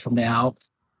stay away from now.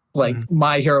 Like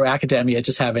My Hero Academia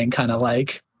just having kind of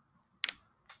like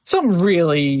some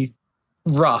really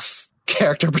rough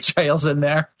character portrayals in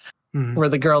there where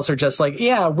the girls are just like,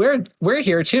 yeah, we're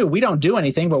here too. We don't do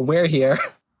anything, but we're here.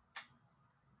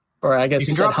 Or I guess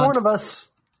you can drop one of us.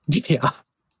 Yeah.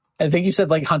 I think you said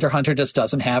like Hunter x Hunter just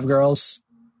doesn't have girls.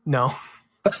 No.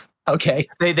 Okay.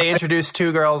 They introduced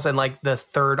two girls in like the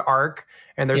third arc,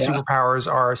 and their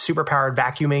superpowers are superpowered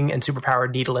vacuuming and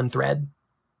superpowered needle and thread.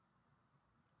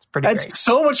 It's pretty great. That's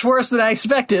so much worse than I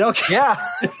expected. Okay. Yeah.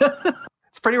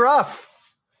 It's pretty rough.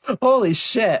 Holy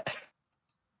shit.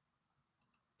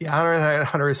 Yeah, Hunter x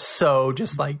Hunter is so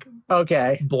just like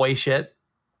boy shit.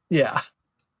 Yeah.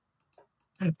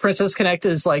 Princess Connect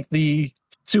is like the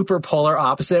super polar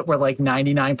opposite where like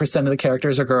 99% of the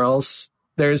characters are girls.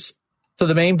 So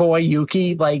the main boy,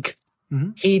 Yuki, like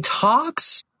he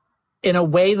talks in a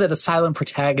way that a silent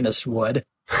protagonist would.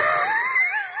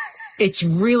 It's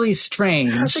really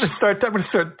strange. I'm gonna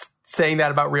start saying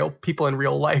that about real people in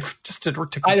real life. Just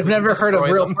to I've never heard a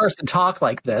real person talk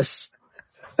like this.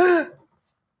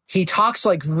 He talks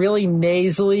like really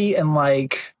nasally and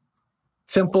like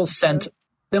simple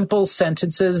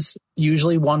sentences,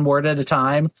 usually one word at a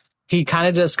time. He kind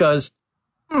of just goes,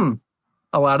 a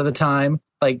lot of the time,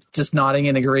 like just nodding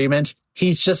in agreement.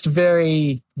 He's just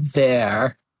very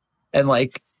there. And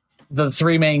like the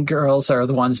three main girls are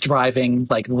the ones driving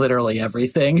like literally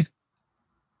everything.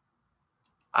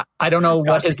 I don't know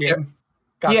what his game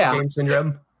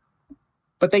syndrome.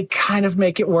 But they kind of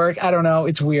make it work. I don't know.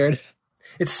 It's weird.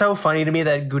 It's so funny to me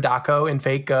that Gudako in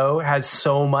Fate Go has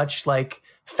so much like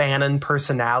fanon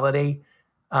personality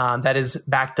that is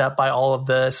backed up by all of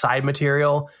the side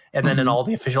material. And then in all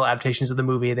the official adaptations of the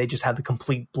movie, they just had the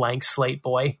complete blank slate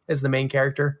boy as the main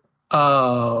character.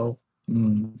 Oh,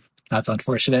 that's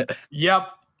unfortunate. Yep.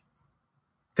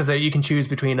 Because you can choose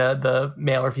between the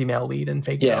male or female lead in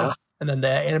Fate Go. And then the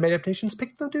anime adaptations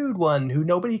pick the dude one who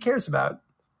nobody cares about.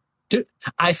 Dude,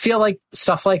 I feel like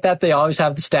stuff like that, they always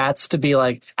have the stats to be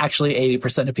like, actually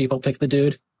 80% of people pick the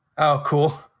dude. Oh,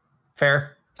 cool.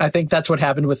 Fair. I think that's what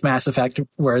happened with Mass Effect,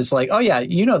 where it's like, oh yeah,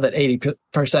 you know that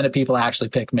 80% of people actually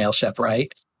pick male Shep,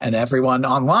 right? And everyone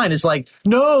online is like,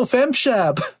 no,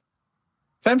 FemShep.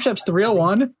 FemShep's the real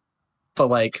one. But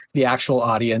like the actual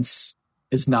audience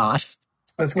is not.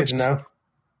 That's good to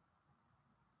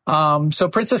know. So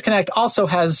Princess Connect also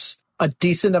has a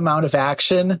decent amount of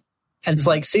action. And it's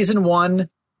like season 1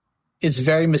 is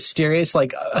very mysterious.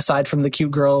 Like aside from the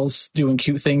cute girls doing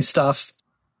cute things stuff,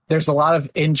 there's a lot of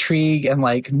intrigue and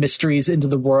like mysteries into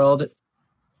the world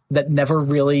that never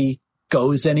really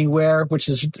goes anywhere, which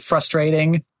is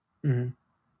frustrating.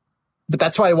 But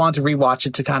that's why I want to rewatch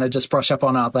it to kind of just brush up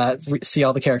on all that, see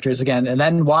all the characters again, and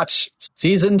then watch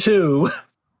season 2,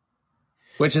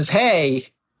 which is, hey,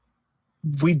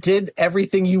 we did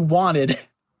everything you wanted.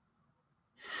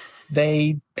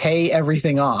 They pay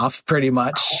everything off pretty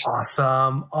much.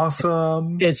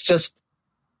 Awesome. It's just,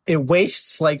 it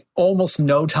wastes like almost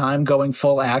no time going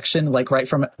full action, like right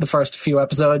from the first few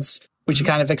episodes, which you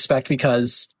kind of expect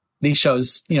because these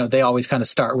shows, they always kind of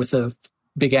start with the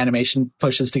big animation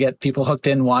pushes to get people hooked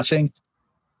in watching.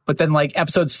 But then like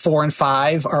episodes 4 and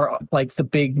 5 are like the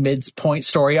big midpoint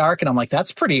story arc. And I'm like,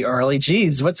 that's pretty early.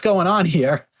 Geez, what's going on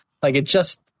here? Like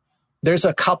there's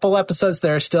a couple episodes that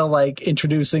are still like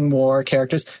introducing more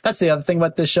characters. That's the other thing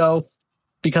about this show,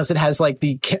 because it has like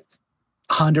the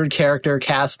 100 character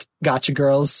cast Gacha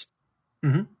Girls.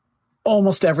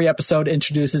 Almost every episode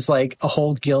introduces like a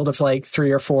whole guild of like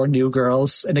 3 or 4 new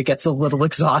girls. And it gets a little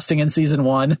exhausting in season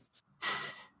 1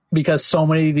 because so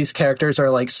many of these characters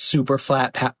are like super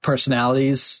flat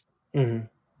personalities.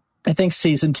 I think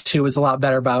season 2 is a lot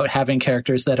better about having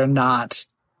characters that are not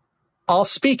all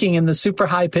speaking in the super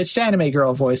high pitched anime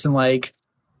girl voice and like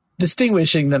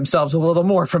distinguishing themselves a little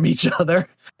more from each other.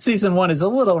 Season 1 is a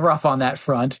little rough on that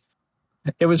front.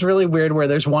 It was really weird where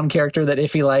there's one character that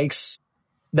Iffy likes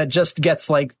that just gets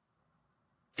like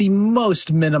the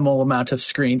most minimal amount of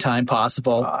screen time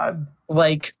possible.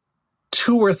 Like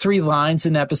 2 or 3 lines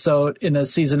in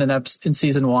season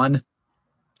 1,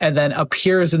 and then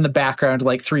appears in the background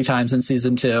like 3 times in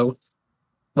season 2.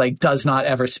 Like does not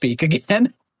ever speak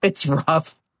again. It's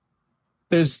rough.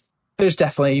 There's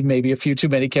definitely maybe a few too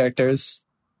many characters.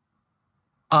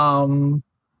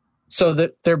 So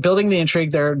that they're building the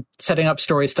intrigue, they're setting up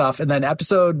story stuff, and then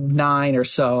episode 9 or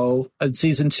so of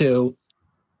season 2,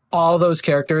 all those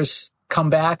characters come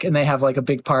back and they have like a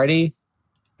big party.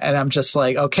 And I'm just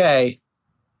like, okay,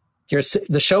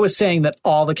 the show is saying that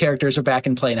all the characters are back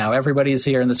in play now. Everybody is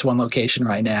here in this one location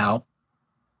right now.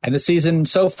 And the season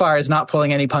so far is not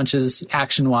pulling any punches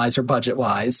action-wise or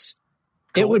budget-wise.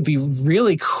 Cool. It would be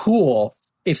really cool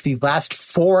if the last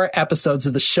 4 episodes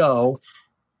of the show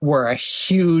were a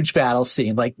huge battle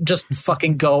scene. Like, just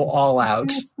fucking go all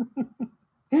out.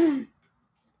 And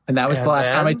that was the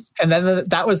last time and then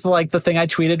that was like the thing I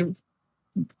tweeted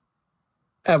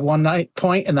at one night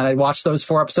point, and then I watched those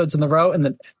 4 episodes in the row, and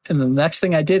the next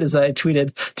thing I did is I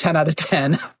tweeted 10 out of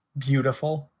 10.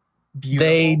 Beautiful.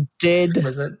 They did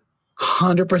exquisite.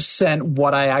 100%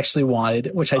 what I actually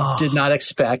wanted, which I did not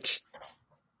expect.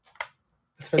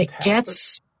 It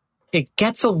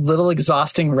gets a little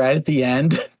exhausting right at the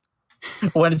end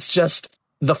when it's just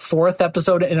the 4th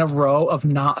episode in a row of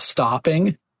not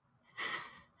stopping.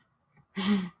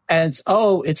 And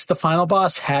it's the final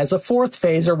boss has a 4th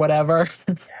phase or whatever.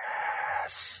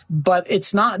 Yes. But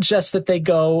it's not just that they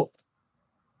go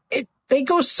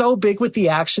so big with the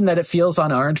action that it feels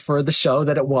unearned for the show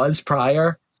that it was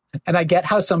prior. And I get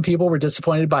how some people were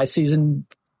disappointed by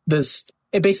this.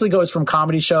 It basically goes from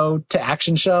comedy show to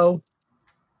action show,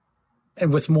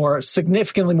 and with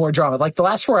significantly more drama. Like the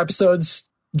last 4 episodes,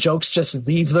 jokes just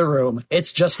leave the room.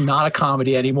 It's just not a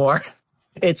comedy anymore.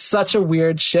 It's such a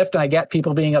weird shift, and I get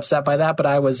people being upset by that, but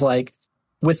I was like,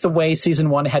 with the way season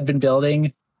 1 had been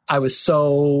building, I was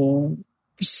so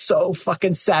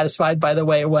fucking satisfied by the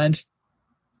way it went.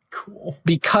 Cool.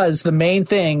 Because the main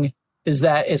thing is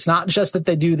that it's not just that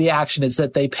they do the action, it's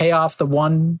that they pay off the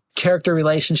one character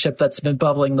relationship that's been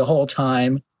bubbling the whole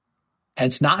time. And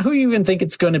it's not who you even think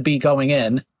it's going to be going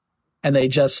in. And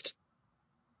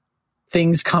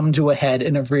things come to a head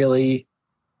in a really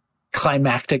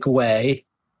climactic way.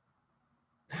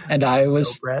 And I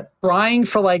was crying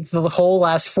for like the whole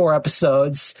last 4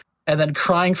 episodes, and then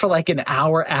crying for like an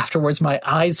hour afterwards. My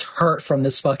eyes hurt from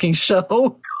this fucking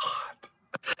show.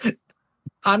 God.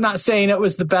 I'm not saying it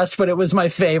was the best, but it was my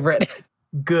favorite.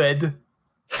 Good.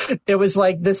 It was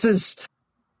like,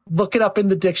 look it up in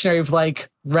the dictionary of like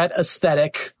Rhett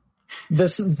aesthetic.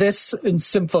 This in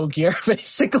Sympho gear,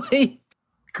 basically.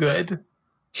 Good.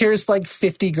 Here's like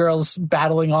 50 girls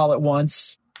battling all at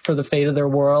once for the fate of their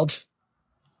world.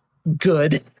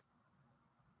 Good.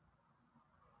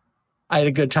 I had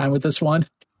a good time with this one.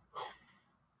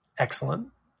 Excellent.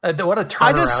 What a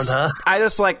turnaround, huh? I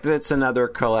just like that it's another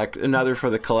for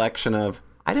the collection of,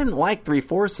 I didn't like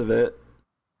 3/4 of it.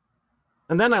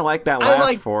 And then I like that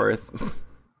last 4th.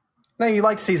 No, you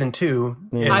liked season 2.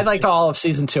 Yeah. I liked all of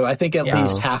season 2. I think at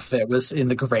least half of it was in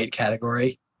the great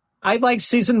category. I liked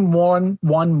season 1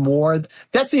 more.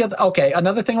 That's the other. Okay,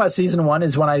 another thing about season 1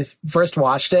 is when I first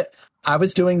watched it, I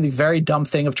was doing the very dumb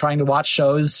thing of trying to watch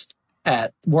shows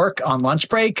at work on lunch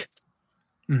break,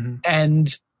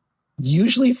 and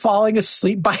usually falling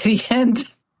asleep by the end.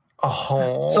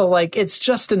 Oh, so like it's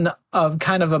just a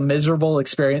kind of a miserable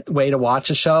way to watch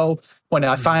a show. When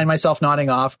I find myself nodding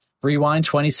off, rewind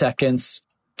 20 seconds,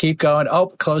 keep going. Oh,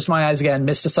 closed my eyes again,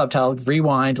 missed a subtitle,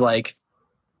 rewind. Like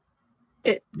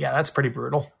it. Yeah, that's pretty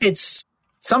brutal. It's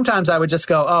sometimes I would just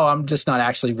go, oh, I'm just not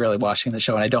actually really watching the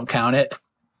show, and I don't count it.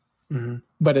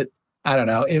 But I don't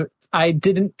know. I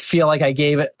didn't feel like I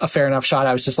gave it a fair enough shot.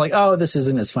 I was just like, oh, this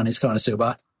isn't as funny as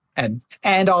Konosuba.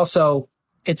 And also,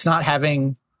 it's not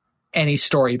having any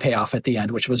story payoff at the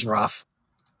end, which was rough.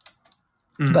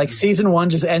 Like, season 1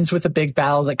 just ends with a big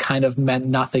battle that kind of meant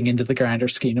nothing into the grander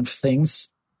scheme of things.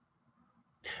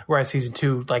 Whereas season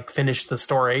 2, like, finished the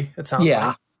story, it sounds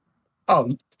like.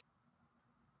 Oh,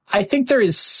 I think there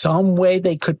is some way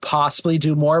they could possibly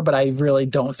do more, but I really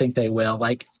don't think they will.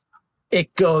 Like,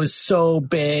 it goes so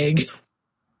big.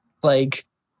 Like,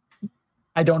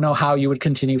 I don't know how you would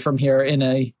continue from here in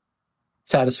a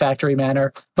satisfactory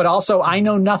manner. But also, I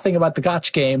know nothing about the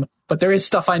gacha game, but there is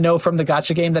stuff I know from the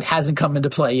gacha game that hasn't come into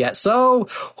play yet. So,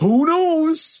 who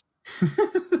knows?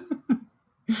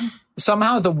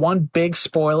 Somehow, the one big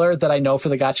spoiler that I know for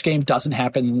the gacha game doesn't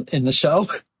happen in the show.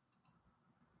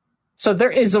 So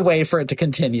there is a way for it to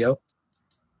continue.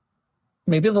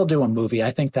 Maybe they'll do a movie.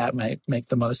 I think that might make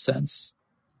the most sense.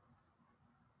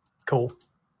 Cool.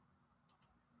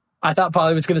 I thought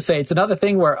Polly was going to say it's another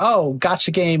thing where,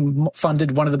 Gacha Game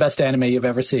funded one of the best anime you've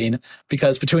ever seen,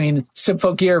 because between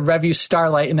Symphogear, Revue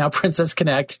Starlight, and now Princess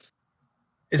Connect.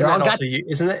 Isn't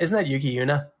that Yuki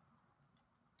Yuna?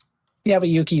 Yeah, but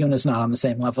Yuki Yuna's not on the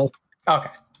same level. Okay.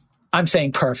 I'm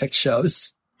saying perfect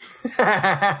shows.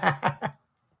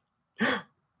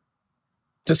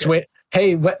 Just wait.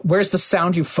 Hey, where's the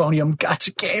Sound Euphonium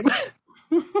Gacha Game?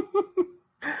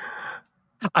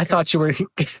 I thought you were...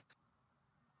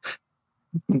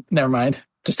 Never mind.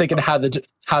 Just thinking how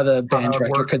the band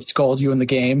director could scold you in the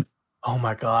game. Oh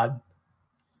my god!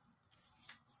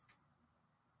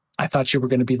 I thought you were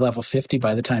going to be level 50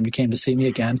 by the time you came to see me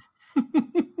again.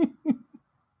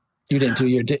 You didn't do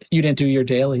your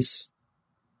dailies.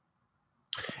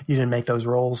 You didn't make those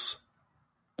rolls.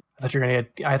 I thought you were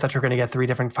going to get 3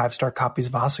 different 5-star copies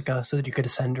of Asuka so that you could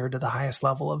ascend her to the highest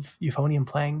level of euphonium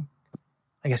playing.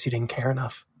 I guess you didn't care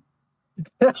enough.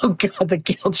 Oh god, the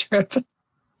guilt trip.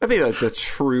 That'd be like the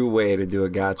true way to do a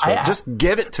gacha. Just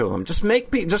give it to them. Just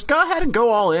go ahead and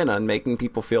go all in on making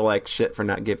people feel like shit for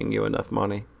not giving you enough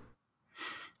money.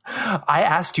 I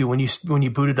asked you when you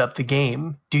booted up the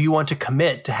game, do you want to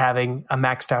commit to having a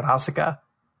maxed out Asuka?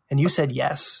 And you said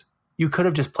yes. You could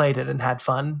have just played it and had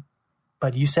fun,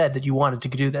 but you said that you wanted to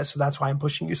do this, so that's why I'm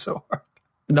pushing you so hard.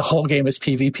 And the whole game is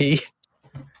PvP.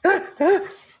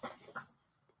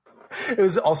 It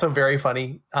was also very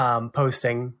funny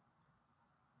posting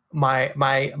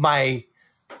the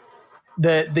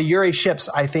Yuri ships.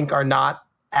 I think are not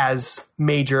as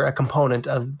major a component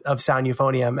of Sound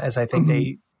Euphonium as I think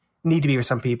they need to be for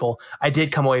some people. I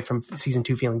did come away from season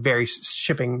 2 feeling very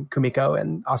shipping Kumiko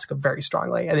and Asuka very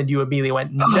strongly, and then you immediately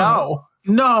went no.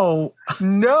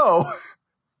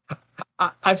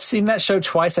 I've seen that show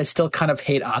twice. I still kind of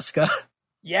hate Asuka.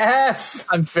 Yes,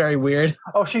 I'm very weird.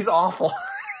 Oh, she's awful.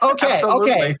 Okay.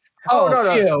 Okay. Oh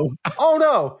no. Oh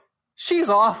no. She's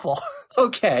awful.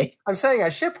 Okay. I'm saying I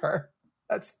ship her.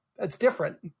 That's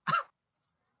different.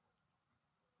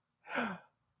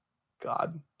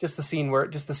 God. Just the scene where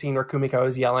Kumiko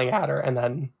is yelling at her, and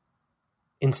then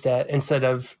instead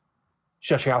of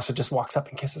Yoshihasa just walks up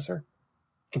and kisses her.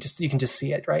 You can just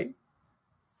see it, right?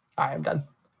 I am done.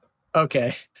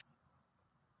 Okay.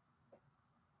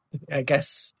 I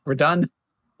guess we're done.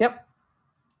 Yep.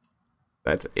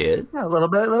 That's it. Yeah, a little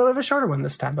bit of a shorter one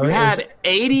this time. We had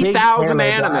 80,000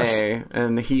 anime,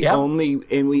 and he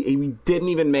didn't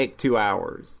even make 2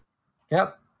 hours.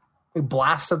 Yep, we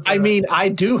blasted. I mean, I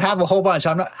do have a whole bunch.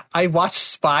 I watched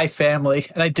Spy Family,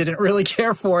 and I didn't really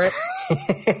care for it.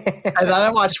 And then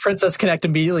I watched Princess Connect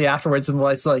immediately afterwards, and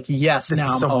it's like, yes, this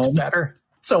now is I'm home. Much better.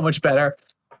 So much better.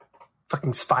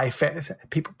 Fucking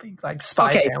people think like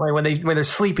Spy Family when they're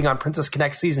sleeping on Princess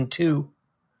Connect season 2.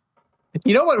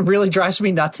 You know what really drives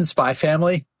me nuts in Spy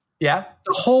Family? Yeah.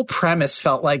 The whole premise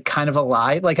felt like kind of a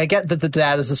lie. Like, I get that the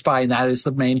dad is a spy and that is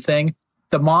the main thing.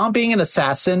 The mom being an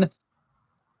assassin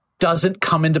doesn't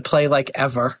come into play like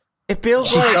ever. It feels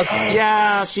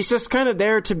she's just kind of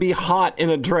there to be hot in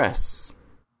a dress.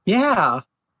 Yeah.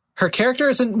 Her character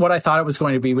isn't what I thought it was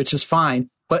going to be, which is fine.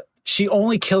 But she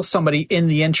only kills somebody in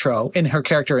the intro, in her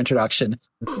character introduction.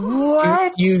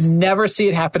 What? You never see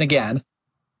it happen again.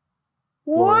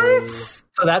 What?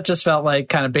 So that just felt like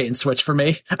kind of bait and switch for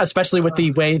me, especially with the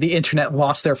way the internet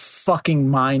lost their fucking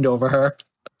mind over her.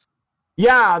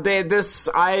 Yeah,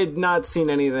 I had not seen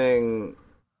anything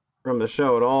from the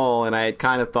show at all, and I had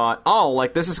kind of thought,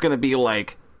 this is going to be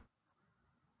like,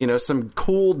 some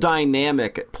cool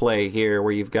dynamic at play here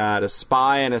where you've got a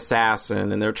spy and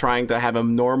assassin, and they're trying to have a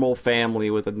normal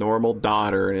family with a normal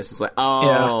daughter, and it's just like,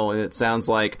 and it sounds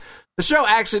like the show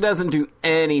actually doesn't do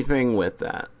anything with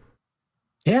that.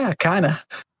 Yeah, kind of.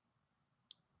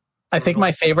 I think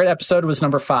my favorite episode was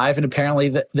number 5, and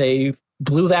apparently they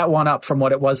blew that one up from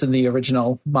what it was in the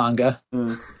original manga.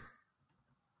 Mm.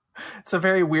 It's a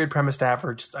very weird premise to have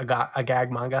for just a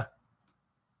gag manga.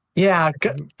 Yeah,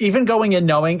 even going in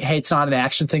knowing, hey, it's not an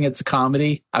action thing, it's a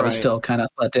comedy, I was still kind of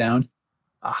let down.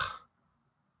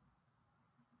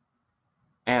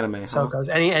 Anime. So it goes.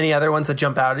 Any other ones that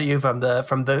jump out at you from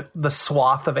the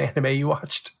swath of anime you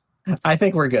watched? I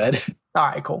think we're good. All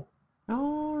right, cool.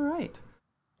 All right.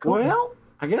 Cool. Well,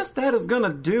 I guess that is going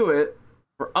to do it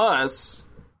for us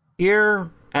here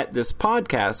at this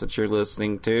podcast that you're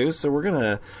listening to. So we're going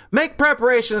to make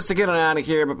preparations to get on out of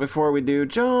here. But before we do,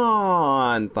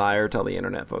 John Thayer, tell the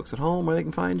internet folks at home where they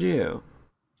can find you.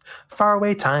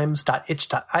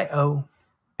 farawaytimes.itch.io.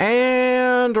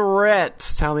 And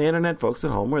Rhett, tell the internet folks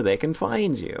at home where they can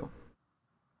find you.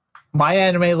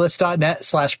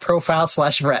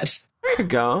 myanimelist.net/profile/red. There you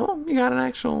go. You got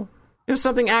it was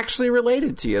something actually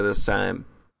related to you this time.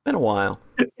 Been a while.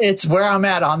 It's where I'm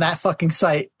at on that fucking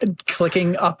site,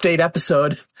 clicking update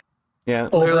episode. Yeah.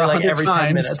 Over like every times.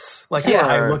 10 minutes. Like, Yeah.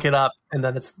 I look it up and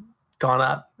then it's gone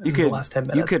up in the last 10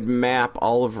 minutes. You could map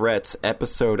all of Rhett's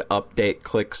episode update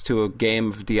clicks to a game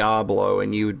of Diablo,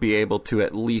 and you would be able to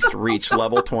at least reach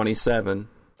level 27.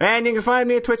 And you can find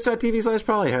me at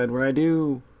twitch.tv/polyhead, where I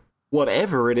do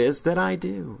whatever it is that I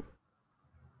do.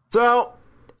 So,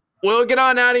 we'll get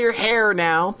on out of your hair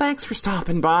now. Thanks for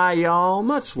stopping by, y'all.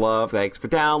 Much love. Thanks for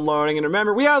downloading. And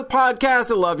remember, we are the podcast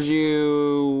that loves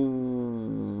you.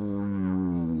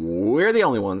 We're the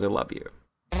only ones that love you.